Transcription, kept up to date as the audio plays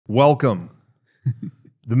welcome.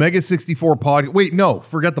 The Mega64 pod. Wait, no,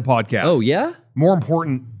 forget the podcast. Oh, yeah? More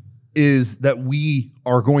important is that we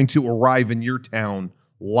are going to arrive in your town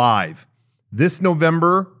live. This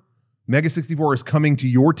November, Mega64 is coming to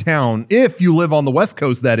your town. If you live on the West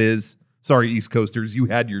Coast, that is. Sorry, East Coasters, you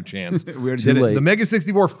had your chance. We already did it. The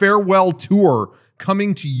Mega64 farewell tour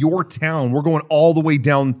coming to your town. We're going all the way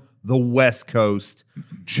down the West Coast.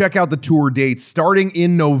 Check out the tour dates. Starting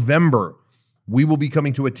in November, we will be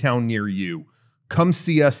coming to a town near you. Come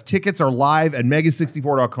see us. Tickets are live at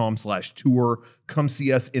mega64.com/tour. Come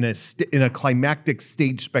see us in a climactic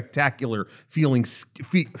stage spectacular feeling.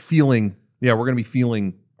 Yeah, we're going to be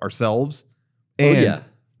feeling ourselves.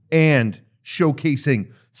 And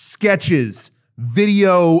showcasing sketches,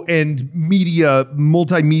 video and media,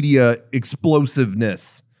 multimedia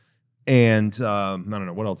explosiveness. And I don't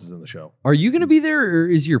know what else is in the show. Are you going to be there, or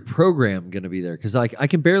is your program going to be there? Because I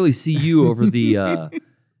can barely see you over the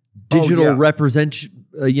digital representation.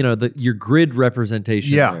 Your grid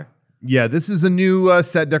representation. Yeah, there. Yeah. This is a new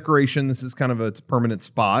set decoration. This is kind of its permanent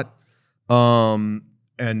spot.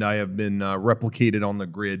 And I have been replicated on the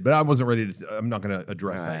grid, but I wasn't ready to. I'm not going to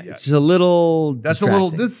address that yet. It's just a little. This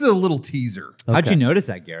is a little teaser. Okay. How'd you notice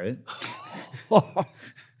that, Garrett?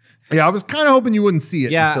 Yeah, I was kind of hoping you wouldn't see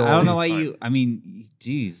it. Yeah, until I don't know why you. I mean,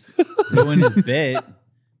 geez, ruin his bit.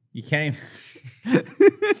 You can't even.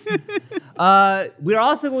 We're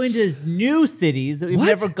also going to new cities that we've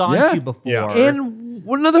never gone to before. Yeah. And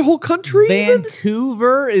another whole country.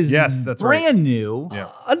 Vancouver is that's brand new. Yeah.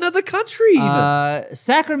 Another country.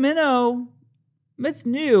 Sacramento. It's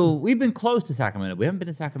new. We've been close to Sacramento. We haven't been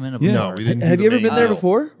to Sacramento before. No, we didn't. Have you ever been there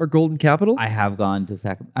before? Or Golden Capital? I have gone to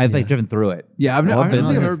Sacramento. I've driven through it. Yeah, I don't think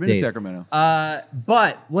I've ever been to state. Sacramento.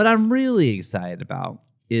 But what I'm really excited about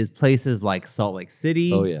is places like Salt Lake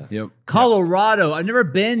City. Oh, yeah. Yep. Colorado. I've never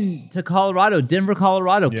been to Colorado. Denver,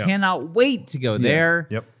 Colorado. Yeah. Cannot wait to go there.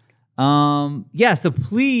 Yep. So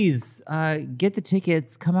please get the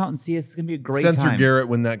tickets. Come out and see us. It's going to be a great Censor time. Garrett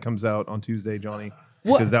when that comes out on Tuesday, Johnny.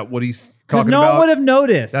 What? Because that what he's Because talking no about. one would have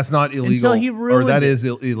noticed. That's not illegal. Until he ruined or that it. is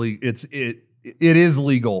illegal. It is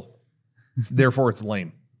legal. Therefore, it's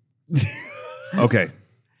lame. Okay.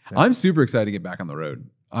 I'm super excited to get back on the road.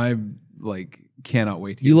 I'm cannot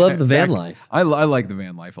wait to get You love back. the van life. I like the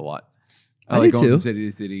van life a lot. I like do going too. from city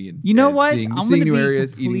to city and You know and what? seeing I'm new going to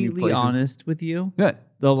areas, be eating new completely places. honest with you. Yeah.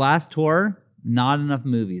 The last tour, not enough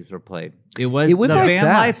movies were played. It went the by van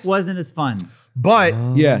fast. life wasn't as fun. But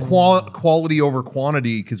Yeah. quality over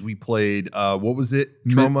quantity because we played, what was it?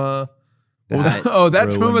 Trauma. That that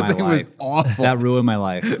ruined trauma my thing was life. awful. That ruined my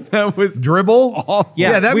life. That was Dribble? awful.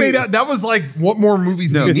 Yeah, that was like, what more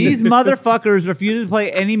movies do you need? These motherfuckers refused to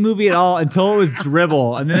play any movie at all until it was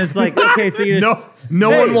Dribble. And then it's like, okay, so you just, No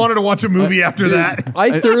one wanted to watch a movie after that.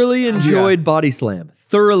 I thoroughly enjoyed Body Slam.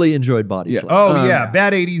 Thoroughly enjoyed Body Slam. Oh, yeah.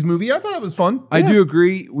 Bad 80s movie. I thought that was fun. I do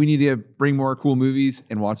agree. We need to bring more cool movies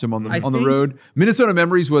and watch them on the think- road. Minnesota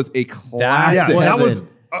Memories was a classic. Yeah, that was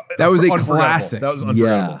That was a unforgettable. classic. That was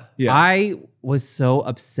unforgettable. Yeah. I was so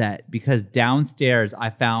upset because downstairs I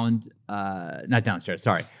found, not downstairs,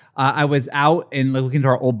 sorry. I was out and looking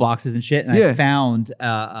through our old boxes and shit, and I found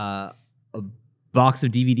a box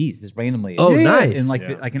of DVDs just randomly. Oh, nice. In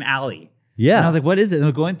like an alley. Yeah. And I was like, what is it? And I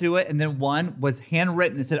was going through it, and then one was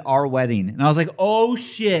handwritten. It said, Our Wedding. And I was like, oh,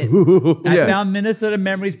 shit. I found Minnesota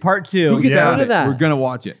Memories Part 2. Who gets out of that? We're going to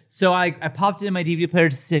watch it. So I popped it in my DVD player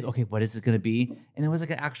to see, okay, what is this going to be? And it was like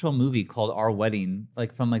an actual movie called Our Wedding,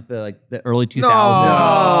 from the early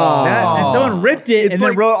 2000s. And someone ripped it and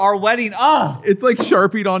then wrote Our Wedding. Oh, It's like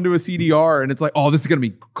Sharpied onto a CDR, and it's like, oh, this is going to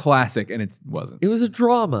be classic, and it wasn't. It was a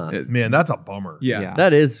drama. Man, that's a bummer. Yeah.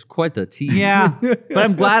 That is quite the tease. yeah. But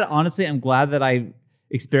I'm glad, honestly, that I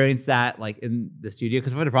experienced that in the studio,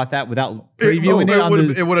 because if I would have brought that without previewing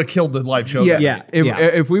It would have killed the live show. Yeah.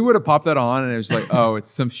 If we would have popped that on and it was like, oh, it's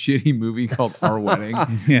some shitty movie called Our Wedding,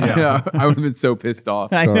 I would have been so pissed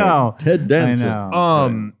off. I know. Ted Danson.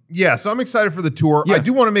 I know. So I'm excited for the tour. Yeah. I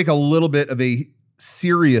do want to make a little bit of a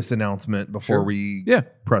serious announcement before we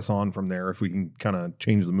press on from there, if we can kind of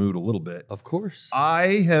change the mood a little bit. Of course.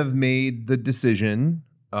 I have made the decision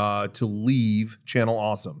to leave Channel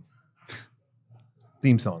Awesome.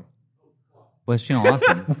 Theme song. What's Channel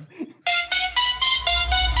Awesome?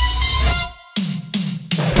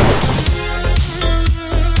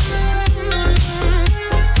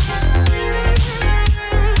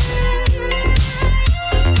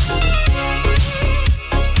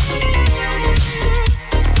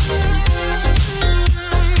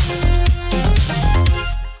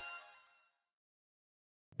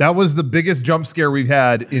 That was the biggest jump scare we've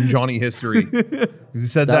had in Johnny history. He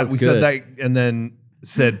said that, we said that, and then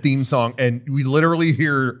said theme song, and we literally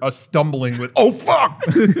hear us stumbling with, "Oh fuck!"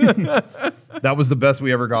 That was the best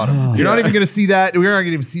we ever got him. You're not even going to see that. We're not going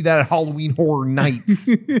to even see that at Halloween Horror Nights.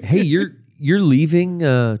 Hey, you're leaving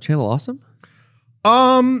Channel Awesome?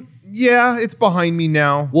 Yeah, it's behind me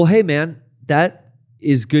now. Well, hey man, that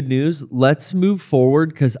is good news. Let's move forward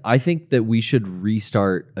because I think that we should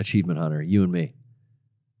restart Achievement Hunter, you and me.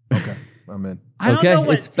 Okay, I'm in. I don't Okay, know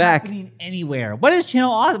what's it's back. happening anywhere. What is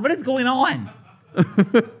Channel Awesome? What is going on?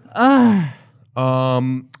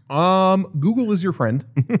 Google is your friend.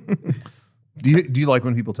 Do you like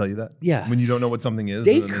when people tell you that? Yeah. When you don't know what something is?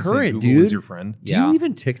 Stay and then they say current, Google dude. is your friend. Do you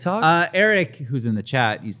even TikTok? Eric, who's in the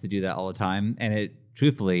chat, used to do that all the time, and it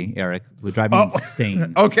truthfully, Eric, would drive me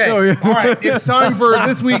insane. Okay. Oh, yeah. All right. It's time for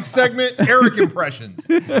this week's segment, Eric impressions.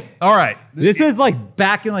 All right. This was like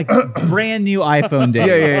back in like brand new iPhone days.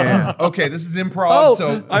 Yeah. Okay, this is improv. Oh,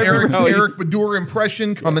 So I remember how Eric he's- Badur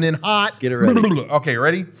impression coming in hot. Get it ready. Okay,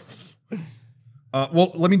 ready?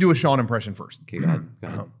 Well, let me do a Sean impression first. Okay, go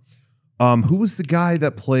ahead. Who was the guy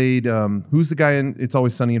that played? Who's the guy in It's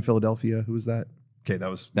Always Sunny in Philadelphia? Who was that? Okay,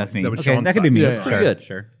 That's me. That was Okay, Sean's that could be son. me. Yeah, That's pretty sure, good.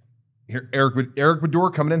 Sure. Here, Eric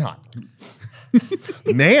Badur coming in hot.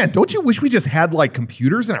 Man, don't you wish we just had like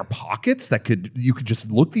computers in our pockets that you could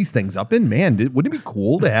just look these things up in? Man, wouldn't it be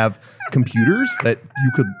cool to have computers that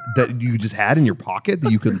you just had in your pocket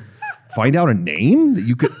that you could find out a name that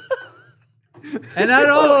you could? And I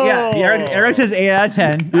don't. Yeah, Eric says 8 out of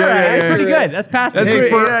 10. Yeah, All right, yeah, that's yeah, pretty yeah. good. That's passing. That's Hey,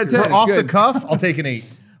 pretty- for, 8 out of 10, for off the good. cuff, I'll take an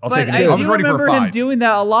 8. I'll But take an I 8. I was do ready for a remember 5. him doing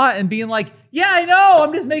that a lot and being like, "Yeah, I know.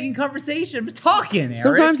 I'm just making conversation. I'm just talking." Eric.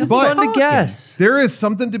 Sometimes it's But- fun to guess. There is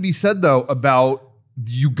something to be said though about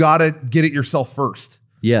you gotta get it yourself first.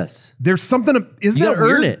 Yes. There's something. Isn't You that gotta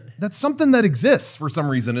earn weird? it. That's something that exists for some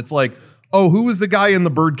reason. It's like, oh, who was the guy in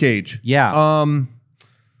the birdcage? Yeah.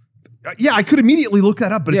 Yeah, I could immediately look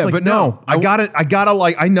that up, but Yeah, it's like, but no, no. I gotta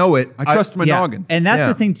like, I know it. I trust my noggin. And that's Yeah.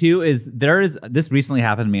 the thing too is this recently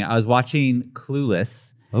happened to me. I was watching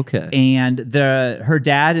Clueless. Okay. And her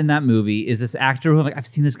dad in that movie is this actor who I'm like, I've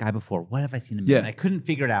seen this guy before. What have I seen him in? Yeah. And I couldn't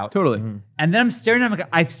figure it out. Totally. And then I'm staring at him like,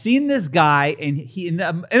 I've seen this guy, and he in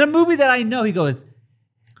a movie that I know, he goes,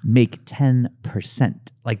 make 10%.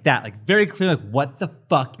 Like that, like very clear, like what the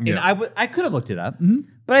fuck? And Yeah. I could have looked it up,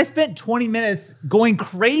 but I spent 20 minutes going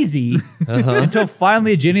crazy until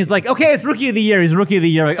finally Ginny's like, okay, it's Rookie of the Year. He's Rookie of the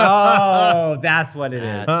Year. Like, oh, that's what it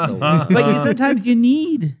is. That's the one. But sometimes you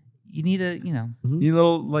need a, You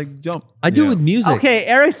little like jump. I do Yeah. with music. Okay,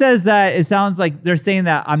 Eric says that it sounds like they're saying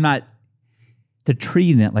that I'm not. They're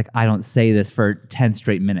treating it like I don't say this for 10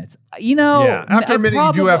 straight minutes. Yeah, after a minute,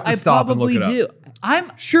 you do have to stop and look it up. I probably do.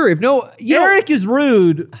 I'm Sure. If no, you know, Eric is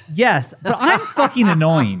rude, yes, but I'm fucking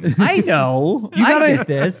annoying. I know. I get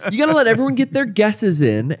this. you gotta let everyone get their guesses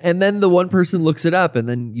in, and then the one person looks it up, and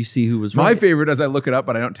then you see who was My right. favorite, as I look it up,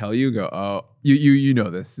 but I don't tell you. Go, oh, you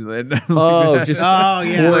know this. Oh, just Oh,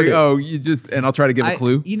 yeah. like, oh, you just, and I'll try to give a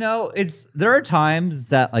clue. There are times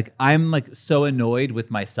that like I'm like so annoyed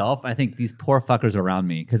with myself. I think these poor fuckers around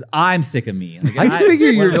me because I'm sick of me. Like, I just figure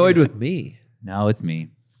what you're am I annoyed doing? with me. No, it's me.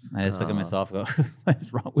 I just look at myself and go, what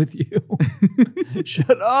is wrong with you?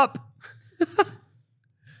 Shut up.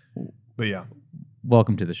 But yeah,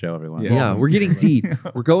 Welcome to the show, everyone. Yeah, we're getting deep.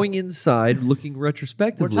 We're going inside, looking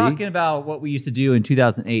retrospectively. We're talking about what we used to do in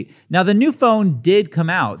 2008. Now, the new phone did come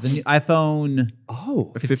out, the new iPhone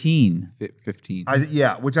 15. 15.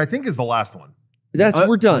 which I think is the last one. we're I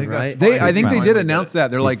done, think that's right? fine. I think they Finally did did announce it.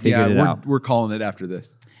 that. They're like, yeah, figured it out. we're calling it after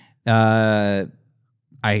this. I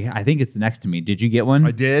think it's next to me. Did you get one?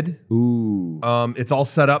 I did. Ooh. It's all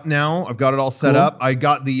set up now. I've got it all set Cool. up. I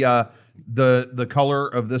got the color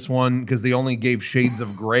of this one because they only gave shades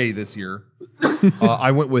of gray this year.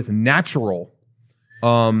 I went with natural,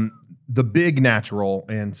 the big natural,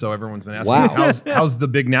 and so everyone's been asking, Wow. how's the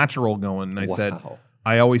big natural going? And I said, Wow.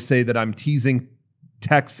 I always say that I'm teasing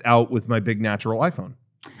texts out with my big natural iPhone.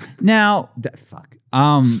 Now, fuck.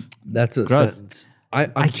 That's a Gross. sentence.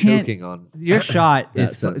 I'm can't- choking on. Your shot That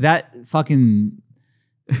is sentence. that fucking.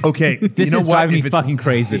 Okay, This you know is what? driving me If it's- fucking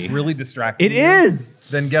crazy. It's really distracting. It you, is.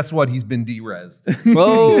 Then guess what? He's been de-resed.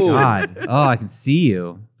 Oh, God. Oh, I can see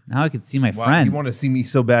you. Now I can see my Wow, friend. you want to see me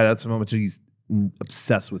so bad. That's how much he's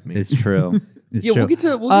obsessed with me. It's true. It's yeah. true. We'll get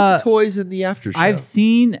to toys in the after show. I've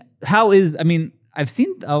seen I've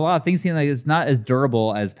seen a lot of things seem like it's not as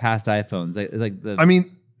durable as past iPhones. I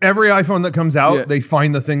mean, every iPhone that comes out, Yeah. they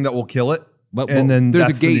find the thing that will kill it, But- and then There's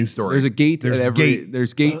that's a gate. the new story. There's a gate There's at a every. gate.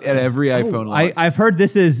 There's gate at every iPhone launch. I've heard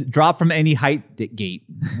this is drop from any height gate.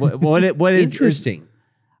 What is Interesting.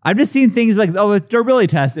 I've just seen things like, oh, it's durability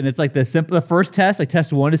test, and it's like the first test, like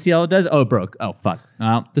test 1 to see how it does. Oh, it broke. Oh, fuck.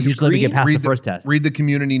 Just let me get past the first test. Read the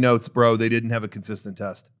community notes, bro. They didn't have a consistent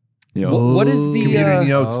test. What is the community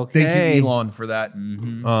notes? Okay. Thank you, Elon, for that.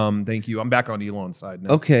 Thank you. I'm back on Elon's side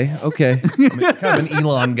now. Okay. I'm kind of an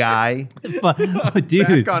Elon guy. Oh,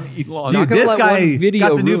 dude. Back on Elon. Dude, this let guy one video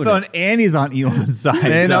got the new ruin phone and he's on Elon's side.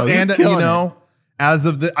 And, so he's killing it. as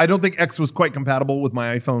of I don't think X was quite compatible with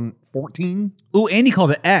my iPhone 14, Ooh, and he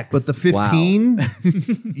called it X. but the 15,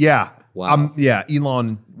 yeah, Wow.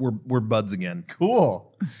 Elon, we're buds again.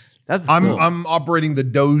 cool. That's cool. I'm operating the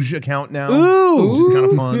Doge account now, Ooh. which is kind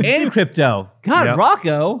of fun. And crypto. God, Yep.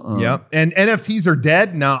 Rocco. Yep, and NFTs are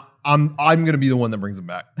dead now. I'm gonna be the one that brings them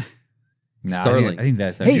back. No, Starlink. I think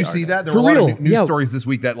that's Did you see that? There For were a lot real, of news yeah. stories this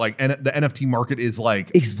week that like the NFT market is like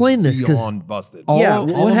Explain this, 'cause- beyond busted. Yeah, all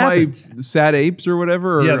what of happened? my sad apes or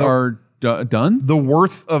whatever Yeah, are done. The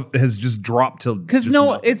worth of has just dropped to Because just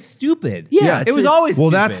no, nothing. it's stupid. Yeah, it was it's- always Well,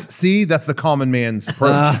 stupid. that's the common man's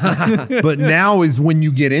approach. But now is when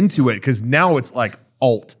you get into it, because now it's like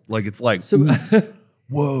alt. Like it's like, So,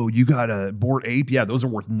 whoa, you got a bored ape? Yeah, those are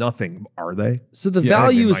worth nothing, are they? so the Yeah,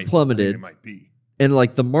 value it is might- plummeted, It might be. and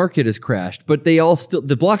like the market has crashed, but the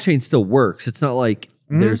blockchain still works. It's not like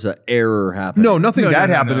there's an error happening. No, nothing No, bad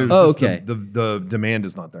no, happened. no. It was Oh, just okay. The demand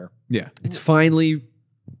is not there. Yeah. It's finally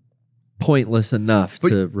pointless enough But-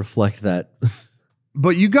 to reflect that.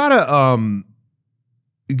 But you gotta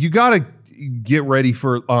get ready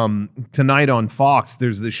for tonight on Fox.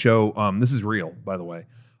 There's this show. This is real, by the way.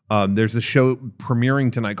 There's a show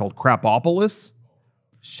premiering tonight called Crapopolis,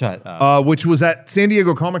 Shut up. which was at San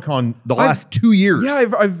Diego Comic-Con the last 2 years. Yeah,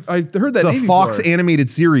 I've heard that it's name a Fox before. animated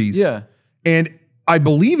series. Yeah. And I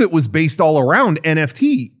believe it was based all around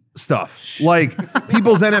NFT stuff. Like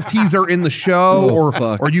people's NFTs are in the show, Oh,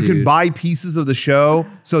 fuck, or you can dude. buy pieces of the show.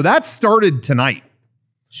 So that started tonight.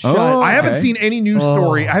 Shut Oh, up. I haven't okay. seen any news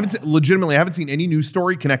story. I haven't seen any news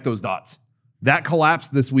story connect those dots. That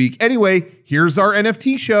collapsed this week. Anyway, here's our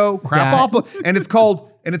NFT show, Crapopolis, and it's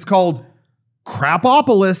called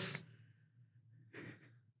Crapopolis.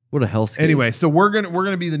 What a hellscape. Anyway, so we're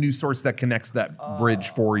gonna be the news source that connects that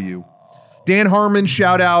bridge for you. Dan Harmon,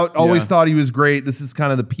 shout out. Always Yeah. thought he was great. This is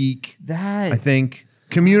kind of the peak, That I think.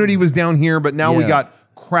 Community was down here, but now we Yeah.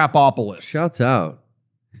 got Crapopolis. Shouts out,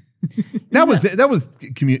 That was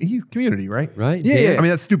community. He's community, right? right? Yeah, Dan? yeah. I mean,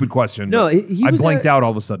 that's a stupid question. No, but he I was blanked at- out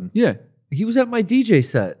all of a sudden. Yeah. He was at my DJ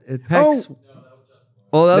set at PAX.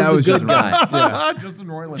 Oh, that That was was the good Justin guy. Justin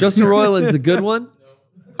Roiland. Justin Roiland's the good one?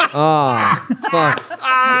 Ah,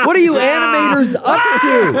 fuck. What are you animators up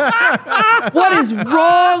to? What is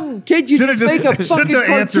wrong? Can't you just make a fucking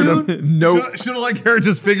cartoon? Nope. Should have let Garrett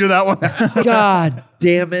just figure that one out. God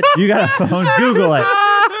damn it. you got a phone. Google it.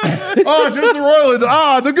 Oh, Justin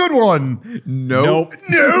Roiland. The good one. Nope.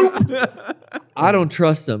 I don't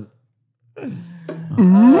trust him.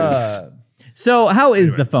 So how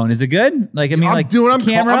is the phone? Is it good? Like I mean, like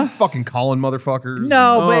camera. I'm fucking calling motherfuckers.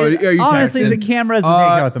 No, Oh, but are you honestly, texting? the cameras make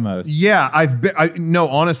out the most. Yeah,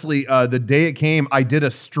 honestly, the day it came, I did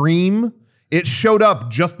a stream. It showed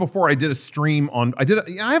up just before I did a stream on. I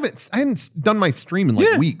hadn't done my stream in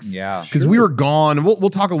like weeks. Yeah, because we were gone. And we'll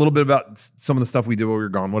talk a little bit about some of the stuff we did while we were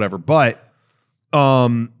gone, whatever. But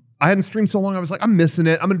I hadn't streamed so long. I was like, I'm missing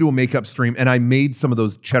it. I'm gonna do a makeup stream, and I made some of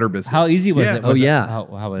those cheddar biscuits. How easy was it? Oh, yeah. How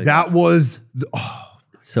was That was.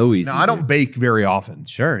 So easy. Now I don't bake very often.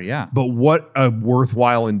 Sure, yeah. But what a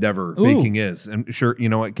worthwhile endeavor Ooh. baking is. And sure, you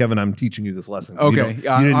know what, Kevin, I'm teaching you this lesson. You Okay. didn't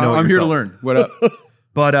know it I'm here to yourself. learn. What up?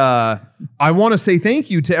 But I want to say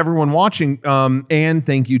thank you to everyone watching, and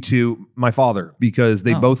thank you to my father, because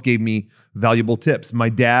they both gave me valuable tips. My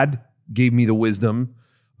dad gave me the wisdom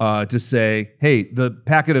to say, hey, the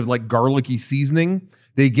packet of like garlicky seasoning,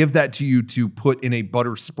 they give that to you to put in a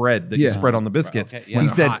butter spread that you spread on the biscuits. Okay, yeah. He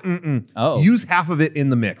said, Oh. use half of it in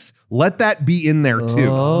the mix. Let that be in there too.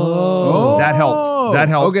 Oh. That helped. That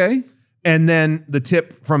helped. Okay. And then the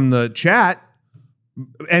tip from the chat,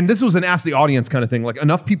 and this was an ask the audience kind of thing. Like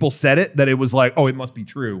enough people said it that it was like, oh, it must be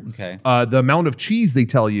true. Okay. The amount of cheese they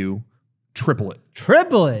tell you, triple it.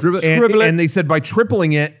 Triple it. And they said by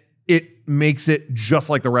tripling it, it makes it just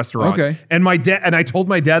like the restaurant. Okay. And I told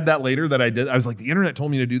my dad that later that I did. I was like, the internet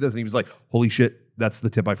told me to do this. And he was like, holy shit, that's the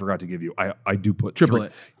tip I forgot to give you. I do put Triple three.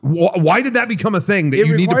 it. Why did that become a thing that It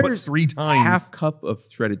you need to put requires 3 times? Half cup of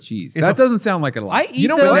shredded cheese. It's That a- doesn't sound like a lot. I eat You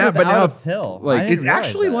know those what? without But now a it's pill. like- I didn't It's realize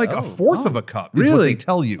actually that. like a Oh. fourth of a cup is what Really? they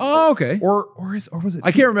tell you. Oh, okay. Or was it?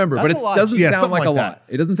 I can't remember, but That's it a lot. doesn't Yeah, sound something like a like lot.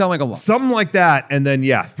 that. It doesn't sound like a lot. Something like that. And then,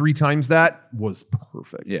 3 times that was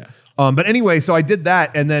perfect. Yeah. But anyway, so I did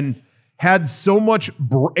that and then had ate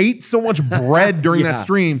so much bread during that Yeah.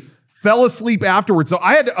 stream, Fell asleep afterwards. So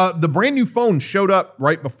I had the brand new phone showed up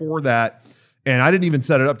right before that, and I didn't even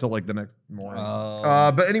set it up till like the next morning.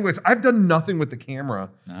 But anyways, I've done nothing with the camera,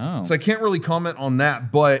 so I can't really comment on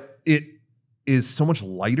that. But it is so much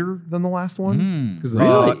lighter than the last one.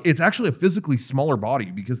 Really? It's actually a physically smaller body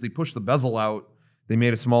because they pushed the bezel out. They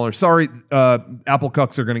made it smaller. Sorry, Apple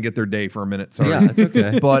cucks are going to get their day for a minute. Sorry. Yeah, that's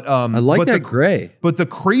okay. But I like that gray. But the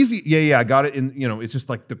crazy, I got it in. It's just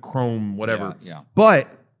like the chrome, whatever. Yeah.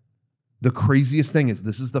 But the craziest thing is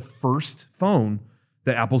this is the first phone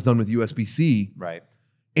that Apple's done with USB-C. Right.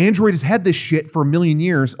 Android has had this shit for a million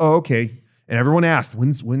years. Oh, okay. And everyone asked,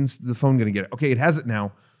 when's the phone going to get it? Okay, it has it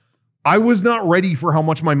now. I was not ready for how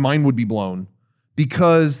much my mind would be blown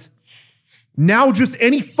because now just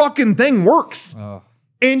any fucking thing works.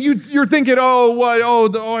 And you're thinking,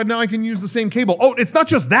 now I can use the same cable. Oh, it's not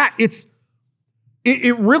just that.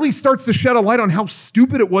 It really starts to shed a light on how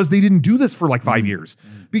stupid it was they didn't do this for like 5 years.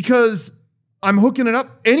 Because I'm hooking it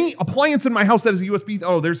up. Any appliance in my house that is a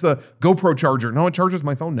USB, there's the GoPro charger. No, it charges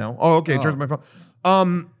my phone now. Oh, okay, it charges my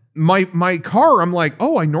phone. My car, I'm like,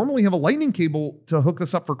 I normally have a lightning cable to hook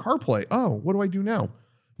this up for CarPlay. Oh, what do I do now?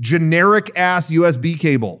 Generic ass USB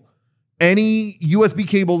cable. Any USB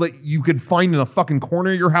cable that you could find in the fucking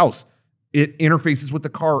corner of your house, it interfaces with the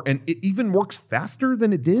car, and it even works faster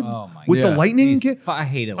than it did with the lightning cable. I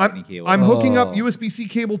hate a lightning cable. I'm hooking up USB-C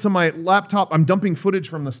cable to my laptop. I'm dumping footage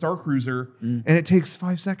from the Star Cruiser, and it takes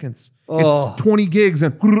 5 seconds. It's 20 gigs,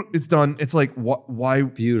 and it's done. It's like, why?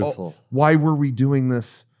 Beautiful. Why were we doing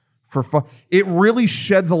this for fun? It really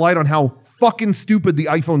sheds a light on how fucking stupid the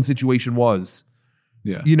iPhone situation was.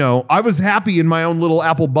 Yeah. I was happy in my own little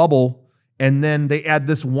Apple bubble. And then they add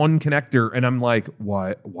this one connector, and I'm like,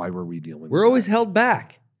 why were we dealing with We're always held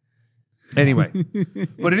back. Anyway,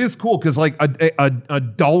 but it is cool because like a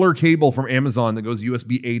dollar cable from Amazon that goes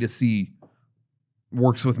USB A to C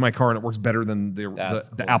works with my car, and it works better than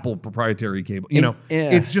the Apple proprietary cable.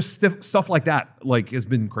 It's just stuff like that like has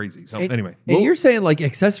been crazy. So anyway. And you're saying like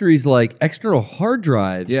accessories like external hard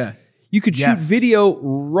drives. Yeah. You could shoot video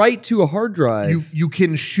right to a hard drive. You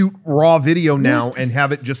can shoot raw video now and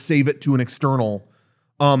have it just save it to an external.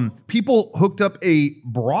 People hooked up a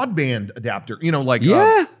broadband adapter,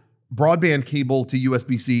 broadband cable to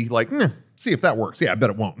USB-C. Like, see if that works. Yeah, I bet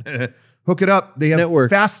it won't. Hook it up. They have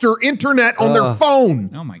faster internet on their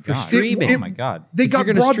phone. Oh my god! Streaming. Oh my god! They got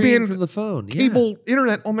broadband from the phone. Cable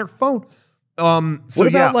internet on their phone. What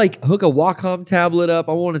about like hook a Wacom tablet up?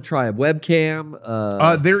 I want to try a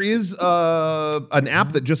webcam. There is an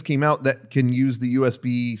app that just came out that can use the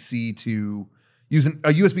USB-C to use a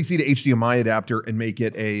USB-C to HDMI adapter and make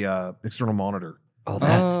it a external monitor. Oh,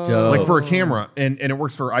 that's dope! Like for a camera, and it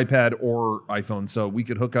works for iPad or iPhone. So we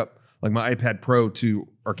could hook up like my iPad Pro to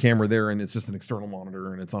our camera there, and it's just an external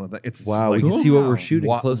monitor, and it's on a thing. It's wow, like, we can see what we're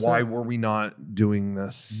shooting close. Why were we not doing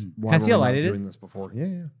this? Why can I see were how we light not it doing is? this before?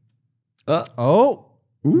 Yeah. Yeah,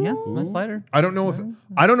 much lighter. I don't know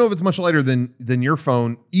if it's much lighter than your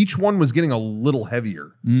phone. Each one was getting a little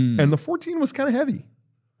heavier, and the 14 was kind of heavy.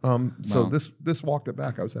 So this walked it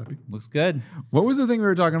back. I was happy. Looks good. What was the thing we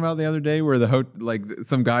were talking about the other day where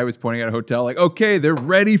some guy was pointing at a hotel like, okay, they're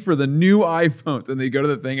ready for the new iPhones, and they go to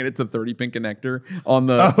the thing and it's a 30-pin connector on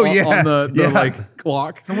the like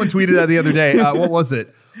clock. Someone tweeted that the other day. What was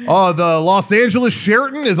it? Oh, the Los Angeles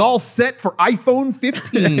Sheraton is all set for iPhone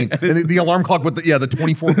 15. And the alarm clock with the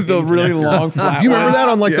 24 the really connector. long flat. Do you remember that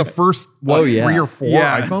on like the first 3 or 4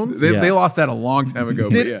 Yeah. iPhones? They lost that a long time ago.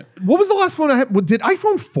 What was the last phone I had? Did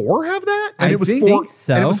iPhone 4 have that? And I it was think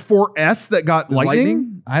so. And it was 4S that got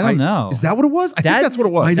lightning? I don't know. Is that what it was? I think that's what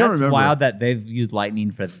it was. I don't That's remember. wild that they've used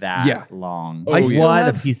lightning for that long. I still What a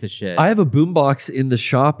have- piece of shit. I have a boombox in the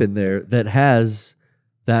shop in there that has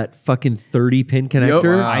that fucking 30-pin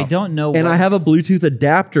connector. Wow. I don't know. And I have a Bluetooth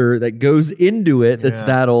adapter that goes into it that's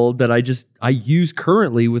that old that I use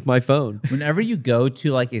currently with my phone. Whenever you go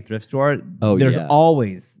to like a thrift store, Oh, there's yeah.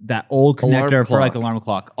 always that old Alarm connector for like clock. alarm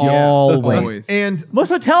clock. Yeah. Always. And Most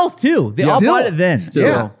hotels too. They all Still. bought it then.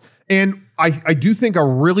 Yeah. And I do think a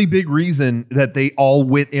really big reason that they all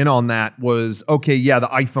went in on that was, the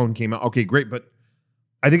iPhone came out. Okay, great. But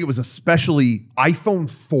I think it was especially iPhone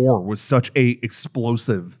 4 was such a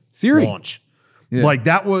explosive Siri. launch. Yeah. Like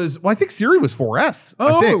that was, I think Siri was 4S.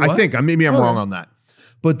 Oh, it I think. was? Maybe I'm wrong on that.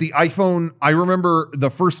 But the iPhone, I remember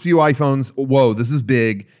the first few iPhones, whoa, this is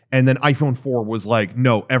big. And then iPhone 4 was like,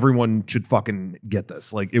 no, everyone should fucking get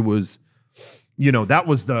this. Like it was, that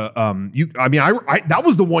was the, that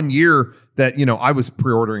was the 1 year that, I was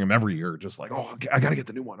pre-ordering them every year. Just like, I got to get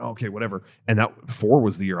the new one. Oh, okay, whatever. And that 4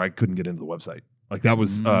 was the year I couldn't get into the website. Like that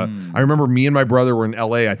was, I remember me and my brother were in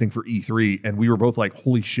LA, I think for E3, and we were both like,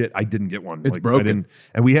 holy shit, I didn't get one. It's like, broken.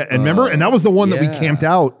 And we had, and remember, and that was the one that we camped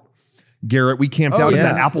out, Garrett. We camped out in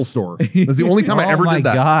that Apple store. That's the only time I ever did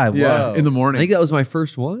that. God, Yeah, in the I morning. think that was my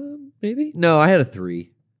first one, maybe? No, I had a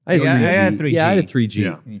 3. I had a 3G. Yeah, I had a 3G.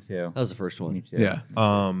 Yeah. Me too. That was the first one. Me too. Yeah.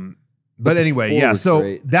 But anyway, yeah. So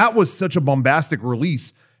great. that was such a bombastic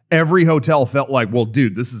release. Every hotel felt like, well,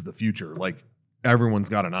 dude, this is the future. Like everyone's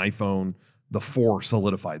got an iPhone. The 4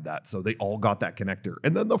 solidified that. So they all got that connector.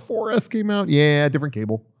 And then the 4S came out. Yeah, different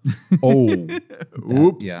cable. Oh.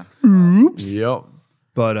 Oops. Yeah. Oops. Yep.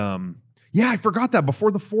 But yeah, I forgot that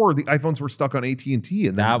before the 4, the iPhones were stuck on AT&T, and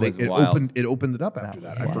then That was wild. it opened it up after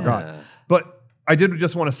that. I wild. forgot. Yeah. But I did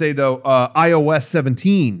just want to say though, iOS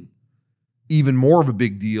 17, even more of a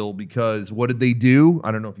big deal because what did they do?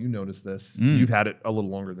 I don't know if you noticed this. You've had it a little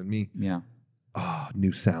longer than me. Yeah. Oh,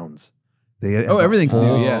 new sounds. They have everything's a new,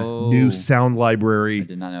 whole yeah. New sound library. I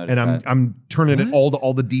did not notice And that. I'm turning it all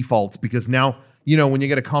the defaults because now, you know, when you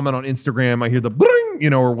get a comment on Instagram, I hear the bling, you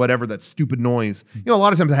know, or whatever, that stupid noise. You know, a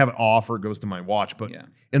lot of times I have it off or it goes to my watch, but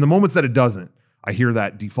in the moments that it doesn't, I hear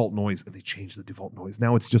that default noise and they change the default noise.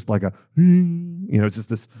 Now it's just like a, you know, it's just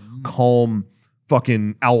this calm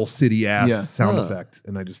fucking Owl City ass sound effect.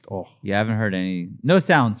 And I just, Yeah, I haven't heard no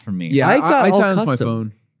sounds from me. Yeah, I got I all silence my custom.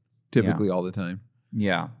 phone typically all the time.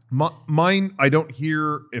 Yeah. Mine, I don't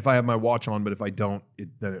hear if I have my watch on, but if I don't,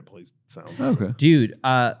 then it plays sound. Okay. Dude,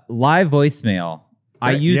 live voicemail.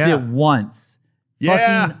 I used it once.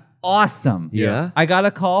 Yeah. Fucking awesome. Yeah. I got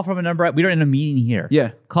a call from a number. We were in a meeting here.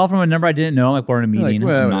 Yeah. Call from a number I didn't know. I'm like, we're in a meeting.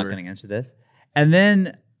 well, I'm not whatever. going to answer this. And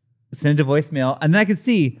then send a voicemail. And then I could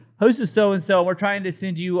see, host is so-and-so. We're trying to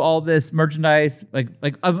send you all this merchandise. Like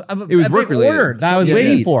It was a work big related. order that I was Yeah,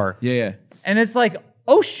 waiting yeah. for. Yeah, yeah. And it's like,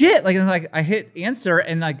 oh shit. Like, and like I hit answer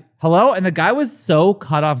and like, hello? And the guy was so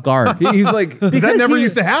caught off guard. He's like, Because that never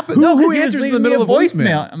used to happen. No, Who 'cause he was answers in the leaving me middle a of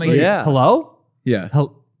voicemail? I'm like, Yeah. hello? yeah.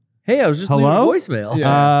 Hey, I was just Hello? leaving a voicemail.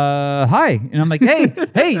 Yeah. Hi. And I'm like,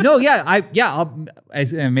 hey, no, yeah, I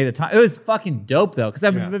made a time. It was fucking dope though, because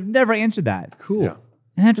I've never answered that. Cool. Yeah.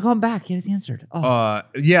 And I had to call him back. He has answered. Oh.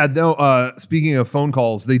 Speaking of phone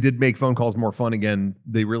calls, they did make phone calls more fun again.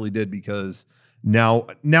 They really did because now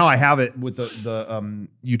I have it with the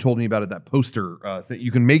you told me about it, that poster that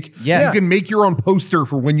you can make. Yes. You can make your own poster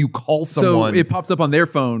for when you call someone. So it pops up on their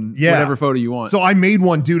phone, whatever photo you want. So I made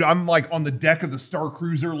one, dude. I'm like on the deck of the Star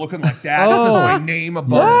Cruiser looking like that. This is my name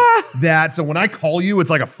above that. So when I call you, it's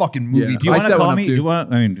like a fucking movie. Yeah. Do you I want to set call one up me? too. Do you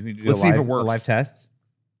want? I mean, do we do Let's a see if it live- works. A live test.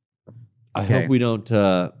 I Okay. hope we don't.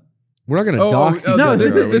 We're not going to dox each no, other.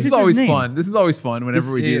 this This is is always his name. fun. This is always fun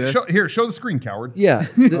whenever we do this. Show the screen, coward. Yeah.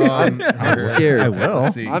 I'm scared. I will.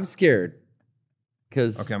 Let's see. I'm scared.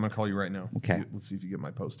 Because, Okay, I'm gonna call you right now. Okay. Let's see if you get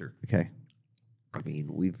my poster. Okay. I mean,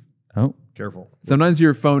 we've. Oh. Careful. Sometimes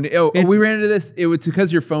your phone. It's- We ran into this. It was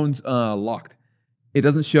because your phone's locked. It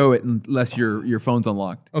doesn't show it unless your phone's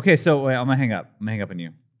unlocked. Okay. So wait, I'm gonna hang up. I'm gonna hang up on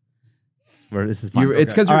you. Where this is fine.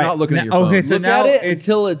 It's because you're All right, not looking at your now- phone. okay, so Look now at it it's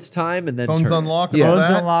until it's time and then Phone's turn it. unlocked. Yeah. and all phone's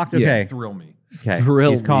that? unlocked. Yeah. Okay. Thrill me. Okay.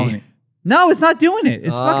 Thrill He's calling me. me. No, it's not doing it. It's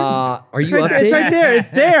fucking. Are It's you right, updating? it's right there. It's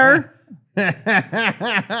there.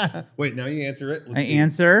 Wait, now you answer it. Let's I see.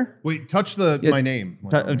 answer. Wait, touch my name.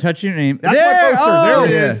 I'm touching your name. That's there. my poster. Oh, There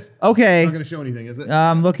it is. It's Okay. not gonna show anything, is it?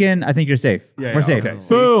 I'm looking. I think you're safe. Yeah, We're yeah, safe. okay.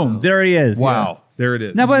 See? Boom. There he is. Wow, there it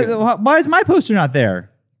is. Now, but why is my poster not there?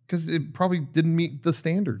 Because it probably didn't meet the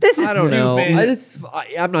standards. This is I don't know.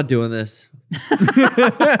 stupid. I'm not doing this.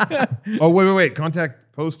 Oh wait.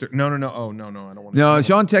 Contact poster. No. Oh no. I don't want to. No,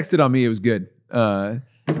 Sean texted on me. It was good.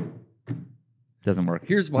 Doesn't work.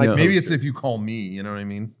 Here's my. No. Maybe it's if you call me. You know what I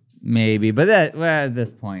mean? Maybe, but at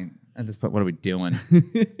this point, what are we doing?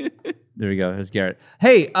 There we go. There's Garrett.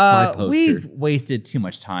 Hey, poster. we've wasted too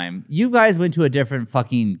much time. You guys went to a different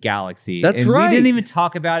fucking galaxy. That's and right. We didn't even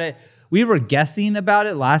talk about it. We were guessing about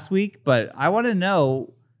it last week, but I want to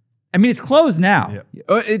know. I mean, it's closed now.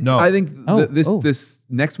 Yeah. No. I think this Oh. this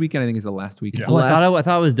next weekend I think is the last weekend. Oh, I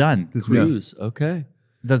thought it was done. This week. Cruise. Okay.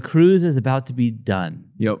 The cruise is about to be done.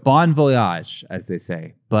 Yep. Bon voyage, as they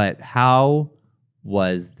say. But how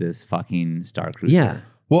was this fucking Star Cruiser? Yeah.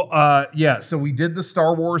 Well, so we did the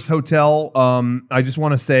Star Wars hotel. I just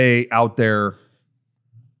want to say out there,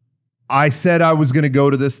 I said I was going to go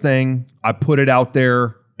to this thing. I put it out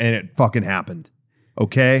there and it fucking happened.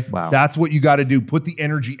 Okay? Wow. That's what you got to do. Put the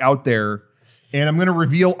energy out there. And I'm going to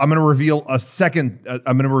reveal a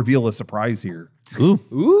surprise here.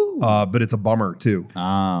 Ooh. But it's a bummer too.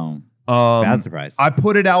 Oh. Bad surprise. I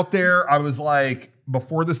put it out there. I was like,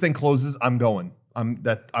 before this thing closes, I'm going. I'm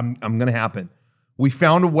going to happen. We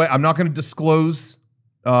found a way. I'm not going to disclose,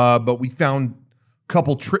 but we found a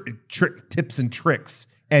couple tips and tricks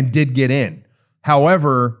and did get in.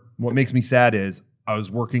 However, what makes me sad is I was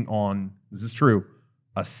working on, this is true,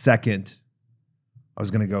 a second. I was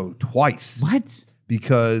going to go twice. What?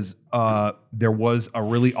 Because there was a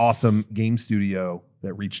really awesome game studio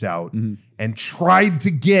that reached out and tried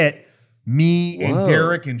to get me and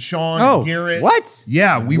Derek and Sean and Garrett. What?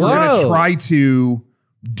 Yeah, we were going to try to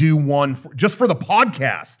do one just for the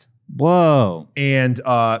podcast. Whoa. And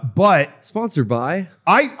but sponsored by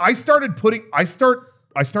I started putting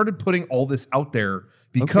all this out there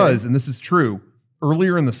because, and this is true,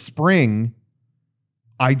 earlier in the spring,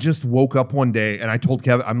 I just woke up one day and I told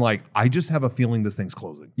Kevin, I'm like, I just have a feeling this thing's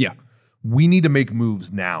closing. Yeah. We need to make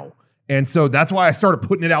moves now. And so that's why I started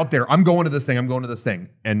putting it out there. I'm going to this thing. I'm going to this thing.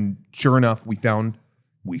 And sure enough, we found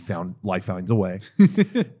life finds a way.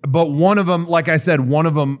 But one of them, like I said, one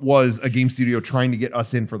of them was a game studio trying to get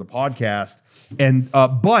us in for the podcast. And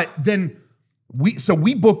but then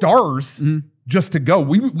we booked ours just to go.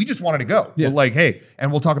 We just wanted to go. Yeah. We're like, hey,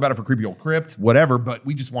 and we'll talk about it for Creepy Old Crypt, whatever, but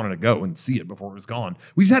we just wanted to go and see it before it was gone.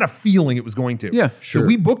 We just had a feeling it was going to. Yeah, sure. So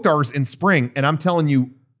we booked ours in spring, and I'm telling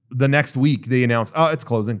you, the next week they announced, oh, it's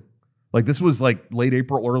closing. Like this was like late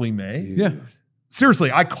April, early May. Dude. Yeah.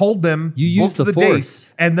 Seriously, I called them. You used the force.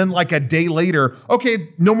 Dates, and then like a day later, okay,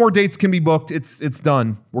 no more dates can be booked. It's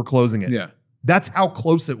done. We're closing it. Yeah. That's how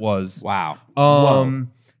close it was. Wow.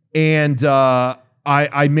 And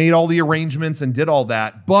I made all the arrangements and did all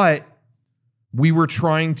that, but we were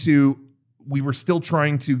still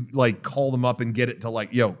trying to like call them up and get it to like,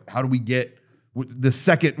 yo, how do we get the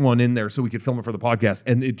second one in there so we could film it for the podcast?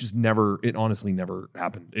 And it honestly never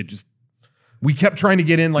happened. We kept trying to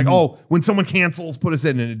get in like, oh, when someone cancels, put us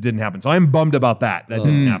in, and it didn't happen. So I'm bummed about that. That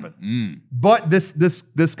didn't happen. But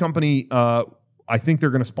this company, I think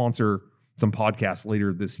they're going to sponsor some podcasts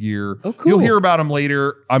later this year. Oh, cool. You'll hear about them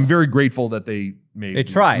later. I'm very grateful that they made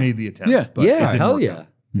the attempt. Yeah. But it didn't Hell work yeah. out.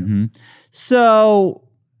 Mm-hmm. So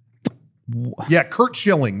Yeah, Kurt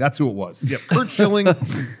Schilling. That's who it was. Yeah, Kurt Schilling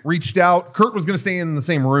reached out. Kurt was going to stay in the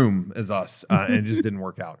same room as us, and it just didn't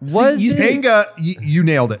work out. Tanga, you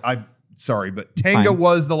nailed it. I'm sorry, but Tanga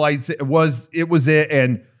was the lights. It was it.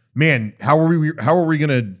 And man, how are we going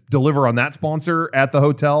to deliver on that sponsor at the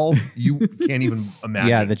hotel? You can't even imagine.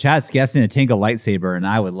 Yeah, the chat's guessing a Tinga lightsaber, and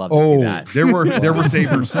I would love to see that. There were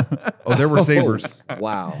sabers. Oh, there were sabers.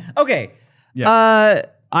 Wow. Okay. Yeah.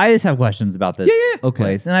 I just have questions about this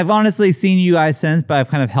place. And I've honestly seen you guys since, but I've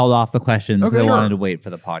kind of held off the questions because I wanted to wait for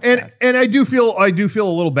the podcast. And I do feel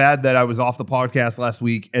a little bad that I was off the podcast last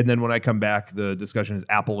week. And then when I come back, the discussion is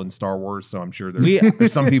Apple and Star Wars. So I'm sure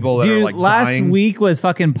there's some people that are like last dying. week was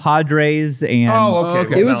fucking Padres and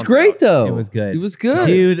okay. It was great though. It was good. It was good.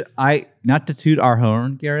 Dude, not to toot our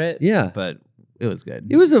horn, Garrett. Yeah. But it was good.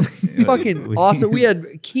 It was a fucking awesome. We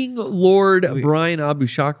had King Lord Brian Abu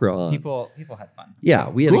Shakra on. People had fun. Yeah,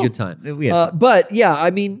 we had a good time. We had fun. But yeah, I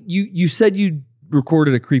mean, you said you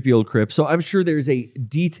recorded a Creepy Old Crypt, so I'm sure there's a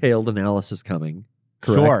detailed analysis coming.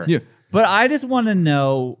 Correct? Sure. Yeah. But I just want to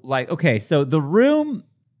know, like, okay, so the room,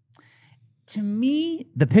 to me,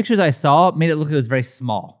 the pictures I saw made it look like it was very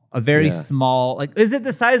small. A very small, like, is it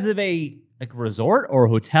the size of a resort or a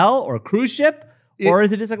hotel or a cruise ship? Or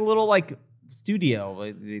is it just like a little like studio?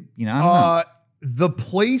 Like, you know, I don't know. The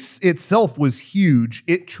place itself was huge.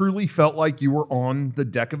 It truly felt like you were on the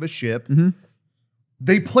deck of a ship. Mm-hmm.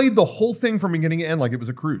 They played the whole thing from beginning to end like it was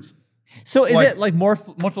a cruise. So is it like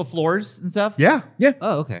multiple floors and stuff? Yeah.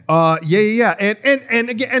 Oh, okay. Yeah. And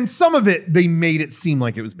again, and some of it they made it seem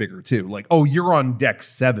like it was bigger too. Like, oh, you're on deck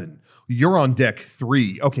 7. You're on deck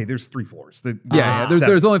 3. Okay, there's 3 floors.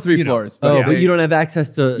 There's only 3 floors. But you don't have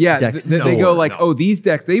access to decks. They go like, these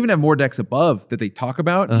decks. They even have more decks above that they talk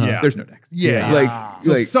about. Yeah. There's no decks. Yeah.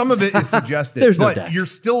 So some of it is suggested, there's but no decks. You're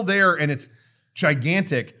still there and it's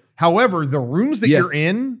gigantic. However, the rooms that you're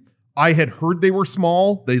in, I had heard they were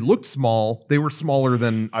small. They looked small. They were smaller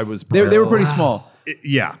than I was. They were pretty small.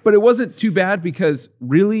 Yeah. But it wasn't too bad because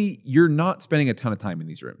really you're not spending a ton of time in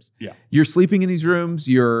these rooms. Yeah. You're sleeping in these rooms.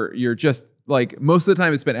 You're just like most of the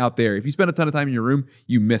time it's spent out there. If you spend a ton of time in your room,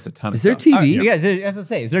 you miss a ton of stuff. Is there TV? Yeah, I was going to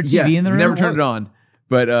say, is there TV in the room? Never turned it on.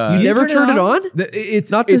 But you never turned it on?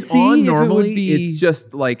 It's not to see on if it normally. would be... It's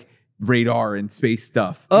just like radar and space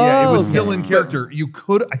stuff. Yeah, it was still in character.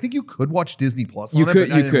 I think you could watch Disney Plus on it, but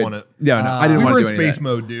I didn't want to. No, I didn't want to do We were in space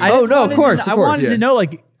mode, dude. Of course. I wanted to know,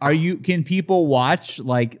 like, can people watch,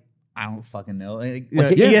 like, I don't fucking know. Like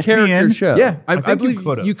ESPN? Character show. Yeah, I think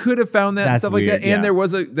believe you could have found that and That's stuff weird, like that. And there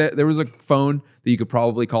was a phone that you could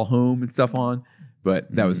probably call home and stuff on,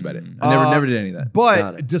 but that was about it. I never did any of that.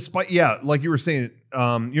 But despite, like you were saying,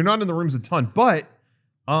 you're not in the rooms a ton, but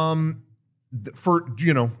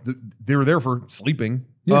they were there for sleeping.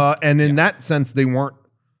 And in that sense, they weren't.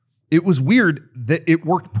 It was weird that it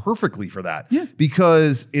worked perfectly for that. Yeah.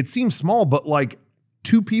 Because it seems small, but like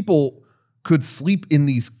 2 people could sleep in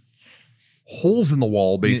these holes in the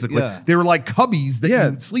wall, basically. Yeah. They were like cubbies that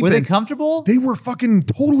you sleep Were in. they comfortable? They were fucking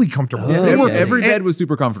totally comfortable. Every bed was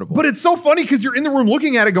super comfortable. But it's so funny because you're in the room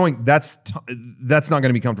looking at it going, that's not going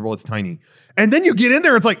to be comfortable. It's tiny. And then you get in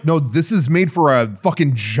there, it's like, no, this is made for a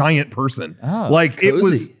fucking giant person. Oh, like it was,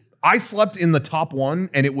 cozy. I slept in the top one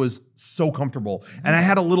and it was so comfortable. And I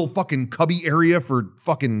had a little fucking cubby area for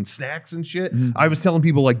fucking snacks and shit. I was telling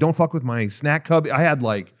people like, don't fuck with my snack cubby. I had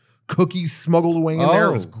like cookies smuggled away in there.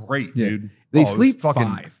 It was great, dude. They it was sleep fucking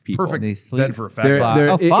 5 people. Perfect They sleep bed for a fat They're- guy. they're-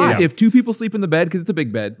 Oh, 5. if 2 people sleep in the bed, because it's a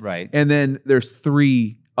big bed, Right. And then there's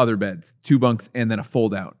 3 other beds, 2 bunks, and then a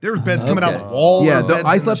fold out. There was beds coming out Okay. the wall. Yeah, There were beds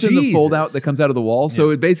I in slept in the fold out Jesus. that comes out of the wall. So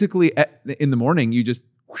it basically, in the morning, you just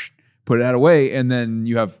put it out away, and then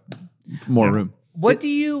you have more room. What do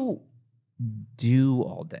you do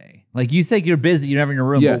all day? Like you said, you're busy. You're never in your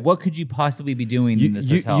room. Yeah. But what could you possibly be doing in this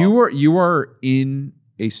hotel? You are in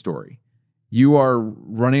a story. You are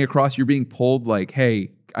running across. You're being pulled like,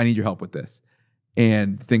 hey, I need your help with this,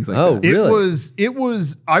 and things like that. It Really?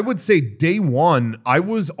 was, I would say day one, I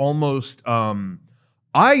was almost,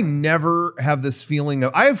 I never have this feeling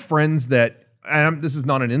of, I have friends that, and this is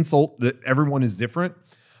not an insult, that everyone is different,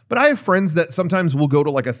 but I have friends that sometimes we'll go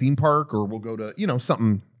to like a theme park or we'll go to,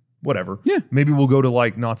 something, whatever. Yeah. Maybe we'll go to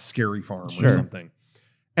like Knott's Scary Farm or something.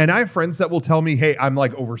 And I have friends that will tell me, hey, I'm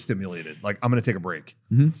like overstimulated. Like I'm going to take a break.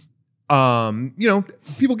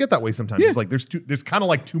 People get that way sometimes. Yeah. It's like there's kind of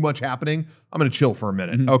like too much happening. I'm gonna chill for a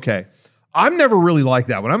minute. Okay. I'm never really like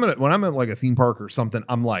that. When I'm at like a theme park or something,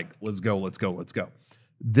 I'm like, let's go.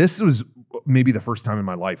 This was maybe the first time in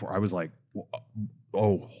my life where I was like,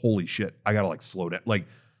 oh, holy shit. I gotta like slow down. Like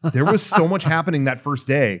there was so much happening that first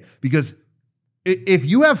day because if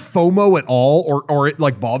you have FOMO at all or it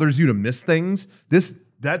like bothers you to miss things,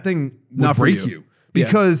 that thing would Not for break you. you.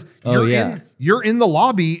 Because Oh, yeah. you're in the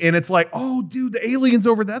lobby and it's like, oh, dude, the alien's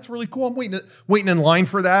over. That's really cool. I'm waiting in line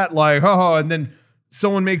for that. Like, and then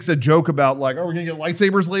someone makes a joke about like, oh, we're gonna get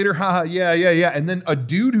lightsabers later. Haha, yeah. And then a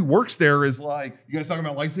dude who works there is like, you guys talking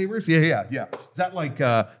about lightsabers? Yeah. Is that like,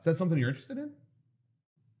 is that something you're interested in?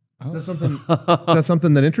 Is that something? Is that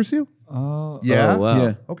something that interests you? Yeah. Oh, wow.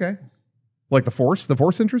 Yeah. Okay. Like the Force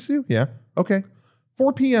interests you? Yeah. Okay.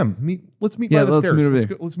 4 p.m. Let's meet by the let's stairs. meet over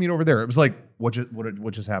there. Let's meet over there. It was like, what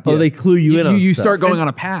just happened? Oh, they clue you in on You stuff. start going on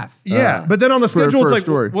a path. Yeah, but then on the for schedule, it's a like,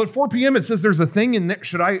 story. well, at 4 p.m. it says there's a thing in there.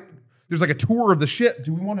 There's like a tour of the ship.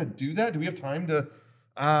 Do we want to do that? Do we have time to?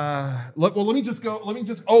 Let me just go.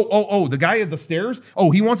 The guy at the stairs. Oh,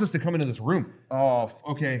 he wants us to come into this room. Oh,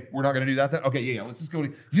 okay. We're not going to do that then? Okay, yeah. Let's just go.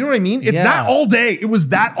 You know what I mean? It's that all day. It was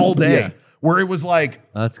that all day. Yeah. Where it was like,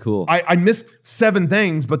 That's cool. I missed 7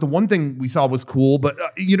 things, but the one thing we saw was cool. But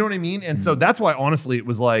you know what I mean? And so that's why, honestly, it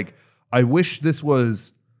was like, I wish this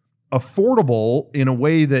was affordable in a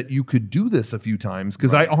way that you could do this a few times.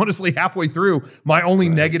 Because I honestly, halfway through, my only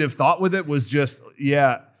negative thought with it was just,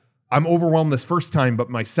 I'm overwhelmed this first time, but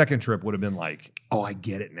my second trip would have been like, oh, I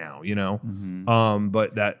get it now,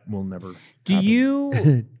 But that will never Do happen.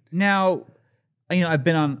 you now? I've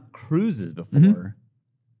been on cruises before,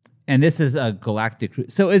 and this is a galactic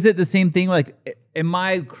cruise. So is it the same thing? Like in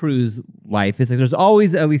my cruise life, it's like there's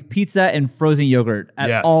always at least pizza and frozen yogurt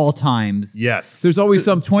at all times. Yes. There's always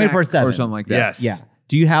some 24/7 or something like that. Yes. Yeah.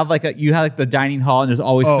 Do you have like the dining hall and there's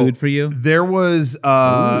always food for you? There was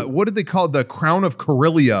what did they call it? The Crown of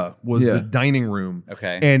Corellia was Yeah. the dining room.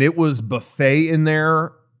 Okay. And it was buffet in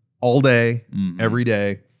there all day, every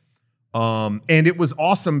day. And it was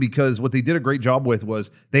awesome because what they did a great job with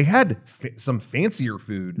was they had some fancier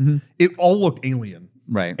food. It all looked alien.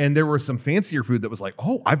 Right. And there was some fancier food that was like,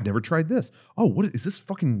 oh, I've never tried this. Oh, what is this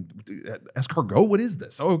fucking escargot? What is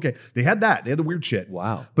this? Oh, okay. They had that. They had the weird shit.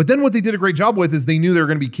 Wow. But then what they did a great job with is they knew there were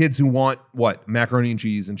going to be kids who want what? Macaroni and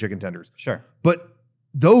cheese and chicken tenders. Sure. But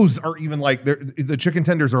those are even like, the chicken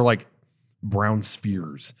tenders are like brown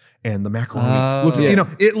spheres and the macaroni looks,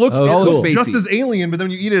 it looks, Oh, it cool. looks just Spacey. as alien, but then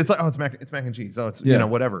when you eat it, it's like, oh, it's mac and cheese. Oh, it's,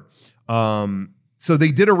 whatever. So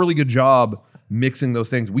they did a really good job mixing those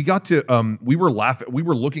things. We got to, we were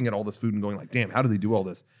looking at all this food and going like, damn, how do they do all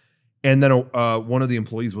this? And then one of the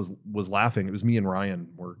employees was laughing. It was me and Ryan.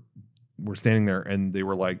 We're standing there and they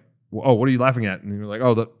were like, oh, what are you laughing at? And we were like,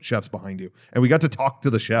 oh, the chef's behind you. And we got to talk to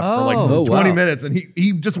the chef for like Oh, 20 wow. minutes. And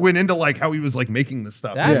he just went into like how he was like making this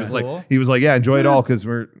stuff. That's He was cool. like, he was like, yeah, enjoy it all. Cause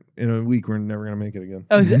in a week we're never gonna make it again.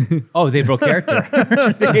 They broke character.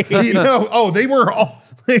 They were all.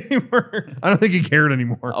 I don't think he cared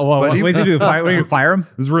anymore. What did he do? Were you fire him?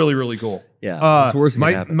 It was really, really cool. Yeah, it's worse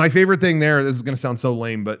than happen. My favorite thing there. This is gonna sound so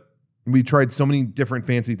lame, but we tried so many different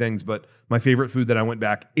fancy things. But my favorite food that I went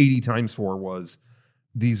back 80 times for was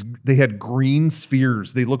these. They had green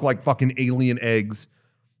spheres. They looked like fucking alien eggs.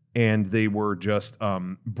 And they were just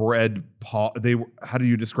bread. They were. How do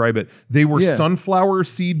you describe it? They were sunflower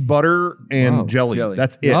seed butter and jelly.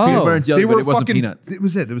 That's it. Peanut butter and jelly, but it wasn't peanuts. It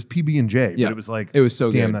was it. It was PB&J. Yeah. But it was like it was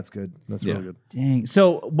so damn, good. that's good. That's really good. Dang.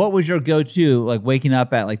 So what was your go-to? Like waking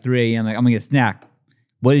up at like 3 a.m. Like I'm gonna get a snack.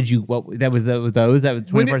 What did you? What that was those? That was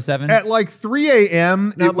 24/7 at like 3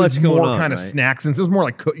 a.m. Not It was much going more on, kind of right? snacks, and it was more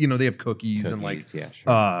like they have cookies and like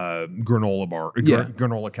granola bar,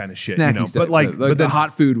 granola kind of shit. Snacky stuff. But like, but the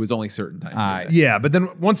hot food was only certain times. Yeah, but then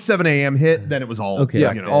once 7 a.m. hit, then it was all all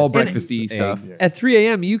breakfasty stuff. At 3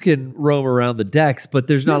 a.m., you can roam around the decks, but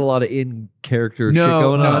there's not a lot of in-character shit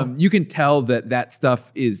going on. You can tell that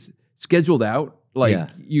stuff is scheduled out. Like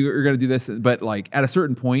you're going to do this, but like at a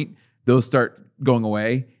certain point, those start going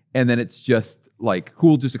away. And then it's just like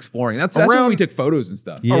cool, just exploring. That's when we took photos and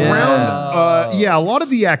stuff. A lot of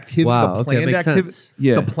the activity,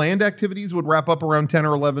 the planned activities would wrap up around 10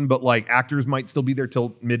 or 11, but like actors might still be there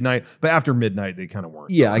till midnight. But after midnight, they kind of weren't.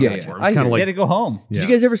 Yeah, I got It you. was kind of you like had to go home. Did you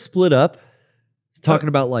guys ever split up? Talking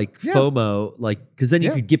about like FOMO, like because then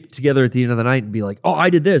you could get together at the end of the night and be like, "Oh,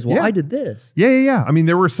 I did this. Well, I did this." Yeah. I mean,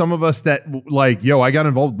 there were some of us that like, I got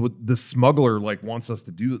involved with the smuggler. Like, wants us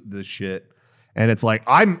to do this shit. And it's like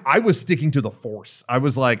I was sticking to the Force. I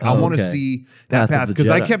was like, I want to see that path because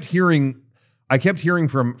I kept hearing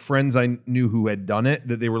from friends I knew who had done it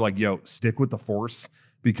that they were like, "Yo, stick with the Force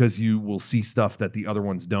because you will see stuff that the other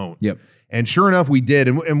ones don't." Yep. And sure enough, we did.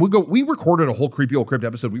 And we recorded a whole Creepy Old Crypt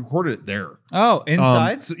episode. We recorded it there. Oh,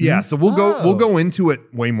 inside? So we'll go into it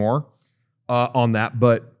way more on that,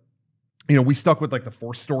 but we stuck with like the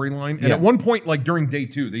Force storyline. And at one point, like during day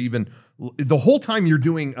 2, the whole time you're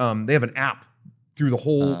doing they have an app through the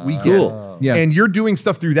whole weekend. Cool. Yeah. And you're doing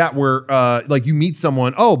stuff through that where like you meet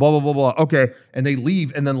someone, blah, blah, blah, blah. Okay. And they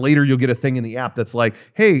leave. And then later you'll get a thing in the app that's like,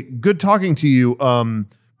 "Hey, good talking to you.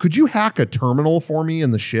 Could you hack a terminal for me in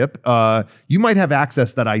the ship? You might have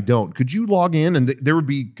access that I don't. Could you log in?" And there would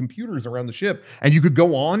be computers around the ship and you could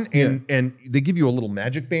go on and they give you a little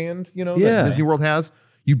magic band, that Disney World has.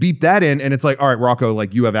 You beep that in and it's like, "All right, Rocco,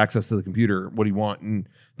 like you have access to the computer. What do you want?" And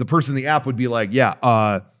the person in the app would be like,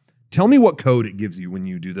 "Tell me what code it gives you when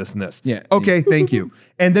you do this and this." Yeah. Okay, thank you.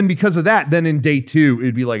 And then because of that, then in day 2,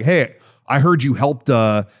 it'd be like, "Hey, I heard you helped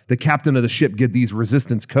the captain of the ship get these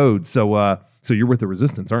resistance codes. So you're with the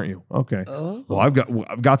resistance, aren't you?" "Okay. Oh. Well,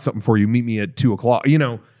 I've got something for you. Meet me at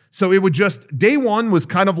 2:00. So it would just day 1 was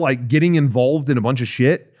kind of like getting involved in a bunch of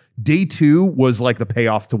shit. Day 2 was like the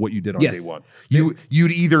payoff to what you did on day 1.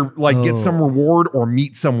 You'd either like get some reward or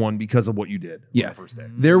meet someone because of what you did on the first day.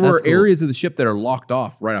 There were areas of the ship that are locked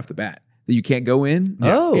off right off the bat that you can't go in.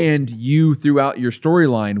 Oh. And you throughout your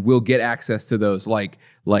storyline will get access to those like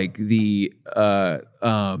the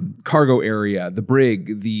cargo area, the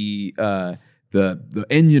brig, the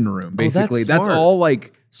engine room, basically. that's that's all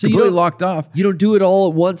like completely locked off. You don't do it all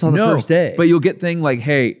at once on the first day. But you'll get thing like,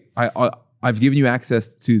 "Hey, I've given you access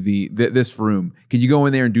to this room. Can you go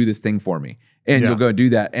in there and do this thing for me?" And you'll go and do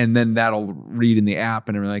that, and then that'll read in the app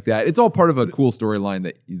and everything like that. It's all part of a cool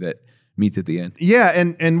storyline that meets at the end. Yeah,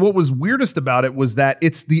 and what was weirdest about it was that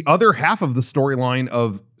it's the other half of the storyline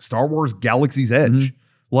of Star Wars Galaxy's Edge.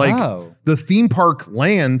 Like the theme park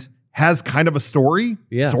land has kind of a story,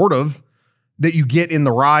 sort of, that you get in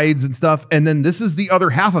the rides and stuff, and then this is the other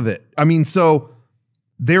half of it. I mean, so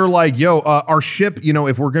they're like, "Yo, our ship,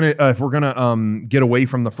 if we're gonna get away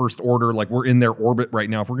from the First Order, like we're in their orbit right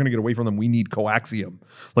now. If we're gonna get away from them, we need coaxium.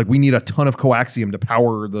 Like we need a ton of coaxium to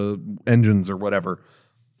power the engines or whatever.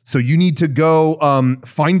 So you need to go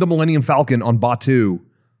find the Millennium Falcon on Batuu,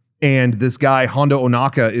 and this guy Hondo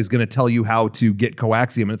Onaka is gonna tell you how to get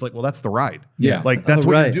coaxium." And it's like, well, that's the ride. Yeah, like that's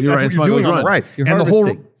what right. you do. That's what you're doing on the ride. You're and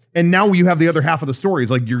harvesting. and now you have the other half of the story.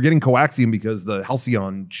 It's like you're getting coaxium because the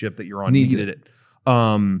Halcyon ship that you're on needed it.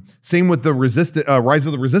 Same with the Rise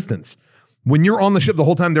of the Resistance. When you're on the ship the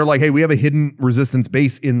whole time, they're like, "Hey, we have a hidden resistance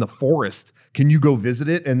base in the forest. Can you go visit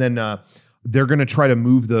it?" And then they're going to try to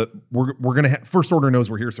move we're going to First Order knows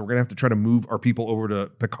we're here, so we're going to have to try to move our people over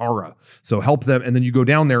to Picara. So help them. And then you go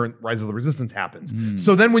down there and Rise of the Resistance happens.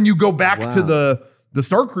 So then when you go back to the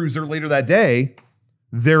Star Cruiser later that day,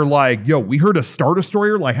 they're like, "Yo, we heard a Star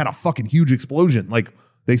Destroyer like had a fucking huge explosion." Like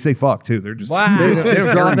they say fuck too. They're just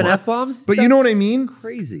They're dropping F-bombs. But you know what I mean?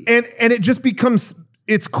 Crazy. And it just becomes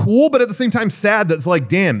it's cool, but at the same time sad. That's like,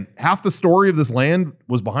 damn, half the story of this land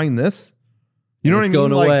was behind this. You know what I mean?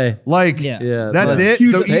 Going away. Yeah. That's it.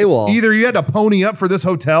 Huge So paywall. either you had to pony up for this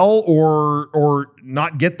hotel or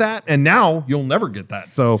not get that, and now you'll never get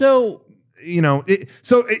that. So you know,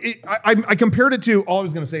 I compared it to, all I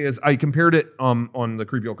was going to say is I compared it on the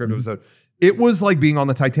Creepy Old Crypto episode. It was like being on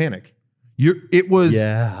the Titanic. It was,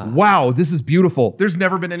 wow, this is beautiful. There's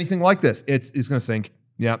never been anything like this. It's going to sink.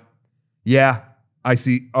 Yep. Yeah, I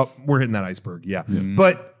see. Oh, we're hitting that iceberg. Yeah.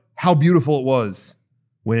 But how beautiful it was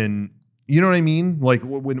when, you know what I mean? Like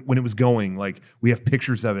when it was going, like we have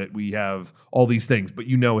pictures of it. We have all these things, but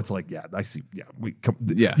you know, it's like, yeah, I see.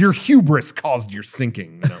 Yeah. Your hubris caused your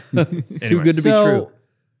sinking. You know? Too good to be true.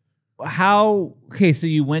 So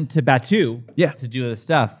you went to Batu to do this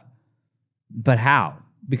stuff, but how?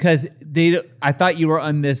 Because I thought you were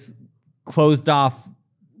on this closed off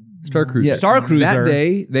Star Cruiser. Yeah, Star Cruiser. That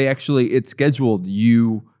day, it's scheduled.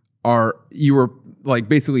 You were like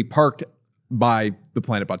basically parked by the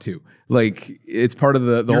planet Batu. Like it's part of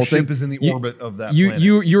the your whole ship thing. is in the orbit of that you,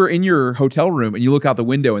 planet. You're in your hotel room and you look out the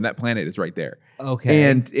window and that planet is right there. Okay.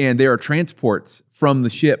 And there are transports from the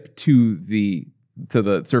ship to the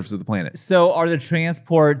surface of the planet. So are the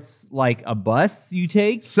transports like a bus you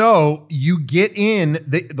take? So you get in,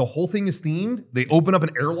 the whole thing is themed. They open up an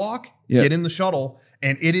airlock, get in the shuttle,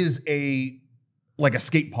 and it is like a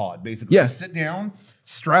skate pod, basically. Yeah. You sit down,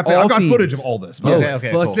 strap in. I've got footage of all this.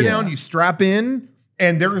 Okay, cool. Sit down, you strap in,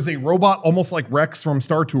 and there is a robot almost like Rex from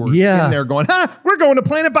Star Tours in there going, we're going to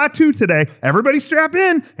Planet Batu today. Everybody strap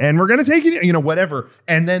in, and we're going to take you, whatever.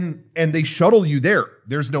 And they shuttle you there.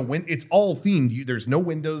 There's no wind. It's all themed. There's no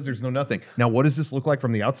windows. There's no nothing. Now, what does this look like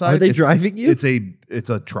from the outside? Are they driving you? It's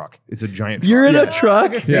a truck. It's a giant truck. You're in a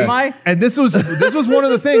truck? Semi? And this was one of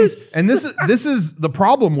the things. And this is the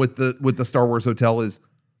problem with the Star Wars hotel is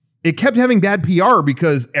it kept having bad PR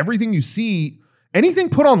because everything you see, anything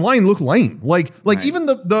put online looked lame. Like even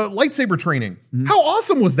the lightsaber training. How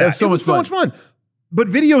awesome was that? So much fun. But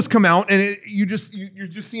videos come out and you're just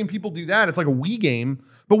seeing people do that. It's like a Wii game.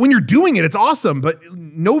 But when you're doing it, it's awesome. But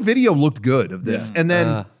no video looked good of this. And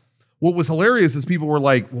then what was hilarious is people were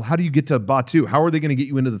like, well, how do you get to Batu? How are they going to get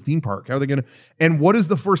you into the theme park? How are they going to? And what is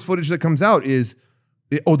the first footage that comes out is,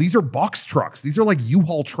 these are box trucks. These are like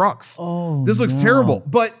U-Haul trucks. Oh, this looks terrible.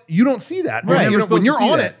 But you don't see that. Right. When you're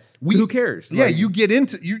on it. So who cares? Yeah, you get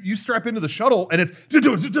into you strap into the shuttle and it's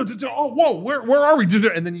oh whoa, where are we?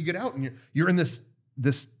 And then you get out and you're in this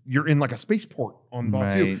you're in like a spaceport on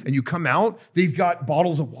Batu, and you come out. They've got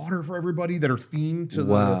bottles of water for everybody that are themed to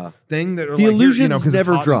the thing. That are the like, illusion's because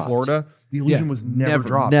never it's hot dropped. in Florida. The illusion was never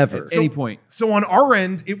dropped. Never. At any point. So on our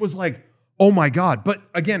end, it was like, oh my God. But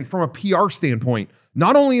again, from a PR standpoint,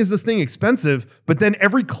 not only is this thing expensive, but then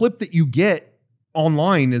every clip that you get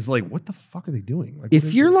online is like, what the fuck are they doing? Like,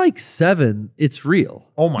 if you're like 7, it's real.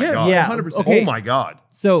 Oh my God. Yeah. 100%. Okay. Oh my God.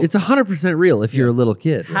 So It's 100% real if you're a little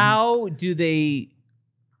kid. how do they,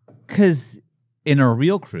 because in a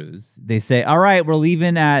real cruise, they say, all right, we're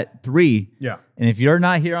leaving at 3. Yeah. And if you're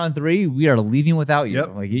not here on 3, we are leaving without you.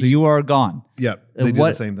 Yep. Like you are gone. Yep. They do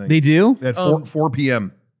the same thing. They do? At 4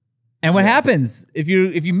 p.m. And what happens if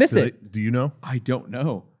you miss it? Do you know? I don't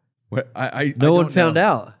know. No one found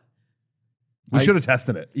out. We should have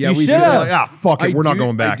tested it. Yeah, You we should have. Like, fuck it. We're not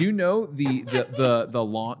going back. I do know the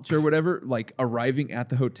launch or whatever, like arriving at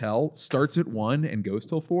the hotel starts at 1 and goes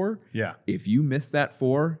till 4. Yeah. If you miss that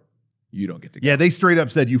 4, you don't get to go. Yeah, they straight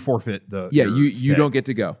up said you forfeit the. Yeah, your you stay. don't get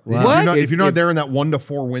to go. Wow. If you're not there in that 1 to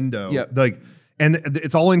 4 window, and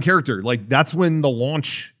it's all in character. Like that's when the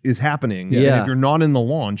launch is happening. Yeah. And if you're not in the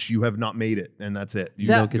launch, you have not made it, and that's it. You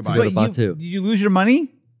don't get to go to Batu. Did you lose your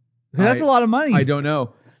money? Because that's a lot of money. I don't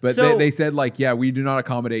know. But So- they said like, yeah, we do not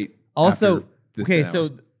accommodate. Also, after this okay, hour. so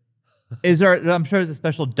is there? I'm sure there's a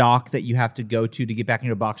special dock that you have to go to get back in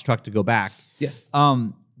your box truck to go back. Yeah.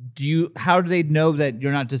 How do they know that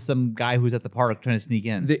you're not just some guy who's at the park trying to sneak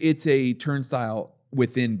in? It's a turnstile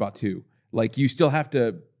within Batu. Like you still have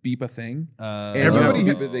to beep a thing. And you have to Everybody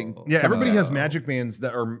beep ha- a thing. Yeah, everybody has magic bands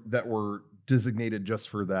that were designated just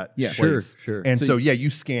for that. Yeah. place. Sure. And So so you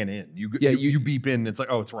scan in. You beep in. It's like,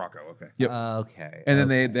 oh, it's Rocco. Okay. Yep. Okay. And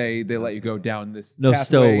then they let you go down this No pathway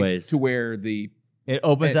stowaways. to where the It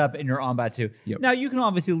opens up and you're on Batu. Yep. Now you can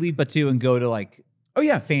obviously leave Batu and go to like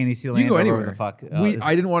Fantasyland. you can go or anywhere. whatever the fuck.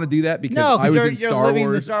 I didn't want to do that because No, 'cause I was you're- in you're Star living the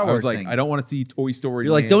Wars. Star I was Wars like, thing. I don't want to see Toy Story.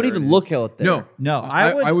 You're like, Land don't or even anything. look out there. No,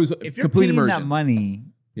 I was. if If you're complete paying immersion. that money,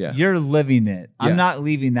 Yeah. you're living it. Yeah. I'm not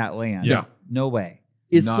leaving that land. Yeah. No way.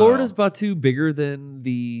 Is Not Florida's at all. Batu bigger than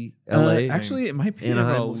the LA? Actually, it might be a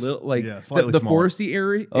Anaheim. little like slightly the smaller. foresty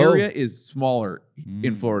area is smaller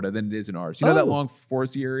in Florida than it is in ours. You know that long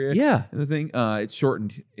foresty area? Yeah. And the thing, it's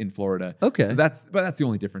shortened in Florida. Okay. So that's the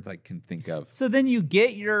only difference I can think of. So then you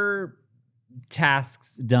get your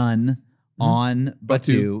tasks done on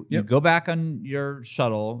Batu. You Yep. go back on your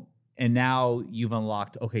shuttle, and now you've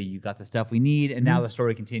unlocked. Okay, you got the stuff we need, and now the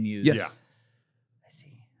story continues. Yes. Yeah. I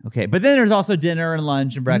see. Okay, but then there's also dinner and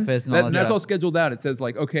lunch and breakfast and all that. And that's stuff. all scheduled out. It says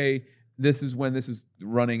like, okay, this is when this is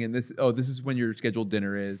running, and this is when your scheduled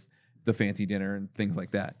dinner is, the fancy dinner and things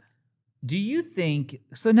like that. Do you think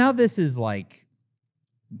so? Now this is like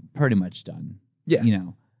pretty much done. Yeah. You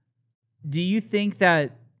know, do you think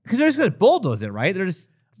that because they're just going to bulldoze it, right? They're just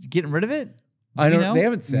getting rid of it. I don't. You know? They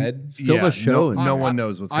haven't said. Film a show. No one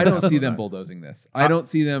knows what's I going don't on see with them that. bulldozing this. I don't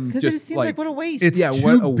see them Because it just seems like what a waste. It's Yeah, too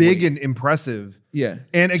what a big and waste. impressive. yeah.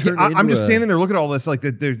 And again, Turn it I'm into just a- standing there looking at all this like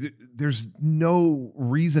that. There's no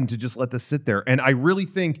reason to just let this sit there. And I really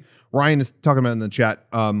think Ryan is talking about it in the chat.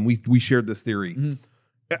 We shared this theory. Mm-hmm.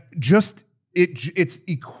 It's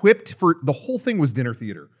equipped for the whole thing was dinner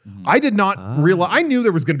theater. Mm-hmm. I did not realize. I knew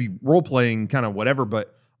there was going to be role playing, kind of whatever,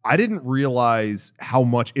 but I didn't realize how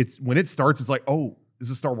much it's when it starts. It's like, oh, this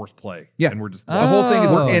is a Star Wars play. Yeah. And we're just The whole thing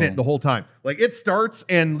is we're in Oh. it the whole time. Like it starts,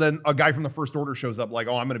 and then a guy from the First Order shows up, like,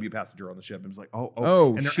 "Oh, I'm going to be a passenger on the ship." And it's like,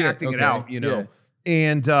 "Oh," and they're shit, acting it okay, out, you know.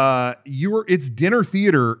 yeah. And it's dinner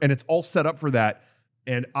theater, and it's all set up for that.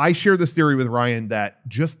 And I share this theory with Ryan that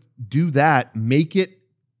just do that, make it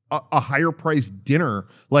a higher priced dinner.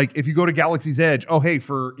 Like if you go to Galaxy's Edge, oh hey,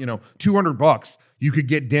 for $200, you could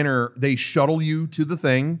get dinner. They shuttle you to the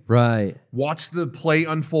thing. Right. Watch the play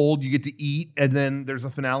unfold, you get to eat, and then there's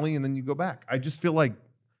a finale, and then you go back. I just feel like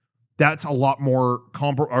that's a lot more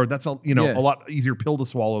that's a lot easier pill to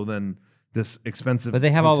swallow than this expensive. But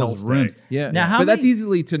they have all hotel those stay. rooms. Yeah. Now, how but that's many-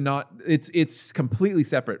 easily to not. It's completely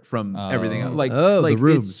seperate from everything else. Like Oh, the like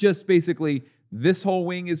rooms. it's just basically this whole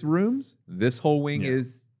wing is rooms. This whole wing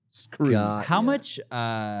is cruise. God. How much?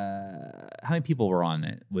 How many people were on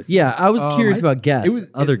it? With Yeah, I was curious about guests. It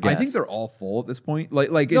was other I guests. think they're all full at this point.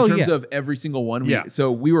 Like in Oh, terms yeah. of every single one. Yeah.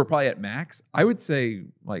 So we were probably at max. I would say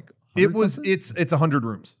like 100 something? It's 100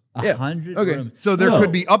 rooms. 100 Okay. rooms. So there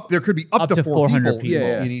could be up to 4 400 people, people.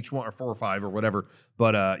 Yeah. in each one, or 4 or 5 or whatever.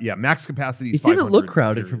 But max capacity is It didn't 500, look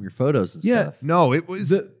crowded period. from your photos and Yeah. stuff. No, it was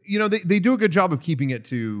they do a good job of keeping it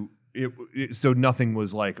to it so nothing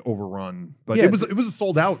was like overrun. But Yeah, it was a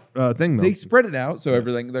sold out thing though. They spread it out, so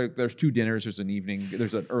everything. There's 2 dinners. There's an evening.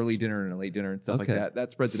 There's an early dinner and a late dinner and stuff like Okay. that.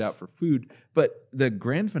 That spreads it out for food. But the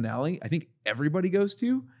grand finale, I think everybody goes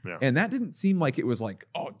to, Yeah. and that didn't seem like it was like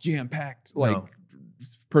jam packed, like No.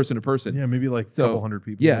 person to person. yeah, maybe like a So, couple hundred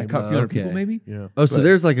people. Yeah, a maybe. couple few hundred Okay. people maybe. Yeah. Oh, so But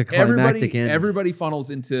there's like a climactic Everybody, end. everybody funnels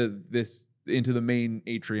into the main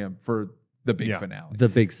atrium for the big Yeah. finale. The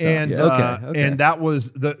big stuff. And okay. and that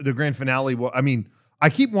was the grand finale. Well, I mean, I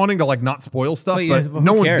keep wanting to like not spoil stuff, But, but yeah,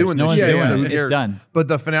 no who one's cares? doing No this one's shit. doing so it. who It's cares? done. But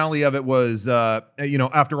the finale of it was,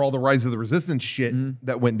 after all the Rise of the Resistance shit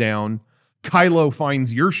that went down, Kylo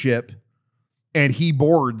finds your ship, and he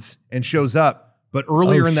boards and shows up. But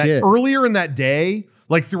earlier in that day,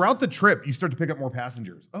 like throughout the trip, you start to pick up more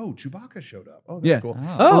passengers. Oh, Chewbacca showed up. Oh, that's Yeah. cool.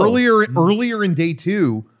 Oh. Earlier in day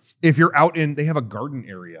 2, if you're out they have a garden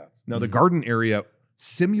area. Now the garden area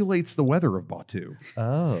simulates the weather of Batu.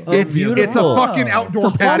 Oh. It's a beautiful. fucking outdoor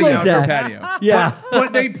It's a patio. holodeck. Outdoor patio. Yeah.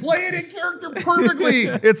 But they play it in character perfectly.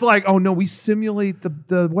 It's like, oh no, we simulate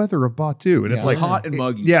the weather of Batu. And it's Yeah. like Hot and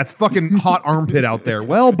muggy. Yeah, it's fucking hot armpit out there.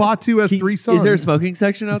 Well, Batu has 3 suns. Is there a smoking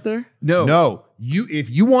section out there? No. No. If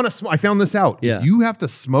you want to I found this out. Yeah. If you have to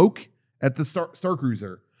smoke at the Star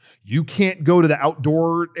Cruiser, you can't go to the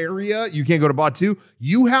outdoor area. You can't go to Batu.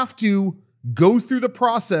 You have to go through the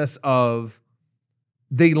process of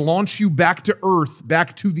they launch you back to Earth,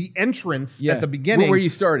 back to the entrance Yeah. at the beginning. Where you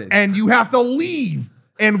started. And you have to leave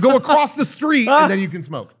and go across the street, and then you can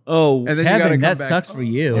smoke. Oh, And then you gotta Kevin, come that back. sucks for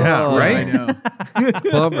you. Yeah, Oh, right? I know.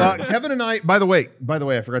 bummer. Kevin and I, by the way,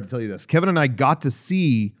 I forgot to tell you this. Kevin and I got to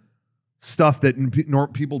see stuff that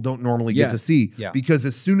people don't normally get Yeah. to see, Yeah. because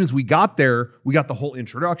as soon as we got there, we got the whole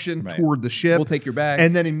introduction, Right. toured the ship. We'll take your bags.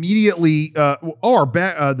 And then immediately,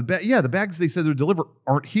 the bags they said they're delivered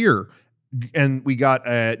aren't here. And we got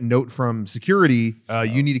a note from security.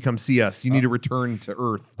 You need to come see us. You need to return to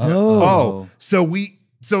Earth. Oh.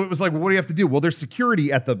 So it was like, well, what do you have to do? Well, there's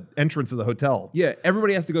security at the entrance of the hotel. Yeah,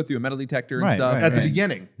 everybody has to go through a metal detector and Right, stuff. right, At the right.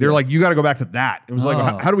 beginning, they're like, you got to go back to that. It was like,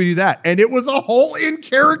 Oh. how do we do that? And it was a whole in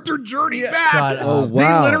character journey back. Shut up. Oh,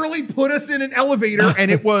 wow. They literally put us in an elevator,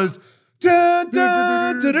 and it was Da,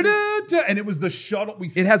 da, da, da, da, da, and it was the shuttle.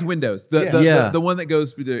 It has windows. The one that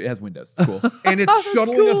goes through it has windows. It's cool. And it's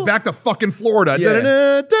shuttling us back to fucking Florida. Yeah.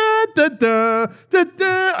 Da, da, da, da, da,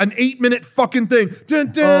 da, an 8-minute fucking thing. Da,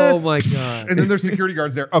 da. Oh my God. And then there's security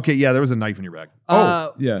guards there. Okay, yeah, there was a knife in your bag.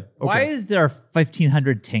 Yeah. Why is there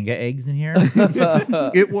 1,500 Tenga eggs in here?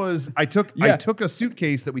 It was. I took a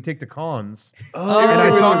suitcase that we take to cons. Oh, and I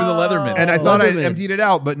thought it was a Leatherman. And I thought I Leatherman. emptied it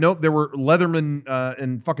out, but nope, there were Leatherman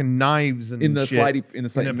and fucking knives and In the shit slidey in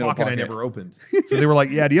middle pocket I pocket. never opened. So they were like,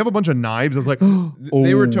 "Yeah, do you have a bunch of knives?" I was like,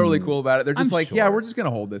 They were "Oh." totally cool about it. They're just I'm like, yeah, sure. we're just gonna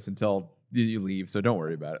hold this until you leave, so don't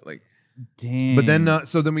worry about it. Like, Damn. But then,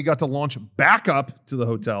 so then we got to launch back up to the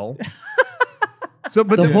hotel. So,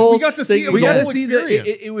 but The then whole we got to see thing- it. we Was got a to whole see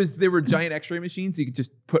experience. they were giant X-ray machines. So you could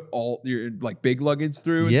just put all your like big luggage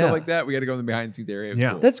through and Yeah. stuff like that. We got to go in the behind the scenes area. It was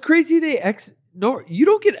Yeah. cool. That's crazy. No, you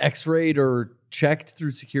don't get X-rayed or checked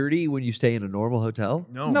through security when you stay in a normal hotel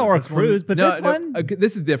no, or a this one- cruise, but this one.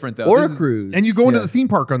 This is different though. or This a is- cruise. And you go into Yeah. the theme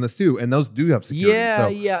park on this too, and those do have security. Yeah, so.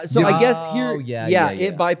 yeah. So I guess Oh, here, yeah.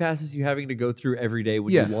 it bypasses you having to go through every day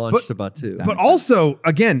when Yeah, you launched to Batu. But also,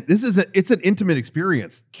 again, it's an intimate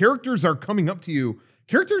experience. Characters are coming up to you.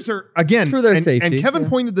 Characters are again It's for their and, safety, And Kevin yeah.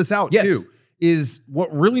 pointed this out Yes. too. Is what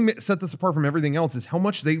really set this apart from everything else is how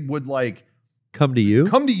much they would like Come to you.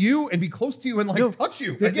 come to you and be close to you and like No, touch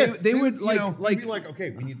you. they- Again, they would, you like- know, like- they'd be like, okay,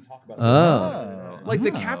 we need to talk about this. Oh. Like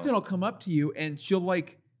the captain will come up to you and she'll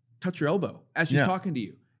like touch your elbow as she's Yeah. talking to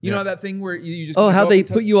you. Yeah. You know that thing where you just Oh, kinda how go up they and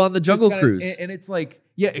touch- put you on the just Jungle kinda- Cruise. and it's like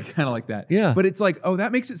kind of like that. Yeah. but it's like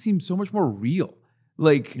that makes it seem so much more real.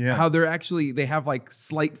 Like Yeah. how they have like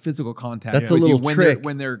slight physical contact. That's a with you little when trick.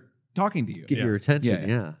 when they're talking to you. Get Yeah. your attention.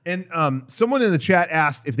 Yeah. Yeah. And someone in the chat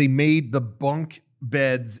asked if they made the bunk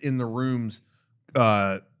beds in the rooms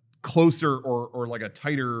closer or like a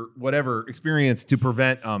tighter whatever experience to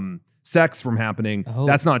prevent sex from happening. Oh.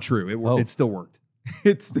 That's not true. It still worked.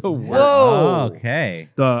 It still works. Whoa. Okay.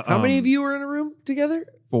 The How many of you were in a room together?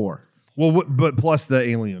 4. Well, but plus the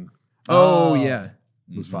alien Oh yeah,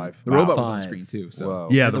 was 5. the robot was 5. on screen too. So Whoa.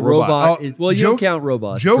 Yeah, And the the robot. robot Oh, is, well, you don't count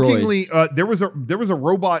robots. Jokingly, droids. there was a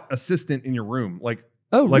robot assistant in your room, like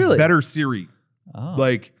Really? better Siri, Oh.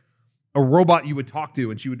 like a robot you would talk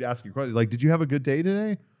to, and she would ask you questions like, "Did you have a good day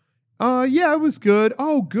today?" Yeah, it was good.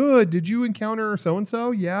 Oh, good. Did you encounter so and so?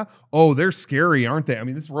 Yeah. Oh, they're scary, aren't they? I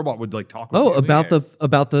mean, this robot would like talk. With Oh, you.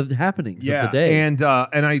 about the happenings yeah. of the day. And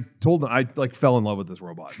I told them I like fell in love with this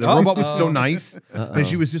robot. The robot was so nice, and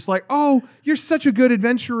she was just like, "Oh, you're such a good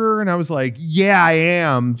adventurer," and I was like, "Yeah, I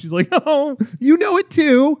am." She's like, "Oh, you know it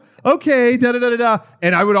too." Okay, da da da da da.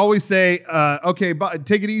 And I would always say, "Okay, bye,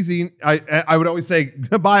 take it easy." I would always say,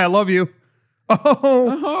 "Goodbye, I love you."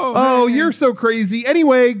 Oh, you're so crazy.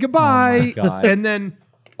 Anyway, goodbye. Oh my God. And then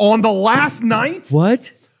on the last night,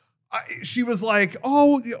 What? she was like,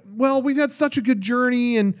 "Oh, well, we've had such a good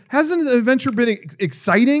journey, and hasn't the adventure been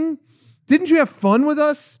exciting? Didn't you have fun with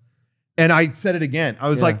us?" And I said it again. I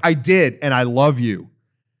was like, "I did, and I love you."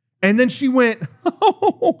 And then she went,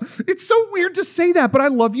 "Oh, it's so weird to say that, but I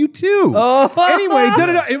love you too." Oh. Anyway,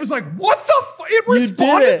 da-da-da. It was like, "What the fuck?" It You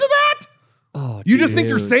responded did it. to that. Oh, You just think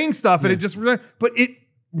you're dude. saying stuff, and it just, but it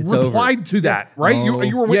It's replied to that, right? You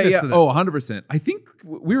were witness to this. Oh, 100%. I think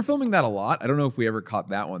we were filming that a lot. I don't know if we ever caught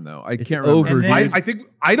that one though. I It's can't remember. over, And then- dude.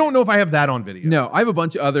 I don't know if I have that on video. No, I have a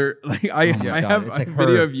bunch of other like I my God, have it's a like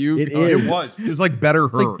video her. of you. It It is. was. It was like better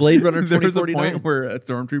It's her. like Blade Runner There was a 2049. point where a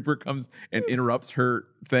stormtrooper comes and interrupts her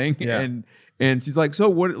thing, Yeah. and she's like, "So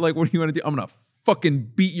what? Like, what do you want to do? I'm gonna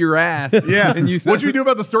fucking beat your ass." Yeah. and you said, What'd you do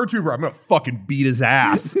about the stormtrooper? I'm gonna fucking beat his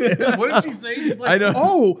ass. What did she say? She's like, I know.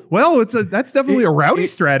 "Oh, well, that's definitely a rowdy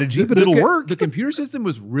strategy, but it'll work." The computer system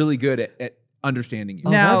was really good at understanding you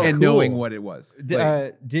Now- that's and cool. knowing what it was.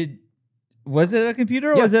 Like, Was it a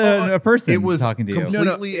computer or Yeah, was it a person It was talking to you?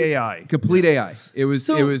 completely AI. complete AI. It was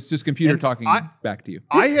just computer And talking I- back to you.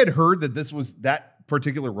 I had heard that this was that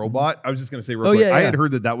particular robot. I was just gonna say real Oh, quick. yeah, I yeah. had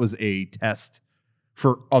heard that was a test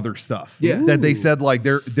for other stuff. Yeah. That they Ooh. said like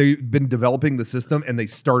they've been developing the system and they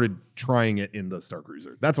started trying it in the Star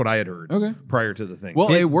Cruiser. That's what I had heard. Okay. Prior to the thing. Well,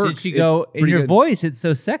 Did, it works. Did she It's go in pretty your good. voice? It's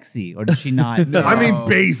so sexy, or did she not? No. I mean,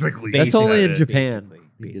 basically. That's she only said in it. Japan.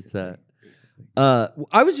 He gets that.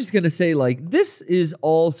 I was just gonna say, like, this is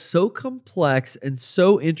all so complex and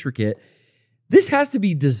so intricate. This has to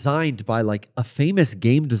be designed by like a famous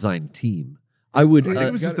game design team. I would. I think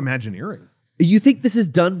it was just Imagineering. You think this is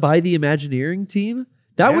done by the Imagineering team?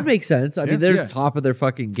 That Yeah. would make sense. I mean, they're Yeah. top of their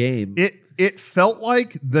fucking game. It felt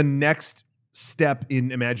like the next step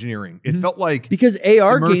in Imagineering. It felt like because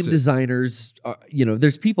AR game Immersive. designers,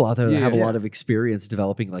 there's people out there that have a yeah. lot of experience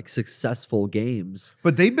developing like successful games.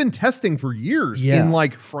 but they've been testing for years Yeah. in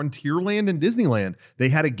like Frontierland and Disneyland. They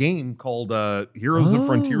had a game called Heroes of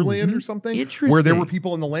Frontierland or something, where there were Interesting.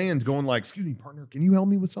 people in the land going like, "Excuse me, partner, can you help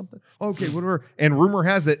me with something?" Okay, whatever. And rumor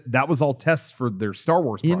has it that was all tests for their Star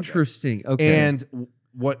Wars project. Interesting. Okay. And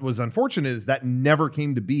what was unfortunate is that never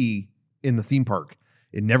came to be in the theme park.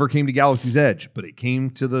 It never came to Galaxy's Edge, but it came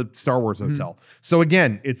to the Star Wars Hotel. So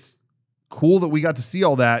again, it's cool that we got to see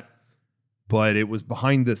all that, but it was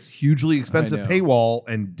behind this hugely expensive know. paywall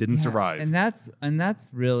and didn't survive. And that's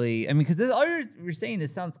really, I mean, because all you're saying,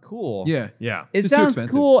 this sounds cool. Yeah. yeah. It It's too sounds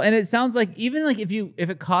expensive. cool, and it sounds like even like if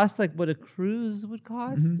it costs like what a cruise would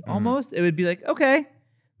cost, almost, it would be like okay.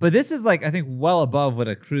 But this is like I think well above what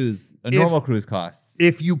a normal cruise costs.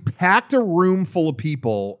 If you packed a room full of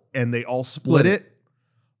people and they all split it,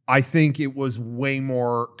 I think it was way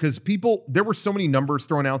more because there were so many numbers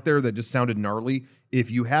thrown out there that just sounded gnarly. If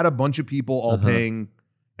you had a bunch of people all paying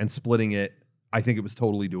and splitting it, I think it was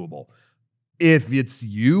totally doable. If it's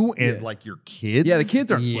you and like your kids, Yeah, the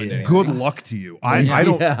kids aren't splitting anything. good luck to you. I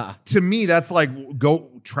don't. Yeah. To me, that's like go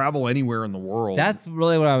travel anywhere in the world. That's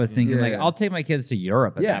really what I was thinking. Like Yeah. I'll take my kids to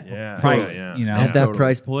Europe at that Yeah. price. Yeah. You know, At that totally.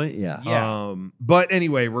 price point, yeah. Yeah. But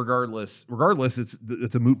anyway, regardless,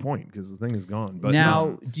 it's a moot point because the thing is gone. But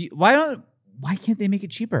now why can't they make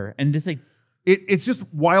it cheaper and just like it's just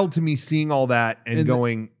wild to me seeing all that and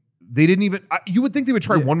going. They didn't even. You would think they would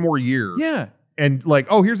try one more year. Yeah. And like,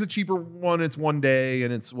 oh, here's a cheaper one. It's one day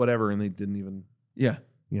and it's whatever. And they didn't even. Yeah.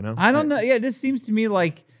 You know. I don't know. Yeah, it just seems to me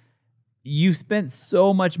like you spent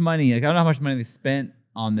so much money. Like I don't know how much money they spent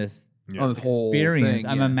on this On this whole experience. thing,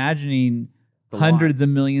 I'm yeah. imagining The hundreds of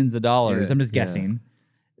millions of dollars. Yeah. I'm just guessing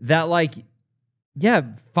that like,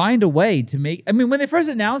 find a way to make. I mean, when they first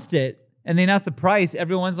announced it and they announced the price,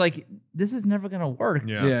 everyone's like, "This is never gonna work."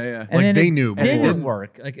 Yeah. Yeah. And Like then they it knew before. didn't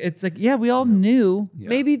work. Like it's like, we all knew. Yeah.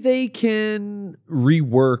 Maybe they can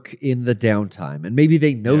rework in the downtime, and maybe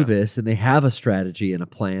they know this and they have a strategy and a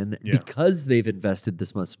plan because they've invested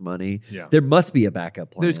this much money. Yeah. There must be a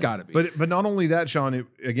backup plan. There's got to be. But not only that, Sean.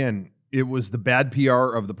 It was the bad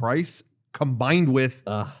PR of the price combined with.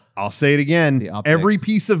 I'll say it again. The optics. Every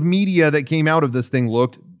piece of media that came out of this thing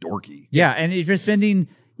looked dorky. Yeah, and if you're spending,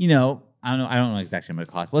 I don't know exactly what it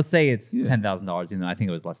costs. Let's say it's $10,000, even though I think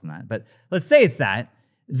it was less than that. But let's say it's that.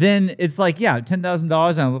 Then it's like, $10,000 and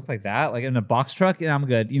I look like that, like in a box truck, and I'm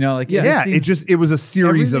good. It was a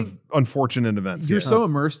series of unfortunate events. You're so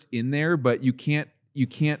immersed in there, but you can't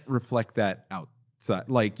reflect that outside.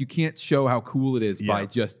 Like you can't show how cool it is by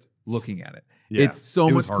just looking at it. Yeah. It's so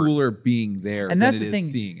It much was hard. cooler being there And than that's it the is thing,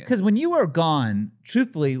 seeing it. because when you were gone,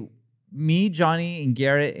 truthfully, me, Johnny, and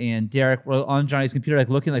Garrett and Derek were on Johnny's computer, like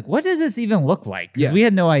looking like, what does this even look like? Because we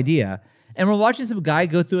had no idea. And we're watching some guy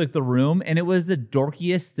go through like the room, and it was the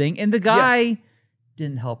dorkiest thing. And the guy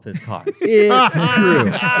didn't help his cause. It's true.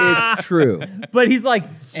 It's true. But he's like,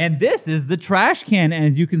 and this is the trash can, and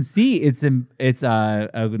as you can see, it's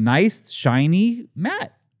a nice shiny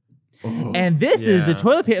mat. And this is the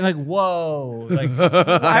toilet paper. Like, whoa! Like,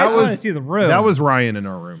 I just want to see the room. That was Ryan in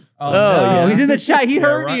our room. Oh, no. He's in the chat. He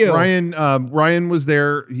heard you. Ryan was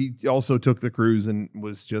there. He also took the cruise and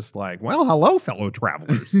was just like, well, hello, fellow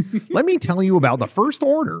travelers. Let me tell you about the first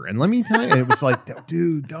order. And let me tell you, and it was like,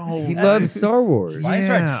 dude, don't. He loves Star Wars. Why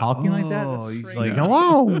start talking like that? That's He's crazy. like,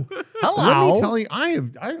 hello. Hello. Let me tell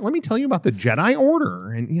you, let me tell you about the Jedi Order.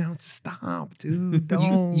 And, stop, dude.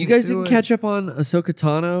 Don't. You guys do didn't it. catch up on Ahsoka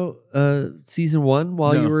Tano season 1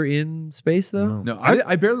 while you were in space, though? No,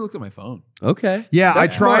 I barely looked at my phone. Okay. Yeah,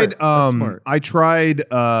 That's I tried. smart. That's smart. I tried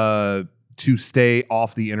to stay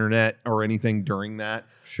off the internet or anything during that.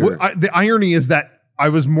 Sure. The irony is that I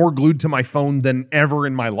was more glued to my phone than ever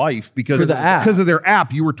in my life because For the app. because of their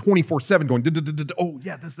app. You were 24/7 going. Oh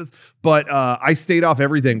yeah, this. But I stayed off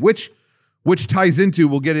everything, which ties into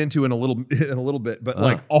we'll get into in a little bit. But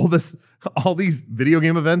like all these video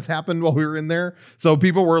game events happened while we were in there. So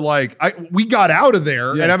people were like, we got out of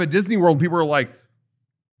there, and I'm at Disney World. And people were like,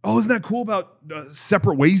 oh, isn't that cool about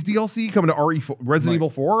Separate Ways DLC coming to Resident Evil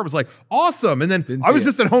 4? I was like, awesome. And then I was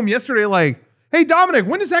just at home yesterday like, hey, Dominic,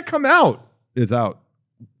 when does that come out? It's out.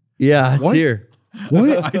 Yeah, it's What? here.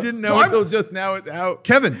 What? I didn't know until just now it's out.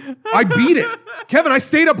 Kevin, I beat it. Kevin, I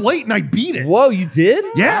stayed up late and I beat it. Whoa, you did?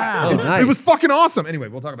 Yeah. Wow. It was fucking awesome. Anyway,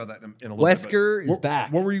 we'll talk about that in a little Wesker bit. is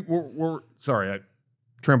back. What were you? Sorry, I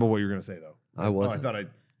trampled what you were going to say, though. I wasn't. I thought I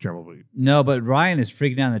No, but Ryan is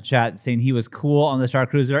freaking out in the chat saying he was cool on the Star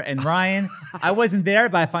Cruiser. And Ryan, I wasn't there,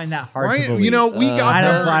 but I find that hard to believe. You know, we got I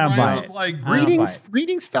there. don't buy Ryan it. was like, I don't buy it.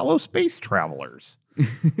 greetings, fellow space travelers.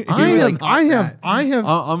 I'm I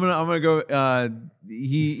gonna go.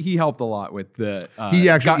 He helped a lot with the He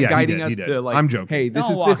actually guiding he us did. to like. I'm joking. Hey, this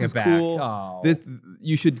Don't walk is it back. cool. Oh. This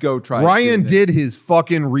you should go try. Ryan doing this. did his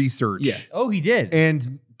fucking research. Yes. Oh, he did.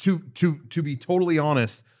 And to be totally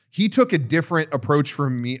honest, he took a different approach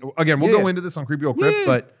from me. Again, we'll Yeah. go into this on Creepy Old Crypt, Yeah.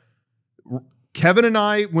 but Kevin and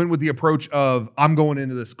I went with the approach of I'm going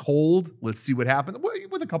into this cold. Let's see what happens.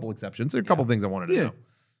 With a couple exceptions. There are a couple things I wanted to know.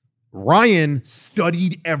 Ryan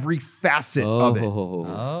studied every facet of it.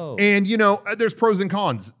 Oh. And there's pros and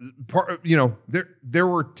cons. There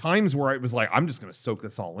were times where I was like, I'm just going to soak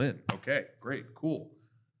this all in. Okay, great, cool.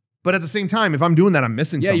 But at the same time, if I'm doing that, I'm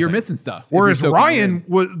missing something. you're missing stuff. if Whereas you're soaking Ryan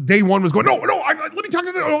was day one was going, no, let me talk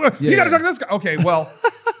to this. You got to talk to this guy. Okay, well,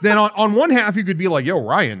 then on one half you could be like, yo,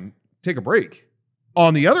 Ryan, take a break.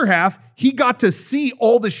 On the other half, he got to see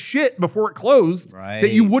all the shit before it closed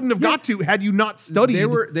that you wouldn't have got to had you not studied. They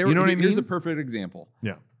were, you know what I mean? Here's a perfect example.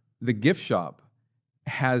 Yeah. The gift shop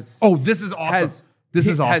has. Oh, this is awesome. This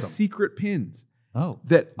is awesome. Has secret pins. Oh.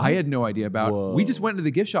 That I had no idea about. Whoa. We just went to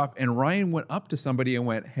the gift shop and Ryan went up to somebody and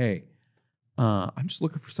went, "Hey, I'm just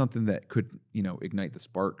looking for something that could, ignite the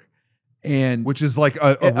spark." And Which is like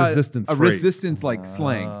a resistance a phrase. resistance like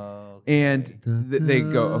slang. And they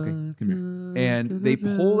go, "Okay, come here." And they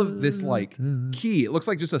pull this like key. It looks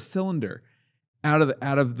like just a cylinder out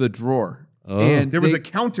of the drawer. Oh. And There was a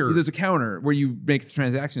counter. There's a counter where you make the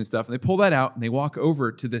transaction and stuff. And they pull that out and they walk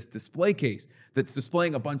over to this display case that's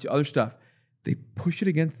displaying a bunch of other stuff. They push it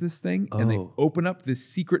against this thing and they open up this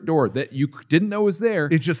secret door that you didn't know was there.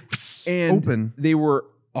 It just and open. They were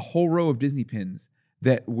a whole row of Disney pins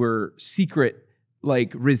that were secret,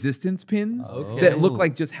 like resistance pins that looked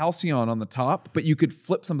like just Halcyon on the top, but you could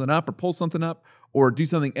flip something up or pull something up or do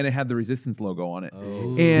something, and it had the resistance logo on it.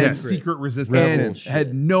 And secret resistance. and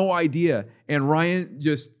had no idea. And Ryan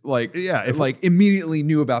just if immediately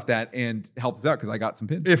knew about that and helped us out because I got some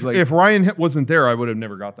pins. If Ryan wasn't there, I would have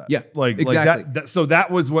never got that. Yeah, exactly. Like that. So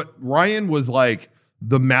that was what Ryan was like.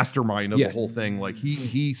 The mastermind of Yes. the whole thing. Like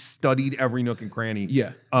he studied every nook and cranny.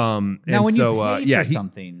 Yeah. And Now, when so you pay for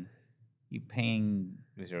something, you paying.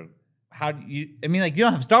 How do you? I mean, like you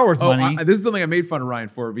don't have Star Wars money. This is something I made fun of Ryan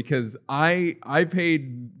for because I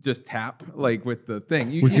paid just tap like with the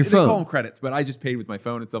thing. With your they phone. call them credits, but I just paid with my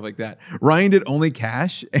phone and stuff like that. Ryan did only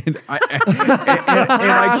cash, and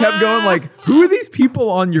I kept going like, "Who are these people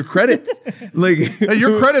on your credits?" Like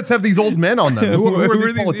your credits have these old men on them. Who are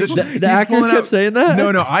these politicians? The actors kept saying that?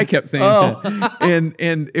 No, I kept saying that.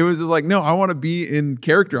 And it was just like, no, I want to be in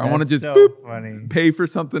character. I want to just funny. pay for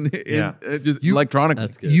something in just electronically.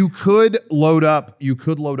 That's good. You could load up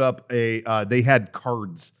a. They had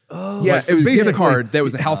cards. Oh, Yeah, Like, it was a gift basically- card that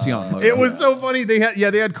was a Halcyon logo. It was so funny. They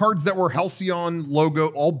had cards that were Halcyon logo,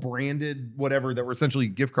 all branded, whatever, that were essentially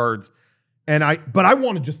gift cards. But I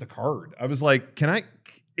wanted just the card. I was like,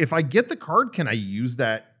 if I get the card, can I use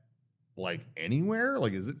that like anywhere?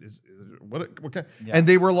 Like, is it what kind? Yeah. And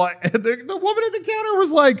they were like, the woman at the counter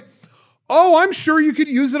was like, "Oh, I'm sure you could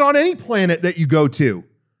use it on any planet that you go to."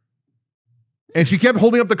 And she kept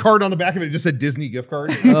holding up the card on the back of it. It just said Disney gift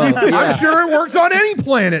card. I'm sure it works on any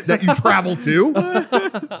planet that you travel to.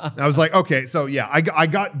 I was like, okay, so yeah, I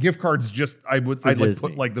got gift cards. I'd like Disney.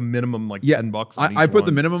 put like the minimum like $10 on each I put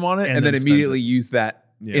the one. minimum on it and and then then immediately use that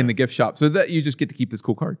Yeah. in the gift shop so that you just get to keep this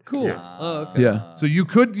cool card. Cool. Oh, okay. Yeah. So you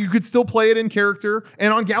could still play it in character.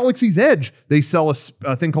 And on Galaxy's Edge, they sell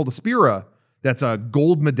a thing called a Spira. That's a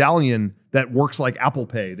gold medallion that works like Apple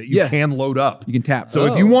Pay that you can load up. You can tap. So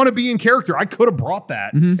if you want to be in character, I could have brought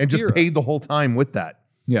that and just Spira. paid the whole time with that.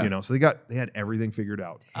 Yeah. So they had everything figured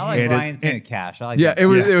out. I like And Ryan's paying cash. I like Yeah, that. it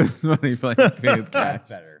was funny playing with cash. That's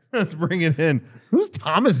better. Let's bring it in. Who's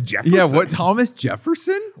Thomas Jefferson? Yeah, what Thomas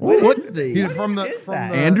Jefferson? What is the- he's what from the is from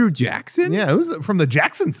that? the Andrew Jackson? Yeah, who's from the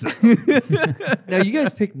Jackson system? Now you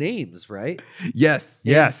guys pick names, right? Yes.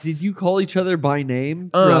 Yes. Did you call each other by name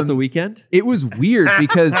throughout the weekend? It was weird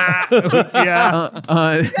because Yeah.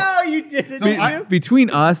 No, you didn't. between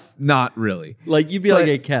us, not really. Like you'd be like,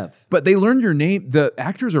 "Hey, Kev." But they learned your name. The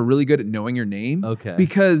actors are really good at knowing your name. Okay.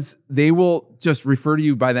 Because they will just refer to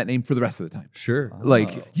you by that name for the rest of the time. Sure. Like,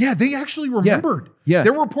 Yeah, they actually remembered. Yeah.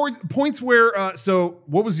 There were points where so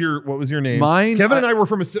what was your name? Mine- Kevin and I were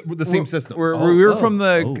from the same system. we were from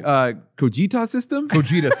the Kojita system.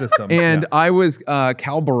 Kojita system. And I was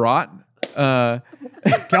Cal Barat.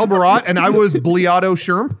 Cal Barat, and I was Bliato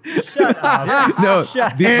Sherm. Shut up. No,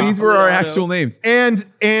 Shut these were our Bliato. actual names. And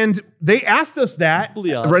they asked us that,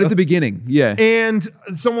 Right at the beginning. Yeah. and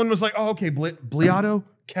someone was like, "Oh, okay, Bliato,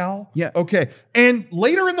 Cal, Yeah. okay." And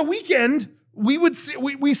later in the weekend, we would see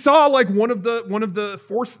we saw like one of the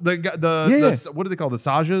force the what do they call the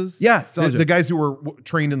Sajas? Yeah, the guys who were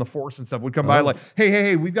trained in the force and stuff would come by like,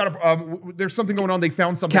 hey, we've got there's something going on. They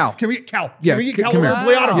found something. Cal. Can we get Cal? Yeah, Can we get come Cal over here. here?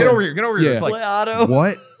 Bliato, get Yeah. over here. Get over here. Yeah. It's like Bliato.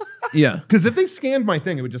 what? Yeah. Because if they scanned my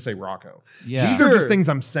thing, it would just say Rocco. Yeah. These are just Sure. things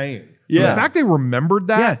I'm saying. So Yeah. the fact they remembered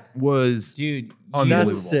that was Dude, unbelievable.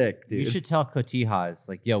 That's sick, dude. you should tell Cotijas,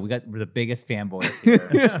 like, yo, we're the biggest fanboys here.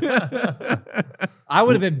 I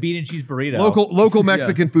would have been bean and cheese burrito. local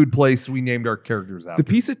Mexican food place. We named our characters after. The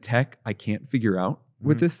piece of tech I can't figure out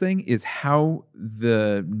with this thing is how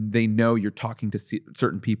they know you're talking to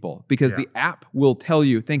certain people, because the app will tell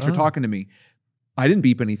you, "Thanks for talking to me." I didn't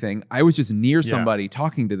beep anything. I was just near somebody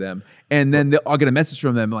talking to them, and then I'll get a message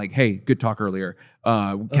from them like, "Hey, good talk earlier.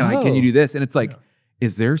 Can you do this?" And it's like,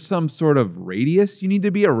 is there some sort of radius you need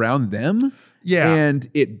to be around them? Yeah. And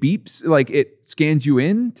it beeps, like it scans you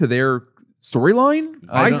in to their storyline.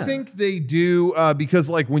 I think they do because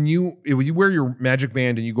like when you wear your Magic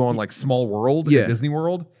Band and you go on like Small World at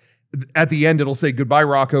DisneyWorld, at the end it'll say goodbye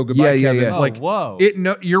Rocco, goodbye Kevin. Yeah. Oh, Like whoa.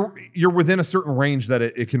 you're within a certain range that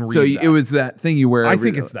it can read. So that. it was that thing you wear. I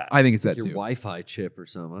think it's that. I think it's that Your too. Wi-Fi chip or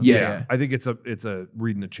something. Yeah. I think it's a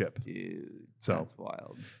reading a chip. Dude, So that's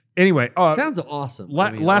wild. anyway, Sounds awesome.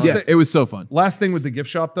 last Yes, it was so fun. last thing with the gift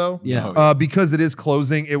shop though, Yeah. because it is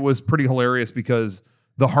closing, it was pretty hilarious because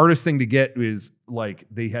the hardest thing to get is like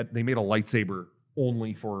they made a lightsaber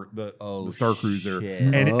only for the Star Cruiser, shit.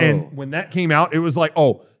 and when that came out, it was like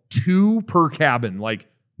 2 per cabin. Like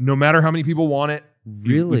no matter how many people want it,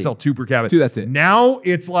 we Really? sell 2 per cabin. Dude, that's it. Now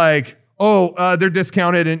it's like, they're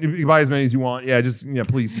discounted and you can buy as many as you want. Yeah, just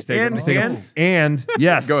please just take And- it. Just take it. and- And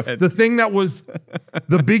yes, Go ahead. the thing that was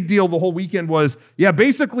the big deal the whole weekend was,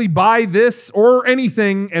 basically buy this or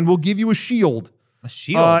anything and we'll give you a shield. A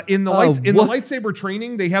shield. In the what? lightsaber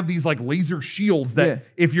training, they have these like laser shields that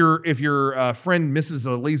if your friend misses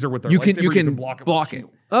a laser with their lightsaber, you can block it. with a shield.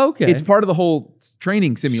 Okay. It's part of the whole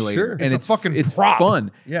training simulator, Sure. and It's a fucking it's prop.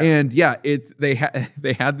 fun. Yeah. And they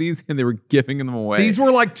had these, and they were giving them away. These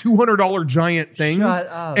were like $200 giant things, Shut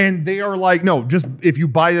up. and they are like, no, just if you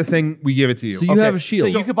buy the thing, we give it to you. So you have a shield.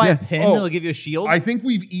 so you could buy a pin Oh. that'll give you a shield? I think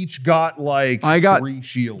we've each got like I got- 3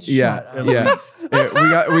 shields. yeah, at yeah. least.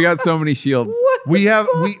 Yeah, we got so many shields. We have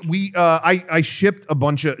I shipped a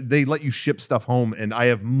bunch of. They let you ship stuff home, and I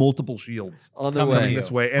have multiple shields on the Coming coming way. this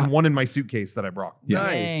way, and one in my suitcase that I brought. Yeah.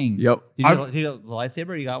 Nice. Dang. Yep. Did you get the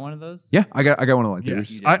lightsaber? You got one of those? Yeah, I got one of the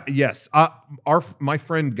lightsabers. Yes. My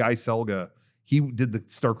friend Guy Selga, he did the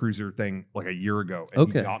Star Cruiser thing like a year ago, and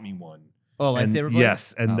he Okay. got me one. Oh, And lightsaber blade?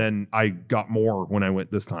 yes, and Oh. then I got more when I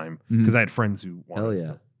went this time because I had friends who wanted Hell it. yeah.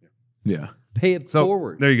 So, Yeah. Pay it so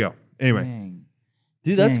forward. there you go. Anyway, Dang.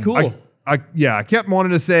 Dude, that's Dang. cool. I kept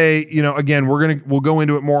wanting to say, again, we'll go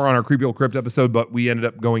into it more on our Creepy Old Crypt episode, but we ended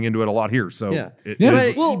up going into it a lot here. So Yeah. it Yeah.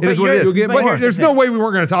 is, Well, it is what it is. you'll get But more. there's no way we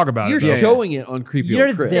weren't going to talk about You're it. though. showing it on Creepy You're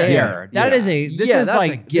Old Crypt. there. Yeah. That Yeah. is a. This Yeah, is that's a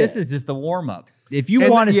like get. this is just the warm up. If you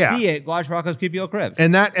And want to yeah. see it, watch Rocco's Creepy Old Crypt.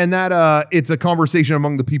 And that it's a conversation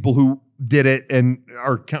among the people who did it and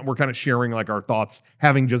we're kind of sharing like our thoughts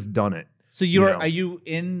having just done it. So you know. are you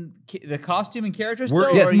in the costume and character still?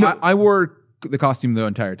 We're- or Yes, are you, I wore the costume the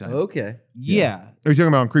entire time. Okay. yeah. Are you talking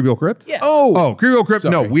about on Creepy Old Crypt? Yeah. Oh, Creepy Old Crypt.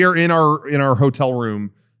 No, Sorry. we are in our hotel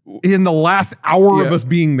room in the last hour of Yeah. us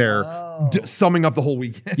being there, summing up the whole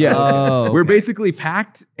weekend. Yeah. Oh, We're okay. basically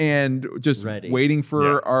packed and just Ready. waiting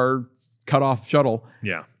for our cutoff shuttle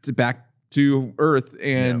Yeah. to back to Earth.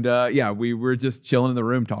 And we were just chilling in the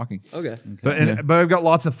room talking. Okay. But I've got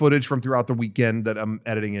lots of footage from throughout the weekend that I'm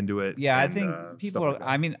editing into it. Yeah, I and, think people stuff are. like that.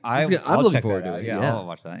 I mean, I'm I'll looking check forward that to out. it, Yeah, yeah. I'll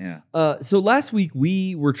watch that. Yeah. So last week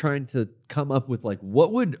we were trying to come up with like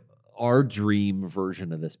what would our dream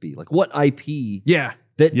version of this be? Like what IP Yeah.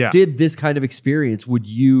 that Yeah. did this kind of experience would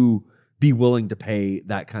you be willing to pay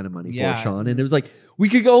that kind of money Yeah. for, Sean? And it was like we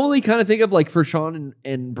could only kind of think of like for Sean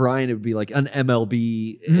and Brian, it would be like an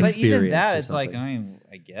MLB experience. But even that, or it's like something.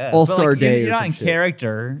 I guess All-Star But, like, Day You're or not some in shit.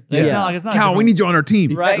 character. Yeah. It's not like it's not. Cal, we need you on our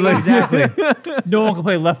team. Right, exactly. No one can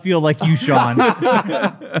play left field like you, Sean.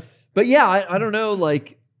 But yeah, I don't know,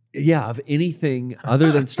 like, yeah, of anything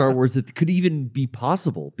other than Star Wars that could even be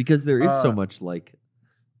possible because there is so much like.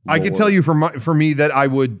 I could lore. tell you for me that I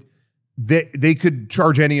would they could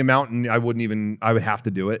charge any amount and I would have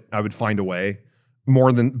to do it. I would find a way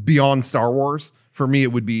more than beyond Star Wars. For me,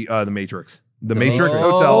 it would be the Matrix. The Matrix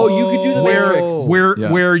Oh, Hotel. you could do the where, Matrix. Where,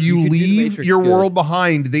 Yeah. where you, You could do the leave Matrix your good. world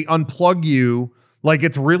behind. They unplug you. Like,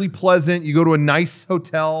 it's really pleasant. You go to a nice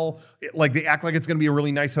hotel. Like, they act like it's going to be a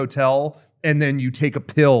really nice hotel. And then you take a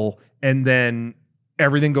pill. And then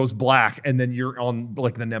everything goes black. And then you're on,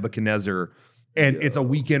 like, the Nebuchadnezzar. And it's a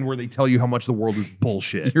weekend where they tell you how much the world is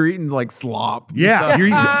bullshit. You're eating like slop. Yeah, you're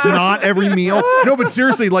eating snot every meal. No, but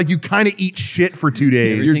seriously, like, you kind of eat shit for 2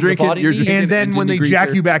 days. Everything the body You're needs. drinking And then when they engine jack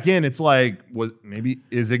degreaser. you back in, it's like, maybe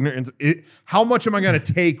is ignorance? How much am I going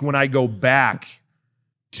to take when I go back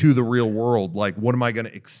to the real world? Like, what am I going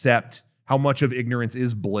to accept? How much of ignorance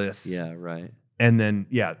is bliss? Yeah, right. And then,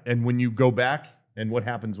 and when you go back, and what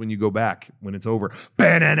happens when you go back when it's over?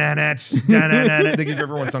 They give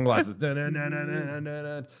everyone sunglasses.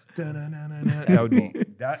 That would be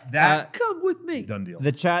that Come with me. done deal.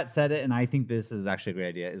 The chat said it, and I think this is actually a great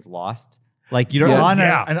idea. Is Lost. Like you're Yeah. on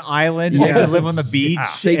Yeah. an island, you Yeah. live on the beach,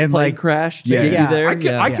 Fake and plane like crash to Yeah. get Yeah. you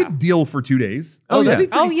there. I could deal for 2 days. Oh, that'd yeah. be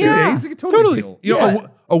pretty Oh, sick. yeah. 2 days, I could totally deal. You know,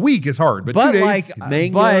 a week is hard, but 2 but days. like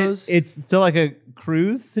Mangoes. but it's still like a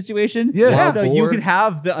cruise situation. Yeah. So Wild you boar. could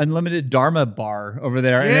have the unlimited Dharma bar over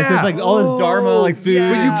there, and it's Yeah. just like all this Dharma like food.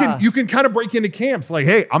 yeah. But you can kind of break into camps. Like,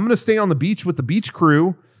 hey, I'm going to stay on the beach with the beach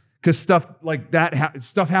crew because stuff like that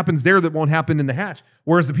stuff happens there that won't happen in the hatch.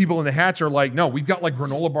 Whereas the people in the hatch are like, no, we've got like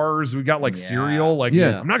granola bars, we've got like cereal. Like,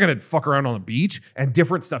 Yeah. I'm not going to fuck around on the beach, and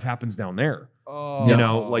different stuff happens down there. Oh. You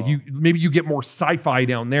know, like maybe you get more sci-fi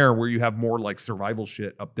down there where you have more like survival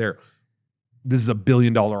shit up there. This is $1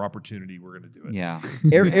 billion opportunity. We're going to do it. Yeah.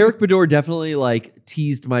 Eric Bador definitely like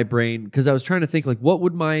teased my brain because I was trying to think like what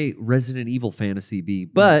would my Resident Evil fantasy be?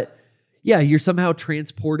 But yeah, you're somehow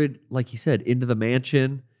transported, like he said, into the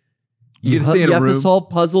mansion. You get to stay in you a have to room. solve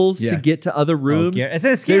puzzles Yeah. to get to other rooms. Yeah, it's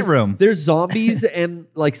an escape room. There's zombies and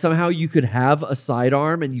like somehow you could have a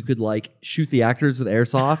sidearm and you could like shoot the actors with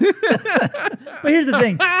airsoft. But here's the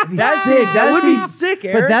thing. That's sick. it. That would be That's sick,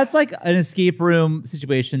 Eric. But that's like an escape room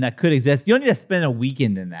situation that could exist. You don't need to spend a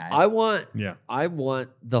weekend in that. I want Yeah.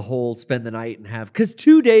 the whole spend the night and have because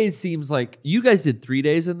 2 days seems like you guys did 3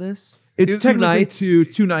 days in this. It's Two technically nights.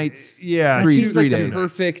 two nights. Yeah. That Three- seems three like days. the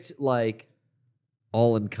perfect like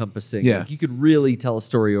all encompassing. Yeah. Like, you could really tell a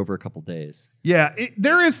story over a couple days. Yeah,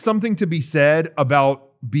 there is something to be said about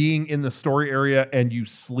being in the story area and you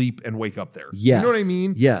sleep and wake up there. Yes. You know what I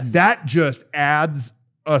mean? Yes. That just adds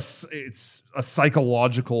it's a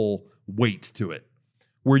psychological weight to it.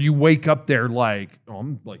 Where you wake up there like,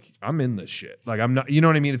 oh, I'm in this shit. Like I'm not, you know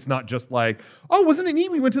what I mean? It's not just like, oh, wasn't it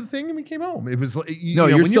neat? We went to the thing and we came home. It was like, No, know,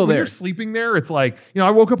 you're when still when there. you're sleeping there, it's like,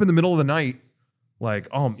 I woke up in the middle of the night. Like,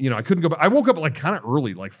 I couldn't go back. I woke up like kind of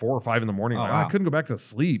early, like 4 or 5 in the morning. Oh, Like, wow. I couldn't go back to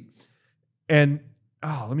sleep. And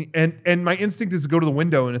and my instinct is to go to the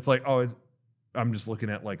window and it's like, I'm just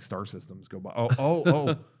looking at like star systems go by.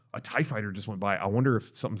 A TIE fighter just went by. I wonder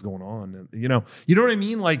if something's going on. And, you know what I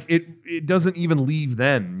mean? Like it doesn't even leave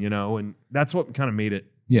then, and that's what kind of made it.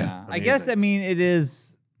 Yeah. I guess, I mean, it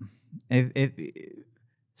is. If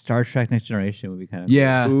Star Trek Next Generation would be kind of.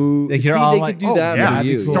 Yeah. Ooh, Like, see, you're all they like, could do that yeah, for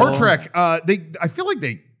you. Star Cool. Trek. I feel like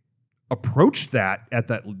they approached that at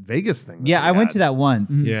that Vegas thing. Yeah, I went to that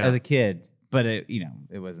once Yeah. as a kid, but it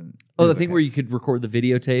wasn't. Oh, it the was thing okay. where you could record the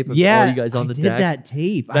videotape of Yeah, all you guys on the I did deck. that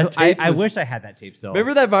tape. That I tape was- wish I had that tape still.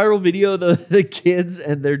 Remember that viral video of the kids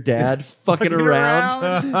and their dad fucking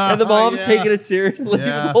around? And the mom's Yeah. taking it seriously.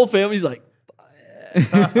 Yeah. The whole family's like,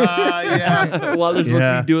 Yeah. while they're supposed to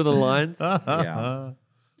Yeah. be doing the lines. Yeah.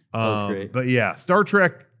 was great. But yeah, Star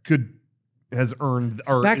Trek has earned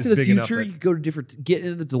or Back is to the big enough Future, that- you go to get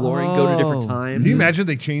into the DeLorean, go to different Oh. times. Can you imagine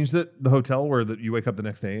they changed the hotel where you wake up the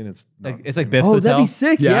next day and it's not Like, the it's like same? Biff's Oh, Hotel. that'd be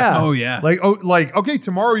sick. Yeah. Oh yeah. like okay,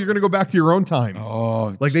 tomorrow you're gonna go back to your own time.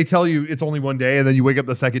 Oh, Like they tell you it's only one day, and then you wake up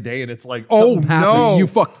the second day and it's like, Something happened. no, you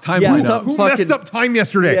fucked the timeline Yeah, up. something who fucking- messed up time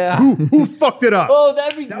yesterday? Yeah. Who fucked it up? Oh,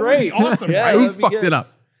 that'd be That would great. be awesome, Yeah, right? Who that'd be fucked good. it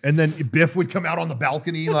up? And then Biff would come out on the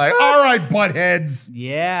balcony like, all right, buttheads.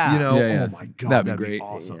 Yeah. You know, Yeah, yeah. oh my god, That'd be that'd be great.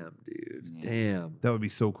 awesome. Damn, dude. Damn. That would be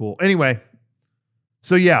so cool. Anyway,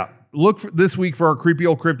 so yeah, look for this week for our Creepy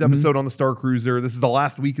Old Crypt episode on the Star Cruiser. This is the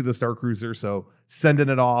last week of the Star Cruiser, so sending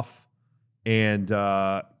it off, and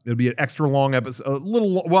it'll be an extra long episode. A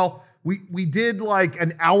little well, we did like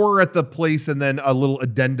an hour at the place and then a little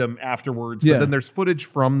addendum afterwards. Yeah. But then there's footage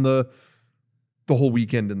from the whole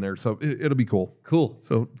weekend in there, so it'll be cool. Cool.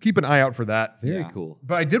 So keep an eye out for that. Very Yeah. cool.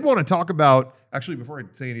 But I did want to talk about actually before I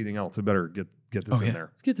say anything else, I better get this in yeah. there.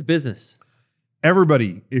 Let's get to business.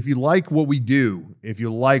 Everybody, if you like what we do, if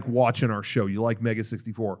you like watching our show, you like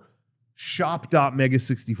Mega64,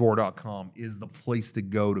 shop.mega64.com is the place to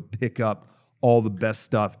go to pick up all the best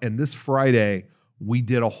stuff. And this Friday, we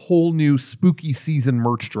did a whole new spooky season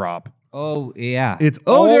merch drop. Oh yeah. It's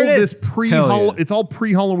oh, all there it this is. It's all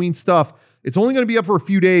pre-Halloween stuff. It's only going to be up for a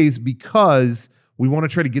few days because we want to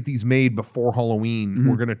try to get these made before Halloween.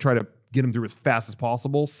 We're going to try to get them through as fast as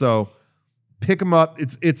possible. So pick them up.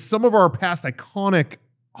 It's some of our past iconic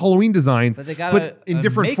Halloween designs, But they got in a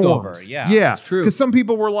different makeover, forms. yeah. Yeah, It's true. Because some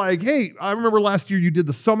people were like, "Hey, I remember last year you did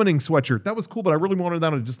the summoning sweatshirt. That was cool, but I really wanted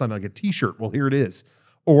that just on like a T-shirt." Well, here it is.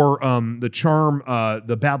 Or the charm,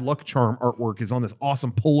 the bad luck charm artwork is on this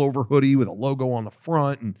awesome pullover hoodie with a logo on the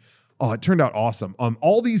front, and it turned out awesome.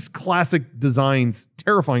 All these classic designs,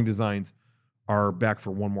 terrifying designs, are back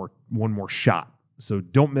for one more shot. So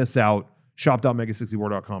don't miss out.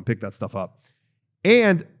 Shop.mega64.com. Pick that stuff up.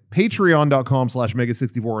 And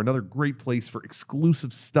patreon.com/mega64, another great place for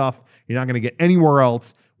exclusive stuff you're not going to get anywhere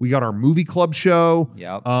else. We got our movie club show.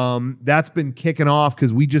 Yep. That's been kicking off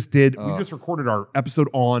because we just recorded our episode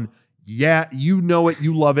on, you know it,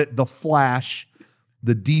 you love it, The Flash,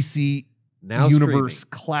 the DC Now universe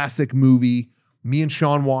streaming. classic movie. Me and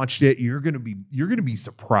Sean watched it. You're gonna be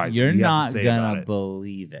surprised. You're what you have not to say about gonna it.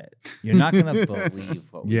 believe it. You're not gonna believe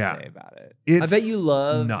what we Yeah. say about it. It's I bet you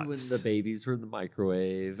loved nuts. when the babies were in the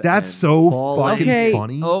microwave. That's and so falling. fucking Okay.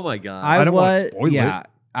 funny. Oh my god. I don't wanna spoil yeah,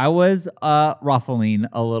 I was ruffling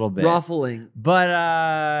a little bit. Ruffling. But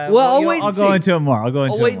Well, I'll wait and I'll go see. into it more. I'll go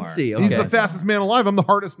into I'll wait it more. and see. He's Okay. the fastest man alive. I'm the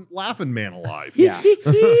hardest laughing man alive. Yeah.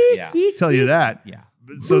 Yeah. Tell you that. Yeah.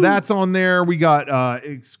 So that's on there. We got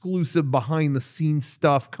exclusive behind the scenes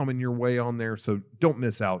stuff coming your way on there. So don't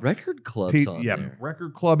miss out. Record clubs on yeah, there.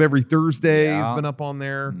 Record Club every Thursday has Yeah. been up on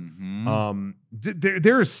there. Mhm.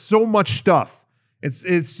 There is so much stuff.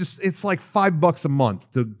 It's like $5 a month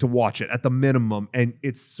to watch it at the minimum, and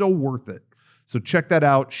it's so worth it. So check that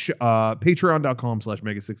out.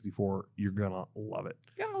 Patreon.com/mega64. You're gonna love it.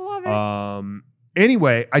 Gonna love it.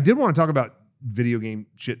 Anyway, I did want to talk about video game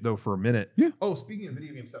shit though for a minute. Yeah. Oh, speaking of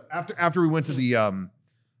video game stuff, after we went to the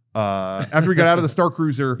after we got out of the Star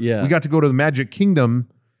Cruiser, Yeah. we got to go to the Magic Kingdom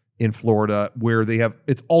in Florida where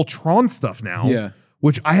it's all Tron stuff now. Yeah.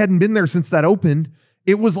 Which I hadn't been there since that opened.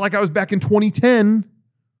 It was like I was back in 2010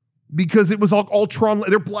 because it was all Tron.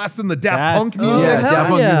 They're blasting the Daft That's- Punk Oh, music. Yeah, hell Daft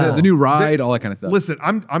Punk, yeah. the new ride, all that kind of stuff. Listen,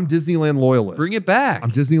 I'm Disneyland loyalist. Bring it back.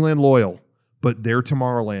 I'm Disneyland loyal, but they're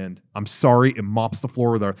Tomorrowland. I'm sorry, it mops the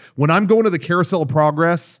floor with our. When I'm going to the Carousel of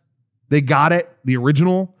Progress, they got it, the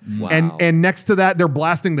original, Wow. and next to that, they're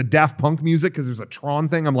blasting the Daft Punk music because there's a Tron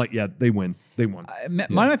thing. I'm like, yeah, they win. They won. One of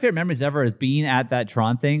my favorite memories ever is being at that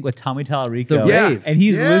Tron thing with Tommy Tallarico. The rave. And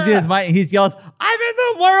he's Yeah. losing his mind and he yells, "I'm in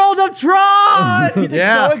the world of Tron!" He's like,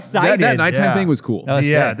 Yeah. so excited. that nighttime Yeah. thing was cool. That was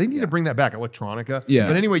Yeah, sick. they need to bring that back, electronica. Yeah.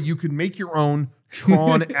 But anyway, you can make your own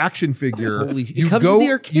Tron action figure. Holy- it you comes go, with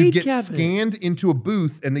the arcade you get cabinet. scanned into a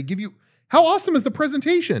booth, and they give you. How awesome is the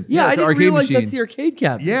presentation? yeah, Yeah, I the didn't arcade realize machine. that's the arcade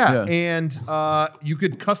cabinet. Yeah, Yeah. and you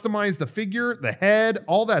could customize the figure, the head,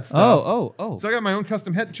 all that stuff. Oh. So I got my own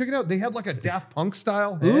custom head. Check it out. They had like a Daft Punk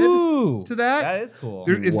style head Ooh. to that. That is cool.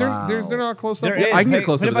 Wow. There's not a close up. There is. I can get Put-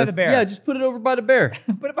 closer put to it by this. the bear. Yeah, just put it over by the bear.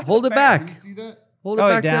 Put it by Hold the it bear. back. Can you see that? Hold it Oh,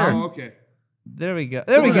 back down. Oh, there. okay. There we go.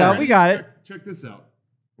 There we Okay, go. ready? We got it. Check this out.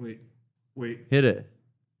 Wait. Hit it.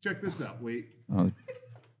 Check this out. Wait. Oh.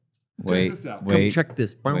 Wait. this out. Come Wait. check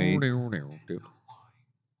this. Wait.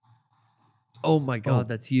 Oh my God,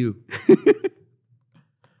 that's you.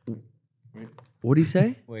 What'd he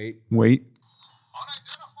say? Wait. Wait.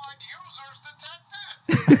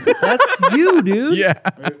 That's you, dude. Yeah.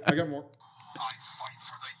 Wait, I got more.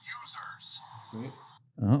 Wait.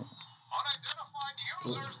 Oh.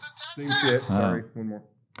 Same shit. Sorry. One more.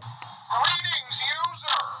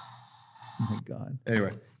 Oh my God.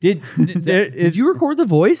 Anyway. Did Did you record the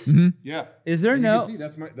voice? Yeah. Is there And no? You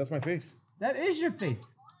can see that's my face. That is your face.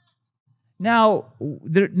 Now,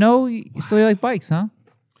 so you like bikes, huh?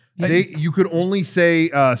 You could only say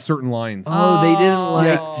certain lines. Oh, they didn't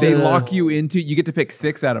like Yeah, to. they lock you into. You get to pick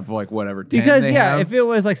 6 out of like whatever. 10 Because they yeah, have. if it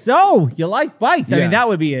was like, so you like bikes, I Yeah. mean, that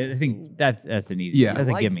would be. I think that's an easy. Yeah. That's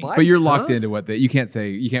a Like gimme. bikes. But you're Huh? locked into what you can't say.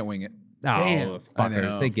 You can't wing it. Oh, Damn. those I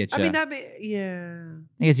fuckers, know. they get I you. mean, yeah.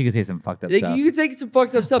 I guess you could say some fucked up stuff. You could take some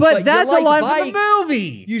fucked up stuff, but you that's like a line bikes. from the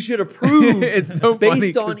movie. You should approve It's so funny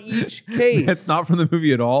based 'cause on each case. That's not from the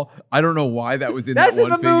movie at all. I don't know why that was in That's that in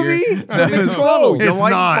one the figure. movie. It's That from was- McDonald's. You It's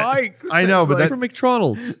like not. bikes. I know, but It's that, from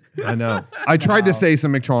McDonald's. I know. I tried to say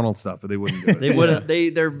some McDonald's stuff, but they wouldn't do it. They wouldn't.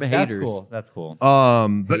 They're haters. That's cool. That's cool.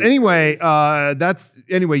 But anyway,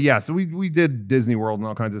 yeah. So we did Disney World and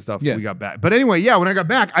all kinds of stuff. Yeah. We got back. But anyway, yeah. When I got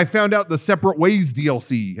back, I found out the Separate Ways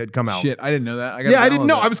DLC had come out. Shit, I didn't know that. Yeah, I didn't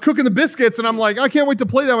know. I was cooking the biscuits, and I'm like, I can't wait to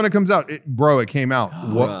play that when it comes out. Bro, it came out.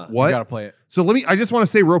 Bruh. What? You gotta play it. So I just want to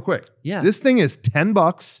say real quick. Yeah. This thing is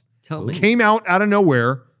 $10. Tell me. Came out of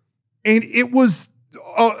nowhere, and it was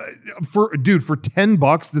for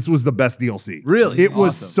 $10, this was the best DLC. Really? It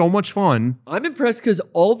was Awesome. so much fun. I'm impressed because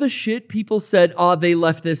all the shit people said, oh, they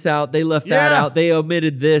left this out, they left that out, they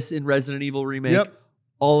omitted this in Resident Evil Remake. Yep.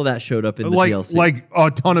 All of that showed up in the DLC. Like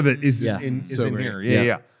a ton of it is Yeah. in great. here.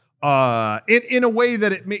 Yeah. In a way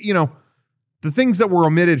that it made, the things that were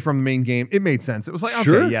omitted from the main game, it made sense. It was like, okay,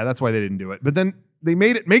 Sure. yeah, that's why they didn't do it. But then they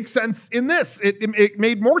made it make sense in this. It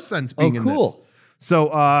made more sense being in this.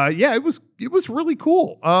 So yeah, it was really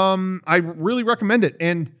cool. I really recommend it.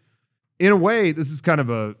 And in a way, this is kind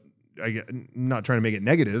of I'm not trying to make it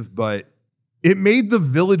negative, but it made the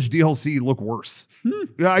Village DLC look worse.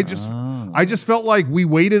 Yeah, I just felt like we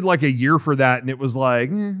waited like a year for that, and it was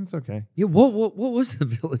like, it's okay. Yeah, what was the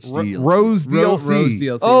Village DLC? Rose DLC. Rose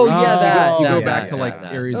DLC. Oh, yeah, that. You go that, back that, to like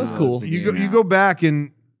that. areas. That was of cool. the You game. go back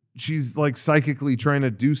and she's like psychically trying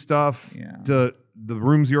to do stuff to the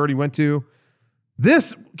rooms you already went to.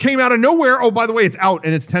 This came out of nowhere. Oh, by the way, it's out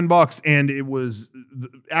and it's $10, and it was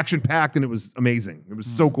action packed and it was amazing. It was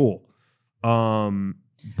so cool.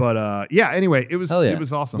 But yeah, anyway, it was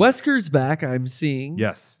awesome. Wesker's back, I'm seeing.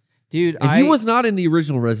 Yes. Dude, And he was not in the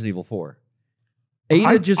original Resident Evil 4. Ada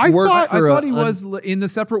I just thought- worked I for thought he was in the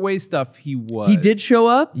separate ways stuff. He was. He did show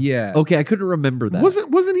up? Yeah. Okay, I couldn't remember that.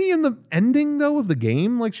 Wasn't he in the ending though of the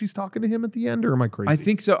game? Like she's talking to him at the end, or am I crazy? I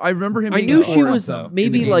think so. I remember him. I being knew in she Aura, was though, in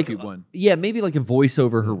maybe the like GameCube one. maybe like a voice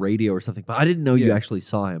over her radio or something, but I didn't know you Yeah. actually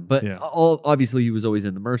saw him. But Yeah. obviously he was always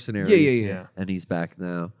in the Mercenaries. Yeah. And he's back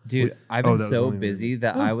now. Dude, I've Oh, been that was so only the busy movie.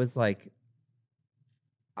 that I was like,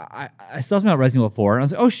 I saw something about Resident Evil 4, and I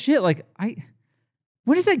was like, oh shit, like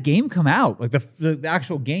when does that game come out? Like the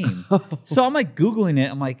actual game. So I'm like Googling it.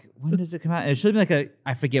 I'm like, when does it come out? And it should be like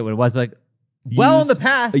I forget what it was, but like well in the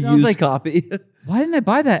past. A And I was used like, copy. why didn't I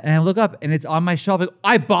buy that? And I look up and it's on my shelf. Like,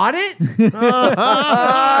 I bought it?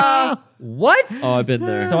 What? Oh, I've been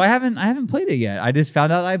there. So I haven't played it yet. I just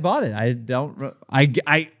found out I bought it. I don't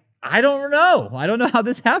know. I don't know how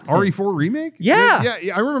this happened. RE4 remake? Yeah.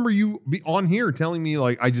 Yeah. I remember you be on here telling me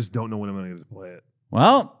like I just don't know when I'm going to play it.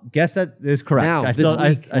 Well, guess that is correct. Now, I this still, I,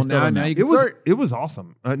 week- I still don't know. you can start. It was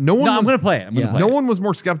awesome. No one. No, I'm was, gonna play it. I'm gonna Yeah. play no it. one was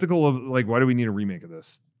more skeptical of like why do we need a remake of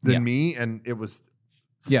this than Yeah. me, and it was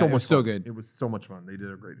Yeah, so it much was so fun. good. It was so much fun. They did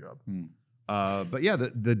a great job. Hmm. But yeah,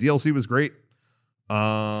 the DLC was great.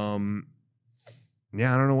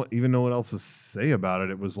 Yeah, I don't even know what else to say about it.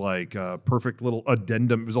 It was like a perfect little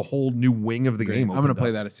addendum. It was a whole new wing of the Great. game. I'm gonna opened play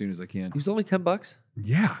up. that as soon as I can. He was only $10.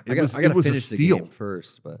 Yeah, I gotta it was a finish the steal. game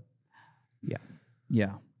first, but Yeah.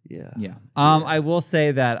 yeah. I will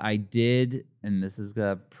say that I did, and this is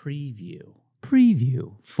a preview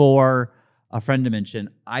for a friend to mention.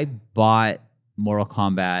 I bought Mortal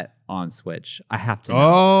Kombat on Switch. I have to know.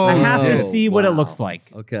 Oh, I have you to did. see what it Wow. looks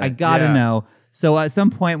like. Okay. I gotta Yeah. know. So at some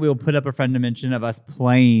point we will put up a friend dimension of us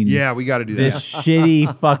playing Yeah, we got to do this that.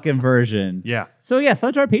 shitty fucking version. Yeah, So yeah,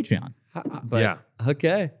 sub to our Patreon. But yeah.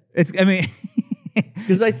 Okay. it's I mean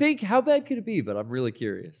Because I think, how bad could it be? But I'm really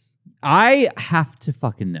curious. I have to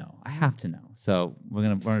fucking know. I have to know. So we're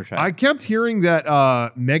gonna try. I kept hearing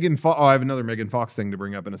that Megan Fox. Oh, I have another Megan Fox thing to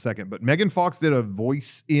bring up in a second. But Megan Fox did a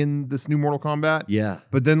voice in this new Mortal Kombat. Yeah.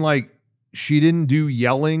 But then like she didn't do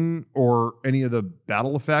yelling or any of the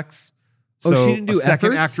battle effects. Oh, So she didn't do a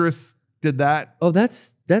second efforts? actress did that. Oh,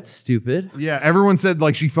 that's stupid. Yeah, everyone said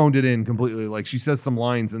like she phoned it in completely. Like she says some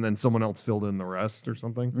lines and then someone else filled in the rest or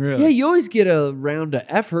something. Really? Yeah, you always get a round of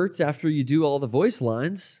efforts after you do all the voice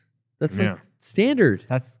lines. That's Yeah. like standard.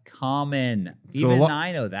 That's common. So Even a lot-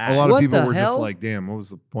 I know that. A lot of What people the were just hell? like, damn, what was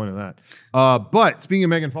the point of that? But speaking of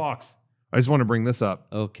Megan Fox, I just want to bring this up.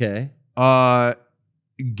 Okay.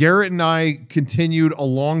 Garrett and I continued a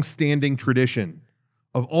long-standing tradition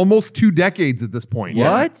of almost 2 decades at this point.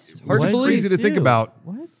 What? It's hard to It's believe. crazy to think too. about.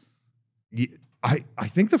 What? I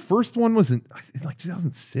think the first one was in like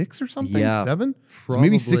 2006 or something, Yeah, 7? So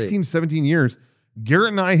maybe probably. 16, 17 years. Garrett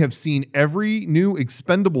and I have seen every new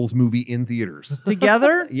Expendables movie in theaters.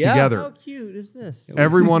 Together? Yeah. Together. How cute is this?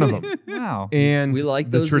 Every one of them. Wow. And We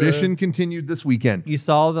like the those, tradition continued this weekend. You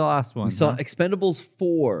saw the last one. We saw huh? Expendables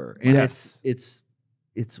 4. And Yes. it's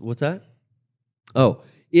what's that? Oh,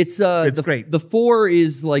 it's the, great. The 4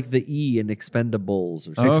 is like the E in Expendables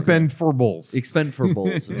or something. Expend for bulls. Expend for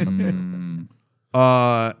Bulls or something.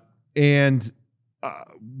 And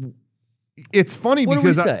it's funny What do we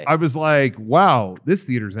because say? I was like, wow, this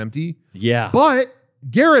theater's empty. Yeah. But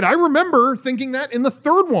Garrett, I remember thinking that in the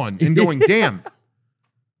third one and going, damn.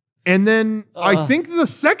 And then I think the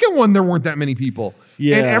second one, there weren't that many people.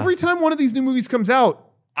 Yeah. And every time one of these new movies comes out,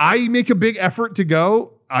 I make a big effort to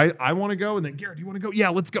go. I want to go. And then Garrett, do you want to go? Yeah,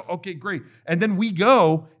 let's go. Okay, great. And then we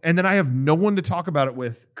go, and then I have no one to talk about it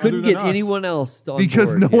with. Couldn't get anyone else on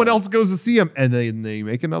because board, no one else goes to see him, and then they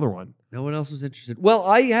make another one. No one else was interested. Well,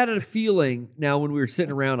 I had a feeling. Now, when we were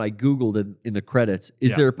sitting around, I Googled in the credits.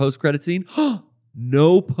 Is there a post-credit scene?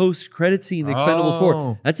 No post-credit scene in Expendables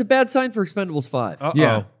 4. That's a bad sign for Expendables 5.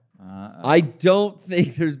 Yeah. I don't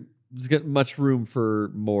think there's much room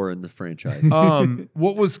for more in the franchise.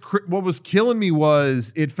 What was killing me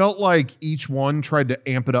was it felt like each one tried to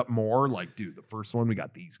amp it up more. Like, dude, the first one we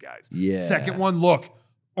got these guys. Yeah. Second one, look,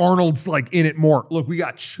 Arnold's like in it more. Look, we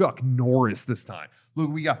got Chuck Norris this time. Look,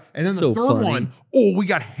 we got, and then the third one, we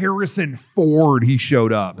got Harrison Ford. He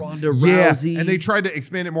showed up. Ronda Rousey. And they tried to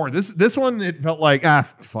expand it more. This one, it felt like,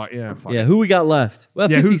 fuck. Yeah, who we got left? Well,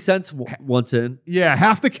 50 Cent's once in. Yeah,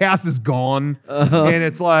 half the cast is gone. And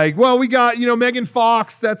it's like, well, we got, Megan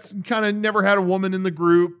Fox. That's kind of never had a woman in the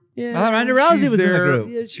group. Yeah, Ronda Rousey was in the group.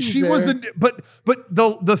 Yeah, she wasn't, but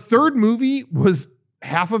the third movie was,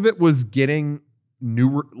 half of it was getting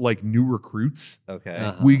new recruits.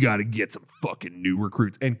 Okay. We got to get some fucking new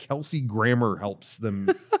recruits. And Kelsey Grammer helps them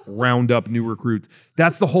round up new recruits.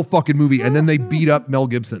 That's the whole fucking movie. And then they beat up Mel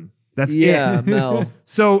Gibson. That's it. Mel.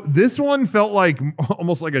 So this one felt like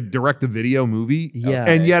almost like a direct-to-video movie. Yeah.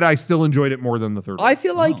 And yet I still enjoyed it more than the third one. I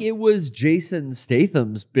feel like it was Jason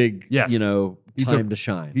Statham's big, time to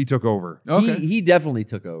shine. He took over. Okay. He definitely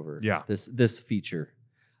took over. Yeah. This feature.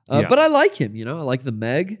 But I like him. I like the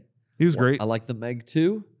Meg. He was great. I like the Meg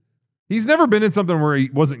too. He's never been in something where he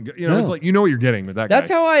wasn't, it's like, what you're getting with that guy. That's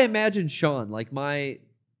how I imagine Sean. Like my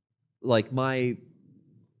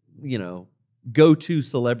go-to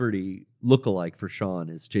celebrity lookalike for Sean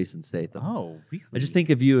is Jason Statham. Oh, really? I just think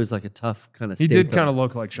of you as like a tough kind of He did kind of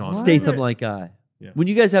look like Sean. Statham-like guy. Yeah. When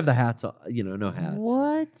you guys have the hats on, no hats.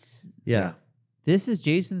 What? Yeah. This is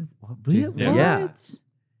Jason's. Really? Yeah. What?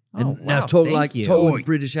 And now talk like you. with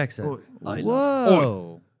British accent. Whoa.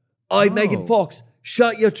 Oi, Megan Fox,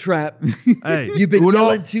 shut your trap. Hey, You've been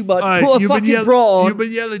yelling too much. Put a fucking bra on. You've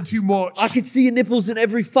been yelling too much. I can see your nipples in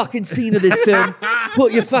every fucking scene of this film.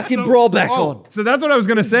 Put your fucking bra back on. So that's what I was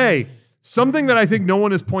going to say. Something that I think no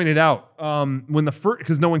one has pointed out when the first,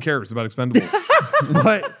 because no one cares about Expendables.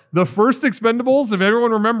 But the first Expendables, if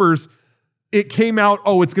everyone remembers, it came out,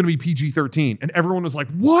 it's going to be PG-13. And everyone was like,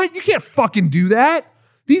 what? You can't fucking do that.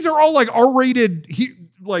 These are all like R-rated, you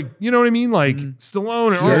know what I mean? Like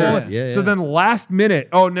Stallone and Arnold. Yeah. So then last minute,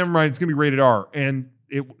 never mind, it's going to be rated R. And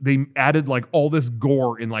they added like all this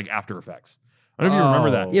gore in like After Effects. I don't know if you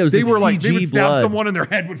remember that. Yeah, it was they like were like, CG they would stab blood. someone and their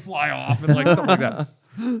head would fly off and like stuff like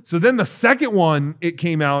that. So then the second one, it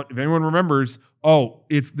came out, if anyone remembers,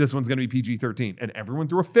 this one's going to be PG-13. And everyone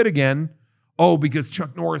threw a fit again. Because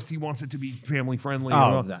Chuck Norris, he wants it to be family friendly.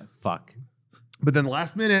 Fuck. But then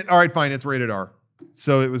last minute, all right, fine, it's rated R.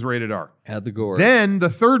 So it was rated R. Had the gore. Then the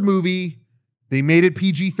third movie, they made it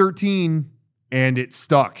PG-13 and it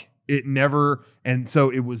stuck. It never, and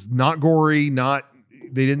so it was not gory,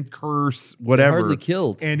 they didn't curse, whatever. Hardly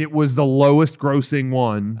killed. And it was the lowest grossing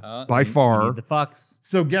one by far. The fucks.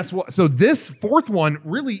 So guess what? So this fourth one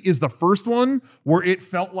really is the first one where it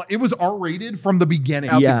felt like it was R-rated from the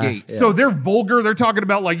beginning. Out the gate. Yeah. So they're vulgar. They're talking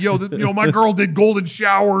about like, my girl did golden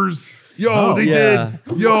showers. Did.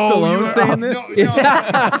 Stallone saying this? No.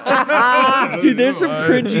 Dude, there's some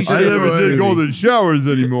cringy shit. I never in said this golden movie. showers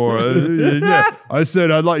anymore. I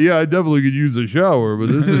said I definitely could use a shower, but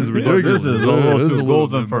this is ridiculous. This is a little too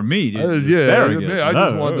golden for me, dude. I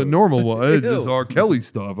just want the normal one. It's just R. Kelly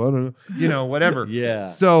stuff. I don't know. Whatever. Yeah.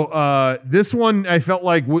 So this one, I felt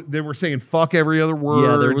like they were saying fuck every other word.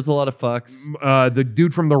 Yeah, there was a lot of fucks. The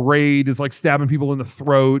dude from The Raid is like stabbing people in the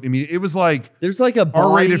throat. I mean, it was like There's like a body.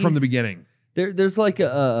 R-rated from the beginning. There's like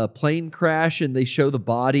a plane crash and they show the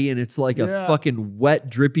body and it's like a fucking wet,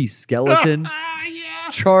 drippy skeleton.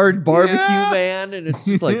 Charred barbecue man, and it's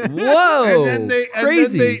just like, whoa, and then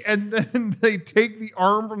crazy. And then they take the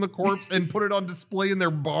arm from the corpse and put it on display in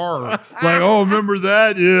their bar. Like, remember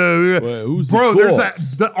that? Yeah. Wait, who's bro, the there's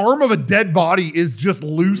corpse? the arm of a dead body is just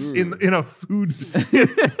loose in a food.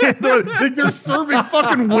 Like they're serving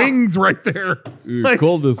fucking wings right there. Like,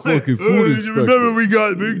 call the fucking food inspector. Remember we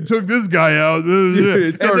took this guy out.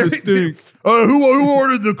 It started to stink. Who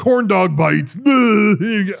ordered the corn dog bites?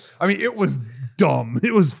 I mean, it was dumb.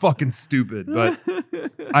 It was fucking stupid, but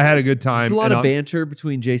I had a good time. There's a lot of banter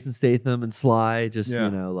between Jason Statham and Sly. Just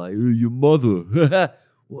like your mother.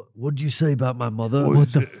 What'd you say about my mother?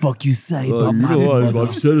 What the fuck you say about my mother?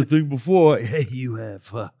 I've said a thing before. Hey, you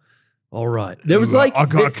have. All right. There was like I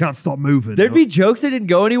can't stop moving. There'd be jokes that didn't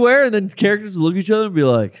go anywhere, and then characters would look at each other and be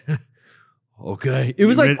like, okay. It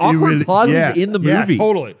was like awkward pauses in the movie. Yeah,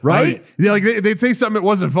 totally. Right? Yeah, like they'd say something that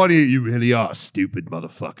wasn't funny. You really are stupid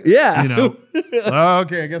motherfucker. Yeah. You know?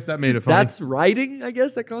 Okay, I guess that made it funny. That's writing, I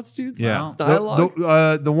guess, that constitutes dialogue.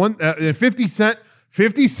 The one 50 Cent.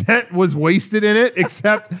 50 Cent was wasted in it,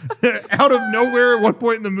 except out of nowhere at one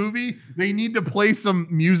point in the movie, they need to play some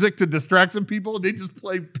music to distract some people. They just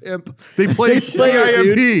play Pimp. They play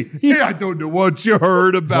IMP. Hey, I don't know what you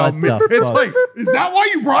heard about me. It's like, is that why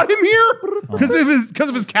you brought him here? Because of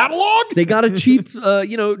his catalog? They got a cheap,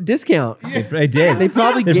 discount. Yeah. They did. They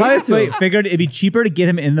probably gave it to him. figured it'd be cheaper to get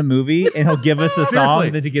him in the movie and he'll give us a song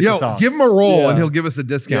than to get the song. Give him a role and he'll give us a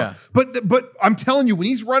discount. Yeah. But I'm telling you, when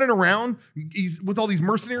he's running around, he's with all these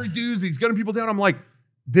mercenary dudes, he's gunning people down. I'm like,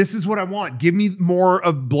 this is what I want. Give me more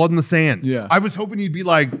of Blood in the Sand. Yeah. I was hoping he'd be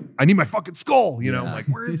like, I need my fucking skull. You know, like,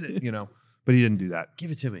 where is it? You know, but he didn't do that.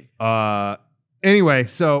 Give it to me. Anyway,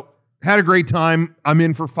 so had a great time. I'm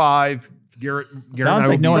in for 5. Garrett and I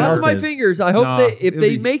like no one Cross else my is. fingers. I hope if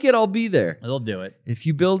they make it, I'll be there. They'll do it. If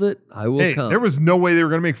you build it, I will come. There was no way they were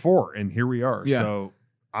going to make 4, and here we are. Yeah. So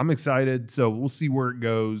I'm excited. So we'll see where it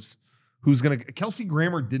goes. Who's gonna? Kelsey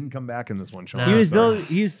Grammer didn't come back in this one, Sean.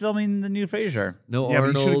 He's filming the new Fraiser. No Yeah,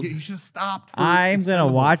 but Arnold. he should have stopped. I'm gonna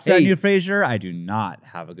Expendables. watch that new Fraiser. I do not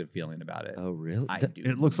have a good feeling about it. Oh, really? I do.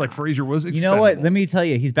 It looks like Fraiser was. You know what? Let me tell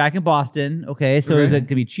you. He's back in Boston. Okay, so is it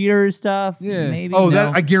gonna be cheaters stuff? Yeah. Maybe. Oh, No.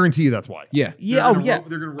 that I guarantee you that's why. Yeah. Yeah. Oh, yeah.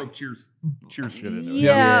 They're gonna rope cheers shit into it.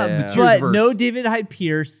 Yeah, Cheers but verse. no David Hyde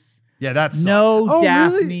Pierce. Yeah, that's No Oh,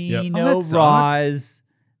 Daphne. really? Yep. Oh, No that sucks. Roz.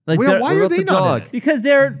 Like Well, why What are about they the not in dog? it? because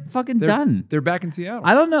they're fucking done. They're back in Seattle.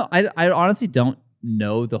 I don't know. I honestly don't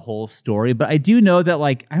know the whole story, but I do know that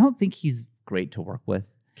like I don't think he's great to work with.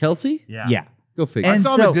 Kelsey? Yeah. Go figure. I And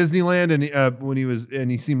saw him so- at Disneyland, and when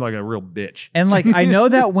he seemed like a real bitch. And like I know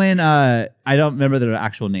that when I don't remember their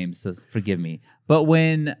actual names, so forgive me. But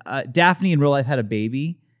when Daphne in real life had a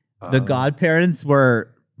baby, the godparents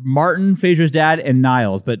were Martin, Frasier's dad, and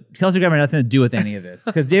Niles. But Kelsey Grammer had nothing to do with any of this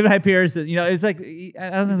because David Hyde Pierce, it's like I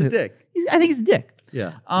don't know. He's a dick. I think he's a dick. Yeah.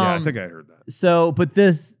 Yeah, I think I heard that. So, but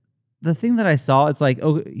the thing that I saw, it's like,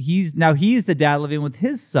 oh, he's the dad living with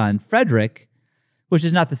his son, Frederick, which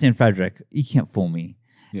is not the same Frederick. You can't fool me.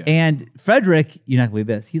 Yeah. And Frederick, you're not gonna believe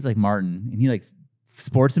this. He's like Martin, and he likes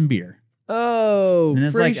sports and beer. Oh, And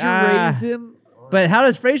it's like, Frasier raised him. But how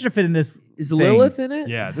does Frasier fit in this? Is thing? Lilith in it?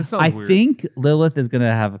 Yeah, this sounds I weird. think Lilith is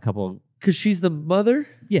gonna have a couple. Because she's the mother?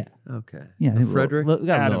 Yeah, Okay. yeah. I think Frederick? We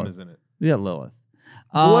got Adam Lilith. is in it. We got Lilith.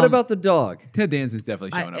 What about the dog? Ted Danson's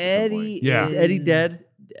definitely showing up. At some Eddie? point. Yeah. Is Eddie dead?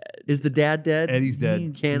 Is the dad dead? Eddie's dead.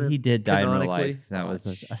 He did die in real canonically? life. That was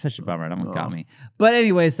Oh, such a bummer. That one got me. But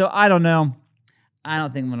anyway, so I don't know. I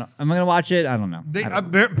don't think I'm gonna watch it. I don't know. They I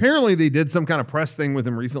don't know. apparently they did some kind of press thing with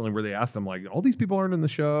him recently where they asked him like, all these people aren't in the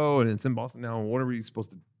show and it's in Boston now. What are you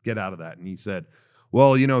supposed to get out of that? And he said,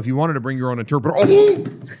 well, if you wanted to bring your own interpreter,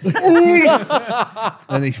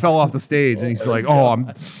 and he fell off the stage and he's like, oh,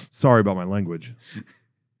 I'm sorry about my language.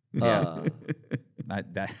 Uh,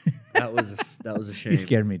 That that was a shame. he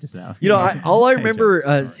scared me just now. All I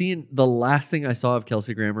remember seeing, the last thing I saw of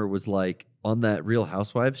Kelsey Grammer was like on that Real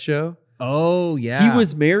Housewives show. Oh yeah, He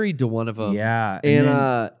was married to one of them. Yeah, And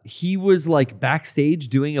then- he was like backstage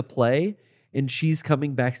doing a play, and she's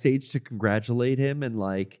coming backstage to congratulate him and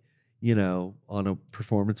like, on a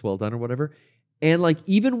performance well done or whatever. And like,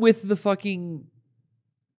 even with the fucking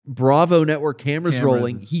Bravo network cameras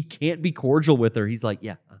rolling, he can't be cordial with her. He's like,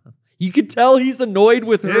 yeah. You could tell he's annoyed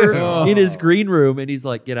with her in his green room, and he's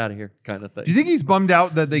like, get out of here, kind of thing. Do you think he's bummed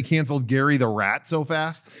out that they canceled Gary the Rat so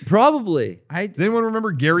fast? Probably. Does anyone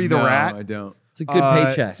remember Gary the No, Rat? I don't. It's a good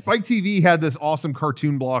paycheck. Spike TV had this awesome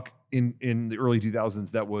cartoon block in the early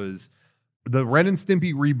 2000s that was the Ren and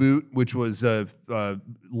Stimpy reboot, which was a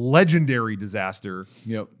legendary disaster.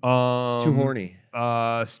 Yep. It's too horny.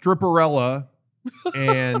 Stripperella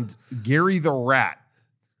and Gary the Rat.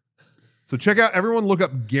 So everyone look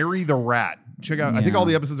up Gary the Rat. Check out, I think all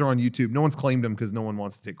the episodes are on YouTube. No one's claimed them because no one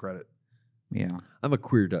wants to take credit. Yeah. I'm a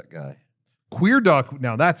queer duck guy. Queer Duck,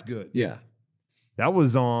 now that's good. Yeah. That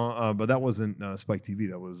was on, but that wasn't Spike TV.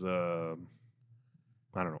 That was, I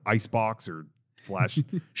don't know, Icebox or Flash,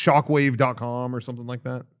 Shockwave.com or something like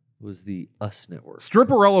that. Was the Us Network.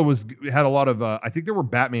 Stripperella had a lot of, I think there were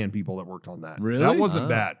Batman people that worked on that. Really? That wasn't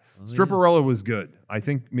bad. Oh, Stripperella was good. I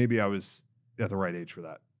think maybe I was at the right age for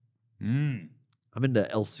that. I'm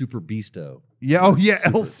into El Super Beasto, Yeah. Oh, yeah.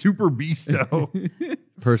 El Super Beasto.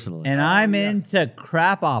 personally. And I'm into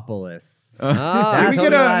Crapopolis. Ah, Can we That's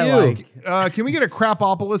get what I like. Can we get a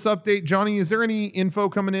Crapopolis update, Johnny? Is there any info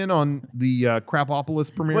coming in on the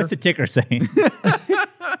Crapopolis premiere? What's the ticker saying?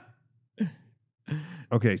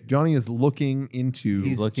 Okay, Johnny is looking into.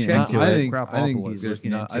 He's looking checking. into I it. think Crapopolis. he's He's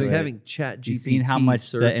looking looking into into He's it. having chat GPT. He's seen how much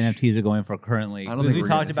search. the NFTs are going for currently. I don't think we we're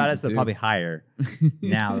talked gonna about see it, so two. probably higher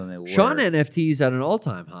now than they were. Sean NFTs at an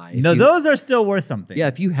all-time high. If No, you- those are still worth something. Yeah,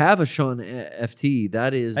 if you have a Sean FT,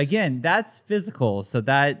 that is Again, that's physical, so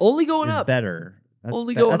that only going is up. better. That's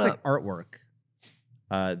Only going that's up. like artwork.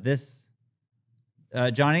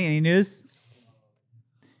 Johnny, any news?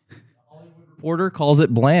 Porter calls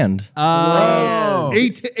it bland. Bland.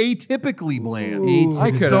 Atypically bland.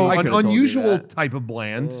 I could've- So I an could've told you unusual that. type of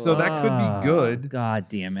bland. So that could be good. God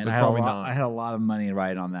damn it! But I had, a probably lot, not. I had a lot of money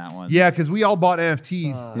right on that one. Yeah, because we all bought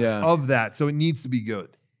NFTs Yeah. of that, so it needs to be good.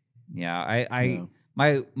 Yeah. I Yeah.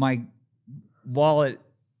 my wallet,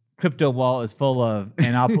 crypto wallet, is full of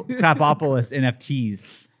Crapopolis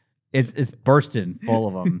NFTs. It's bursting full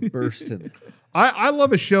of them. Bursting. I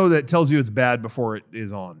love a show that tells you it's bad before it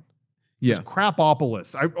is on. Yeah. It's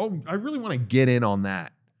Crapopolis. I really want to get in on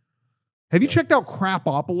that. Have you checked out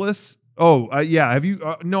Crapopolis? Oh, yeah. Have you?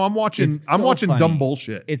 No, I'm watching. It's I'm so watching funny. dumb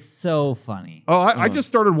bullshit. It's so funny. Oh, I just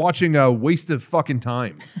started watching Waste of Fucking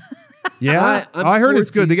Time. Yeah, I'm I heard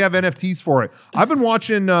it's fourth good. They have NFTs for it. I've been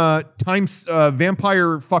watching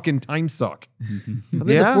Vampire Fucking Time Suck. I'm in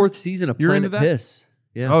Yeah? the fourth season of You're into Planet that? Piss.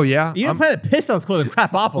 Yeah. Oh yeah, You Planet Piss sounds cooler than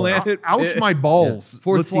Crapopolis. ouch my balls.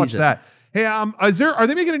 Fourth Let's watch season. that. Hey, are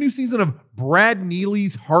they making a new season of Brad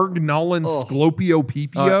Neely's Hargnolan Oh. Sclopio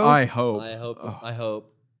Pipio? I hope. I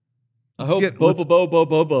hope. I Let's hope get- Bobo let's- Bobo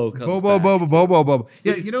Bobo comes Bobo, back. Bobo, Bobo, Bobo.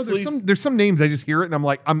 Yeah, Please, you know, please. there's some names I just hear it and I'm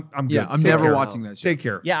like, I'm good. Yeah, I'm Take never care. watching that show. Take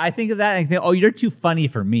care. Yeah, I think of that and I think, oh, you're too funny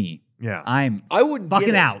for me. Yeah. I wouldn't Fucking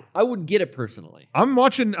get it. out. I wouldn't get it personally. I'm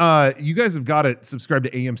watching. You guys have got to subscribe to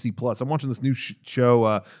AMC Plus. I'm watching this new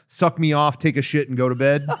show, "Suck Me Off, Take a Shit, and Go to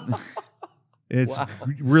Bed." It's Wow.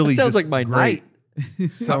 really Sounds just like my great. night.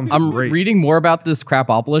 Sounds I'm great. reading more about this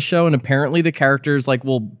Crapopolis show, and apparently the characters like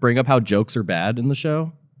will bring up how jokes are bad in the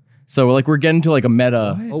show. So like we're getting to like a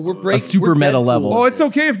meta. Oh, we're breaking super we're meta Deadpool level. Oh, with it's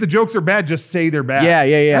this. okay if the jokes are bad. Just say they're bad.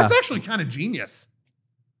 Yeah. That's actually kind of genius.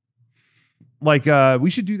 Like we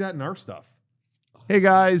should do that in our stuff. Hey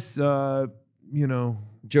guys,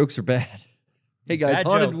 Jokes are bad. Hey guys, Bad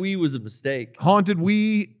Haunted joke. Wii was a mistake. Haunted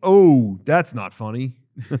We. Oh, that's not funny.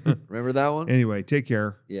 Remember that one? Anyway, take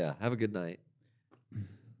care. Yeah. Have a good night.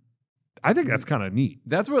 I think that's kind of neat.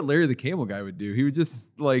 That's what Larry the Cable Guy would do. He would just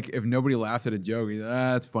like, if nobody laughs at a joke, he's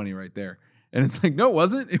that's funny right there. And it's like, no, it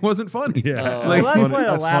wasn't. It wasn't funny. Yeah, Well, like, that's funny, what a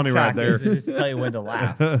that's laugh funny right track there. is, just to tell you when to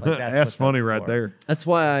laugh. Like, That's what funny right for. there. That's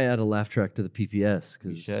why I add a laugh track to the PPS You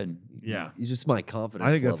because should. Yeah. you just my confidence.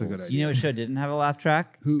 I think that's a levels. good idea. You know what show didn't have a laugh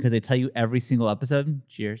track? Who? Because they tell you every single episode.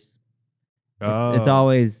 Cheers. It's Oh.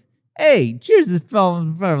 always, hey, Cheers is filmed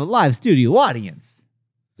in front of a live studio audience.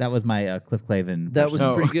 That was my Cliff Clavin. That was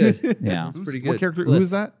Oh. pretty good. yeah. That's pretty What good. character? Cliff. Who is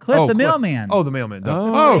that? Cliff Oh, the mailman. Oh, the mailman.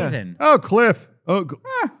 Oh, Clavin. Cliff. Oh,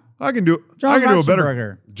 I can do. John I can do a better.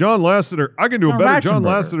 Ratzenberger. John Lasseter. I can do a John better John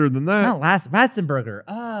Ratzenberger. Lasseter than that. Not Ratzenberger.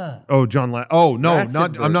 Oh, John. Oh no,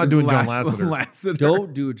 I'm not doing John Lasseter. Lasseter.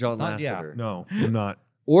 Don't do a John Not- Lasseter. yeah. No, I'm not.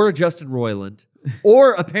 Or a Justin Roiland.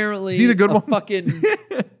 Or apparently Is he the good a one? fucking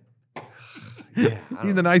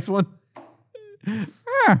You the nice one?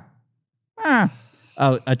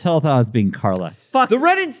 Oh, I totally thought I was being Carla. Fuck. the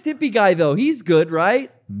Ren and Stimpy guy though. He's good,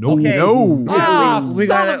 right? No. Okay. No. Ah, we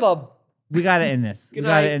son gotta- of a. We got to end this. Good we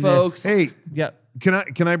got to night, end folks. this. Hey, Yep.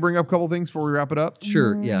 can I bring up a couple things before we wrap it up?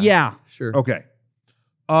 Sure. Yeah. Yeah. Sure. Okay.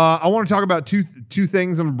 I want to talk about two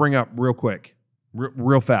things I'm gonna bring up real quick,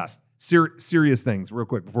 real fast. Serious things, real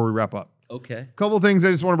quick before we wrap up. Okay. Couple things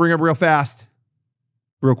I just want to bring up real fast,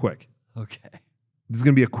 real quick. Okay. This is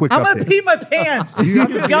gonna be a quick I'm update. gonna pee my pants. you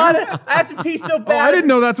got it. I have to pee so bad. Oh, I didn't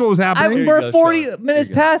know that's what was happening. Here you We're go, 40 Sean. minutes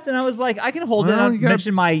Here you go. past, and I was like, I can hold Well, it on you gotta-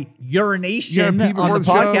 mention my urination pee before on the the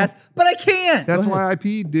show. podcast, but I can't. That's why I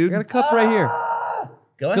peed, dude. I got a cup right here.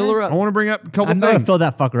 Go Fill ahead. her I up. want to bring up a couple I'm not gonna things. fill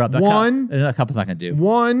that fucker up. That cup is not gonna do.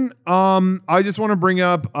 One, I just want to bring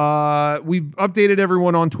up, we've updated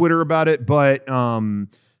everyone on Twitter about it, but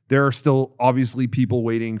there are still obviously people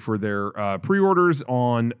waiting for their pre-orders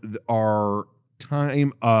on our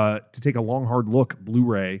time to take a long, hard look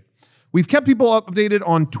Blu-ray. We've kept people updated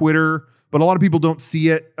on Twitter, but a lot of people don't see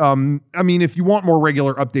it. I mean, if you want more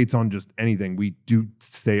regular updates on just anything, we do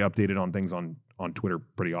stay updated on things on Twitter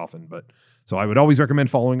pretty often, but so I would always recommend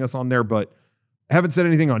following us on there, but I haven't said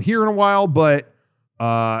anything on here in a while, but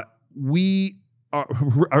we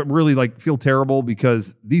really like feel terrible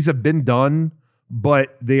because these have been done,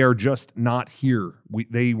 but they are just not here.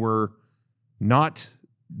 They were not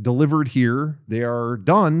delivered here. They are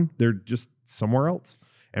done. They're just somewhere else.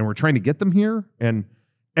 And we're trying to get them here. And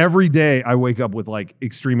every day I wake up with like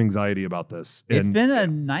extreme anxiety about this. It's And been a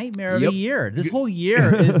nightmare of a year. This whole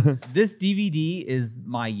year this DVD is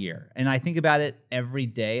my year. And I think about it every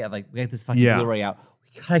day. I'm like, we got this fucking Blu-ray out.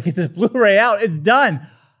 We gotta get this Blu-ray out. It's done.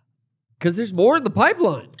 Because there's more in the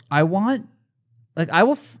pipeline. I want, like,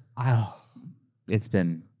 it's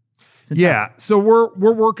been yeah. So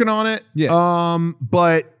we're working on it. Yeah.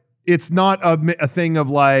 But it's not a thing of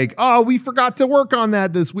like, oh, we forgot to work on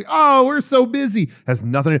that this week. Oh, we're so busy. Has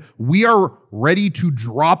nothing. We are ready to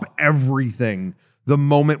drop everything the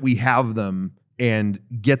moment we have them and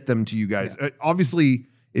get them to you guys. Obviously,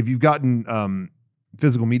 if you've gotten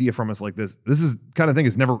physical media from us like this is kind of thing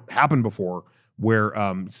that's never happened before. Where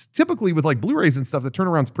typically with like Blu-rays and stuff, the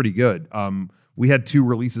turnaround's pretty good. We had 2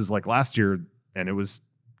 releases like last year, and it was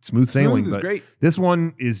smooth sailing. But great. This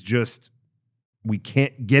one is just. We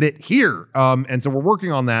can't get it here. And so we're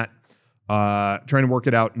working on that, trying to work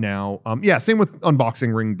it out now. Same with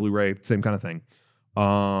Unboxing Ring Blu-ray, same kind of thing.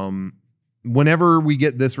 Whenever we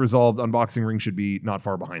get this resolved, Unboxing Ring should be not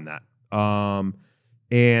far behind that.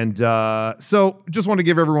 So just want to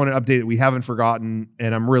give everyone an update that we haven't forgotten.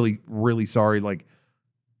 And I'm really, really sorry. Like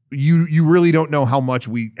you really don't know how much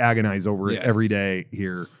we agonize over it every day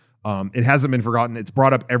here. It hasn't been forgotten. It's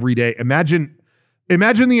brought up every day. Imagine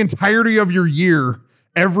the entirety of your year,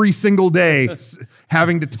 every single day,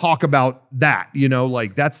 having to talk about that. You know,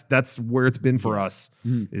 like that's where it's been for us.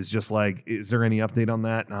 Is just like, is there any update on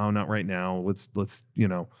that? No, not right now. Let's you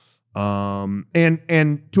know,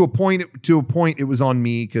 and to a point, it was on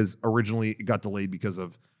me because originally it got delayed because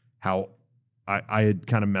of how I had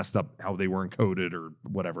kind of messed up how they were encoded or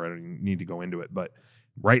whatever. I don't even need to go into it, but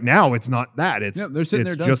right now it's not that. It's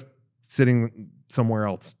just sitting somewhere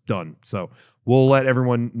else done. So. We'll let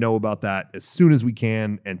everyone know about that as soon as we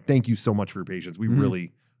can. And thank you so much for your patience. We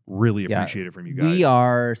really, really appreciate it from you guys. We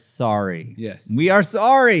are sorry. Yes. We are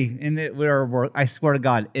sorry. And I swear to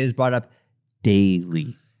God, it is brought up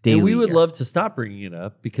daily. And we would love to stop bringing it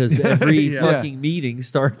up because every fucking meeting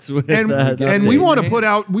starts with that. And we want to put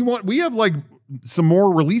out, we have like some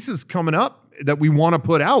more releases coming up that we want to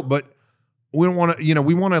put out, but we don't want to,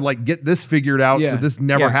 we want to like get this figured out so this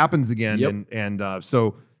never happens again. And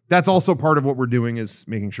so that's also part of what we're doing is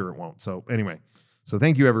making sure it won't. So anyway,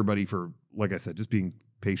 thank you everybody for, like I said, just being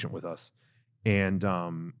patient with us. And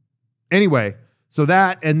anyway, so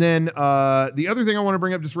that, and then the other thing I want to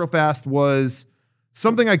bring up just real fast was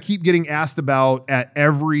something I keep getting asked about at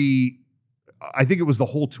every, I think it was the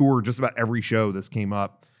whole tour, just about every show this came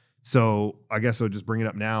up. So I guess I'll just bring it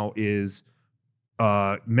up now is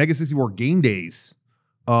Mega64 GameDays.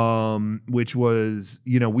 Which was,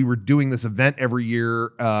 we were doing this event every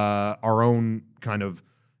year, our own kind of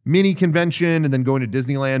mini convention and then going to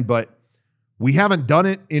Disneyland, but we haven't done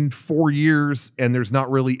it in 4 years and there's not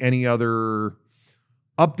really any other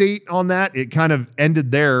update on that. It kind of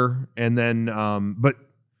ended there. And then, but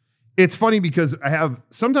it's funny because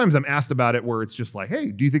sometimes I'm asked about it where it's just like, hey,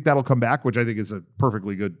 do you think that'll come back? Which I think is a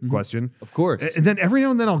perfectly good question. Of course. And then every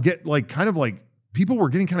now and then I'll get like, kind of like, people were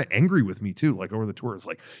getting kind of angry with me too, like over the tour. It's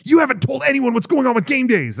like, you haven't told anyone what's going on with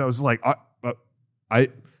GameDays. I was like,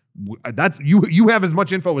 that's you have as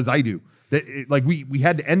much info as I do. That like we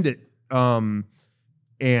had to end it, and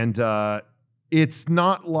it's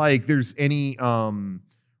not like there's any.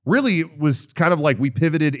 Really, it was kind of like we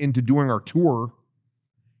pivoted into doing our tour,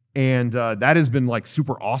 and that has been like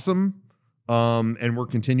super awesome, and we're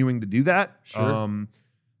continuing to do that. Sure.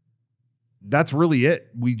 That's really it.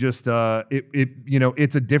 We just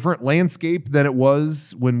it's a different landscape than it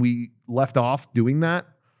was when we left off doing that.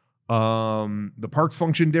 The parks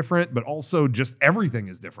function different, but also just everything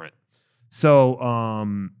is different. So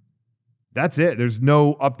that's it. There's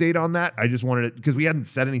no update on that. I just wanted it because we hadn't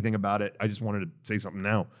said anything about it. I just wanted to say something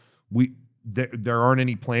now. There aren't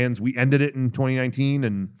any plans. We ended it in 2019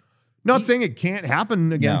 and not saying it can't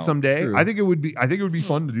happen again someday. True. I think it would be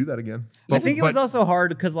fun to do that again. I think it was also hard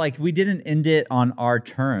because like we didn't end it on our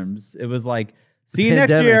terms. It was like, see you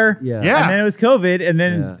next year. Yeah. And then it was COVID and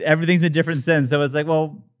then everything's been different since. So it's like,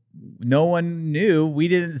 well, no one knew. We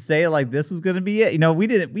didn't say like this was going to be it. We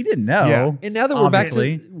didn't know. Yeah. And now that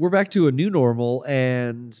we're back to a new normal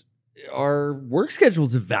and our work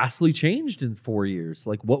schedules have vastly changed in 4 years.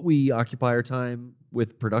 Like what we occupy our time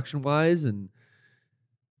with production wise and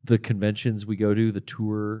the conventions we go to, the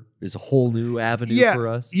tour is a whole new avenue for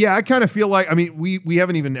us. Yeah, I kind of feel like, we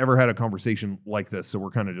haven't even ever had a conversation like this, so we're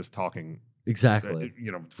kind of just talking. Exactly.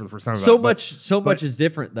 For the first time. So much is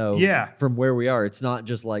different though. Yeah. From where we are, it's not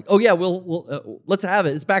just like, oh yeah, we'll let's have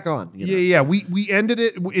it. It's back on. Yeah. We ended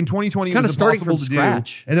it in 2020. It was impossible to do. And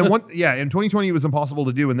then in 2020 it was impossible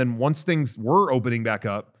to do. And then once things were opening back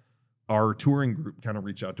up, our touring group kind of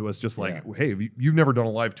reached out to us, just like, hey, you've never done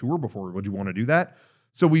a live tour before. Would you want to do that?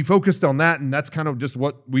 So we focused on that, and that's kind of just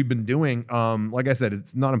what we've been doing. Like I said,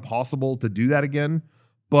 it's not impossible to do that again,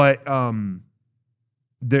 but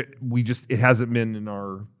it hasn't been in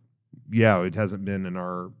our, it hasn't been in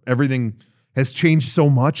our, everything has changed so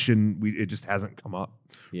much, and it just hasn't come up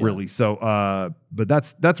really. So, but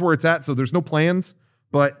that's where it's at. So there's no plans,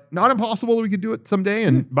 but not impossible that we could do it someday.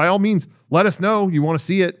 And by all means, let us know you want to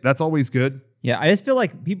see it. That's always good. Yeah, I just feel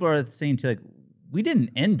like people are saying to like, we didn't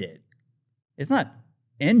end it. It's not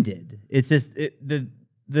ended. It's just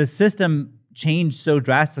the system changed so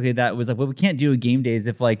drastically that it was like, well, we can't do a game days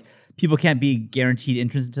if like people can't be guaranteed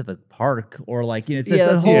entrance into the park, or like, you know, it's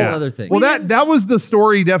a whole other thing. Well, that was the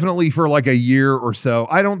story definitely for like a year or so.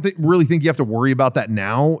 I don't really think you have to worry about that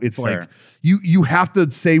now. It's like you have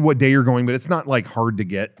to say what day you're going, but it's not like hard to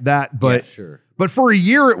get that. But but for a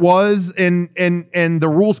year it was, and the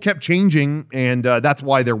rules kept changing, and that's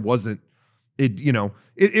why there wasn't it. You know,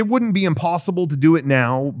 it wouldn't be impossible to do it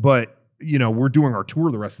now, but you know, we're doing our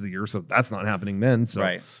tour the rest of the year, so that's not happening then.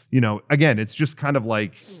 So you know, again, it's just kind of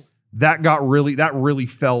like. That really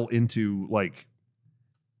fell into like,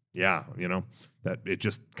 you know, that it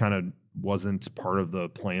just kind of wasn't part of the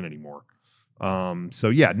plan anymore. So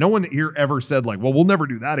yeah, no one here ever said like, well, we'll never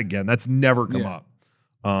do that again. That's never come up.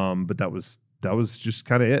 But that was just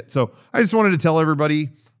kind of it. So I just wanted to tell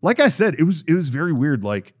everybody, like I said, it was very weird.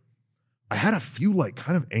 Like I had a few like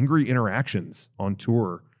kind of angry interactions on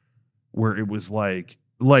tour where it was like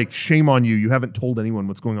shame on you. You haven't told anyone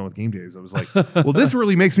what's going on with Game Days. I was like, well, this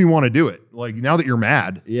really makes me want to do it. Like now that you're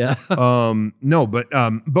mad. Yeah. No, but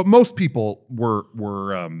most people were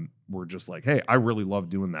just like, hey, I really love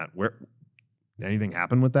doing that. Where anything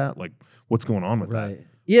happen with that? Like what's going on with that?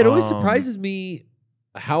 Yeah. It always surprises me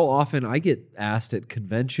how often I get asked at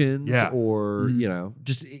conventions or, you know,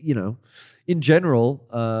 just, you know, in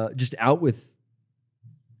general, just out with,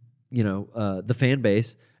 you know, the fan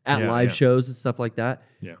base at live shows and stuff like that.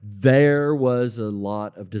 Yeah. There was a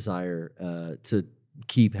lot of desire to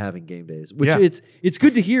keep having Game Days, which it's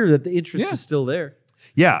good to hear that the interest is still there.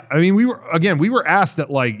 Yeah. I mean, we were asked at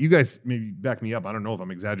like, you guys maybe back me up. I don't know if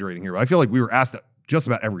I'm exaggerating here, but I feel like we were asked at just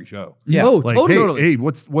about every show. Yeah. Oh, like, totally. Hey,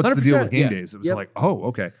 what's the deal with Game Days? It was like, oh,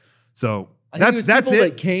 okay. So that's it.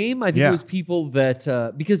 That came. I think it was people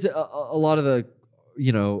that, because a lot of the,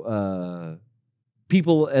 you know,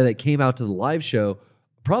 people that came out to the live show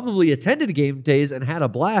probably attended Game Days and had a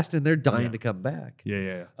blast, and they're dying to come back.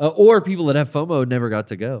 Or people that have FOMO never got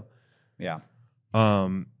to go. Yeah.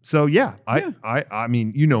 So I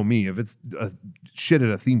mean, you know me, if it's shit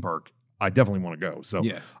at a theme park, I definitely want to go. So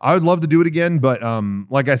I would love to do it again, but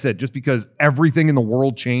like I said, just because everything in the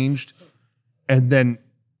world changed, and then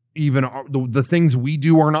even the things we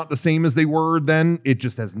do are not the same as they were then, it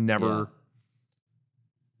just has never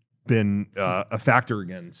been a factor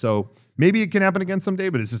again. So maybe it can happen again someday,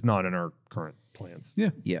 but it's just not in our current plans.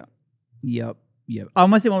 Yep. I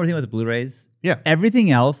want to say one more thing about the Blu-rays.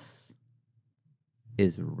 Everything else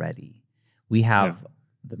is ready. We have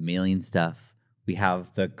the mailing stuff. We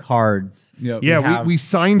have the cards. We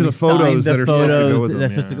signed the photos that are supposed to go with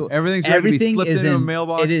them. Everything's ready to be slipped into a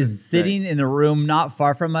mailbox. It is sitting in the room not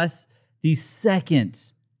far from us. The second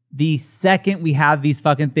we have these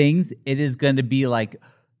fucking things, it is going to be like,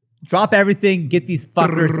 drop everything, get these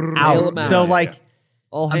fuckers out. So like,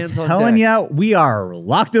 all hands on deck. I'm telling you, we are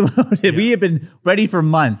locked and loaded. We have been ready for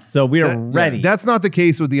months, so we are ready. That's not the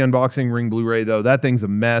case with the Unboxing Ring Blu-ray, though. That thing's a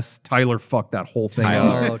mess. Tyler fucked that whole thing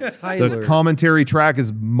up. Tyler. The commentary track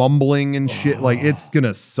is mumbling and shit. Like, it's going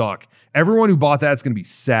to suck. Everyone who bought that's going to be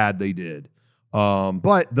sad they did.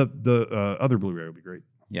 But the other Blu-ray would be great.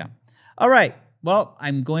 Yeah. All right. Well,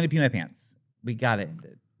 I'm going to pee my pants. We got to end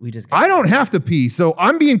it. I don't have to pee, so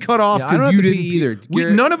I'm being cut off because you didn't pee either.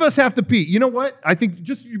 None of us have to pee. You know what? I think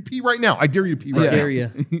just you pee right now. I dare you to pee right now. I dare you.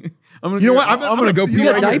 I'm gonna go pee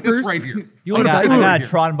right here. Right here. I got a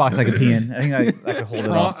Tron box I can pee in. I think I can hold it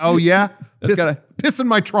on. Oh yeah? Piss in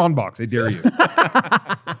my Tron box. I dare you.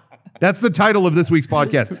 That's the title of this week's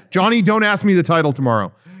podcast. Johnny, don't ask me the title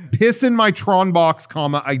tomorrow. Piss in my Tron box,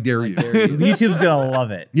 I dare you. YouTube's gonna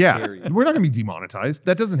love it. Yeah, we're not gonna be demonetized.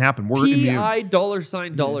 That doesn't happen. We're immune.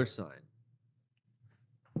 $$.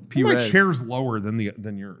 My chair's lower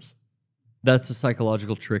than yours. That's a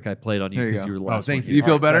psychological trick I played on you because you were last. Thank you. You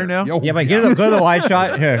feel better now? Yeah, but go to the wide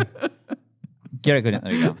shot here. Get it. Go down.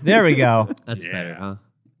 There you go. There we go. That's better, huh?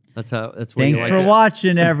 That's what. Thanks for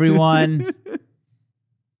watching, everyone.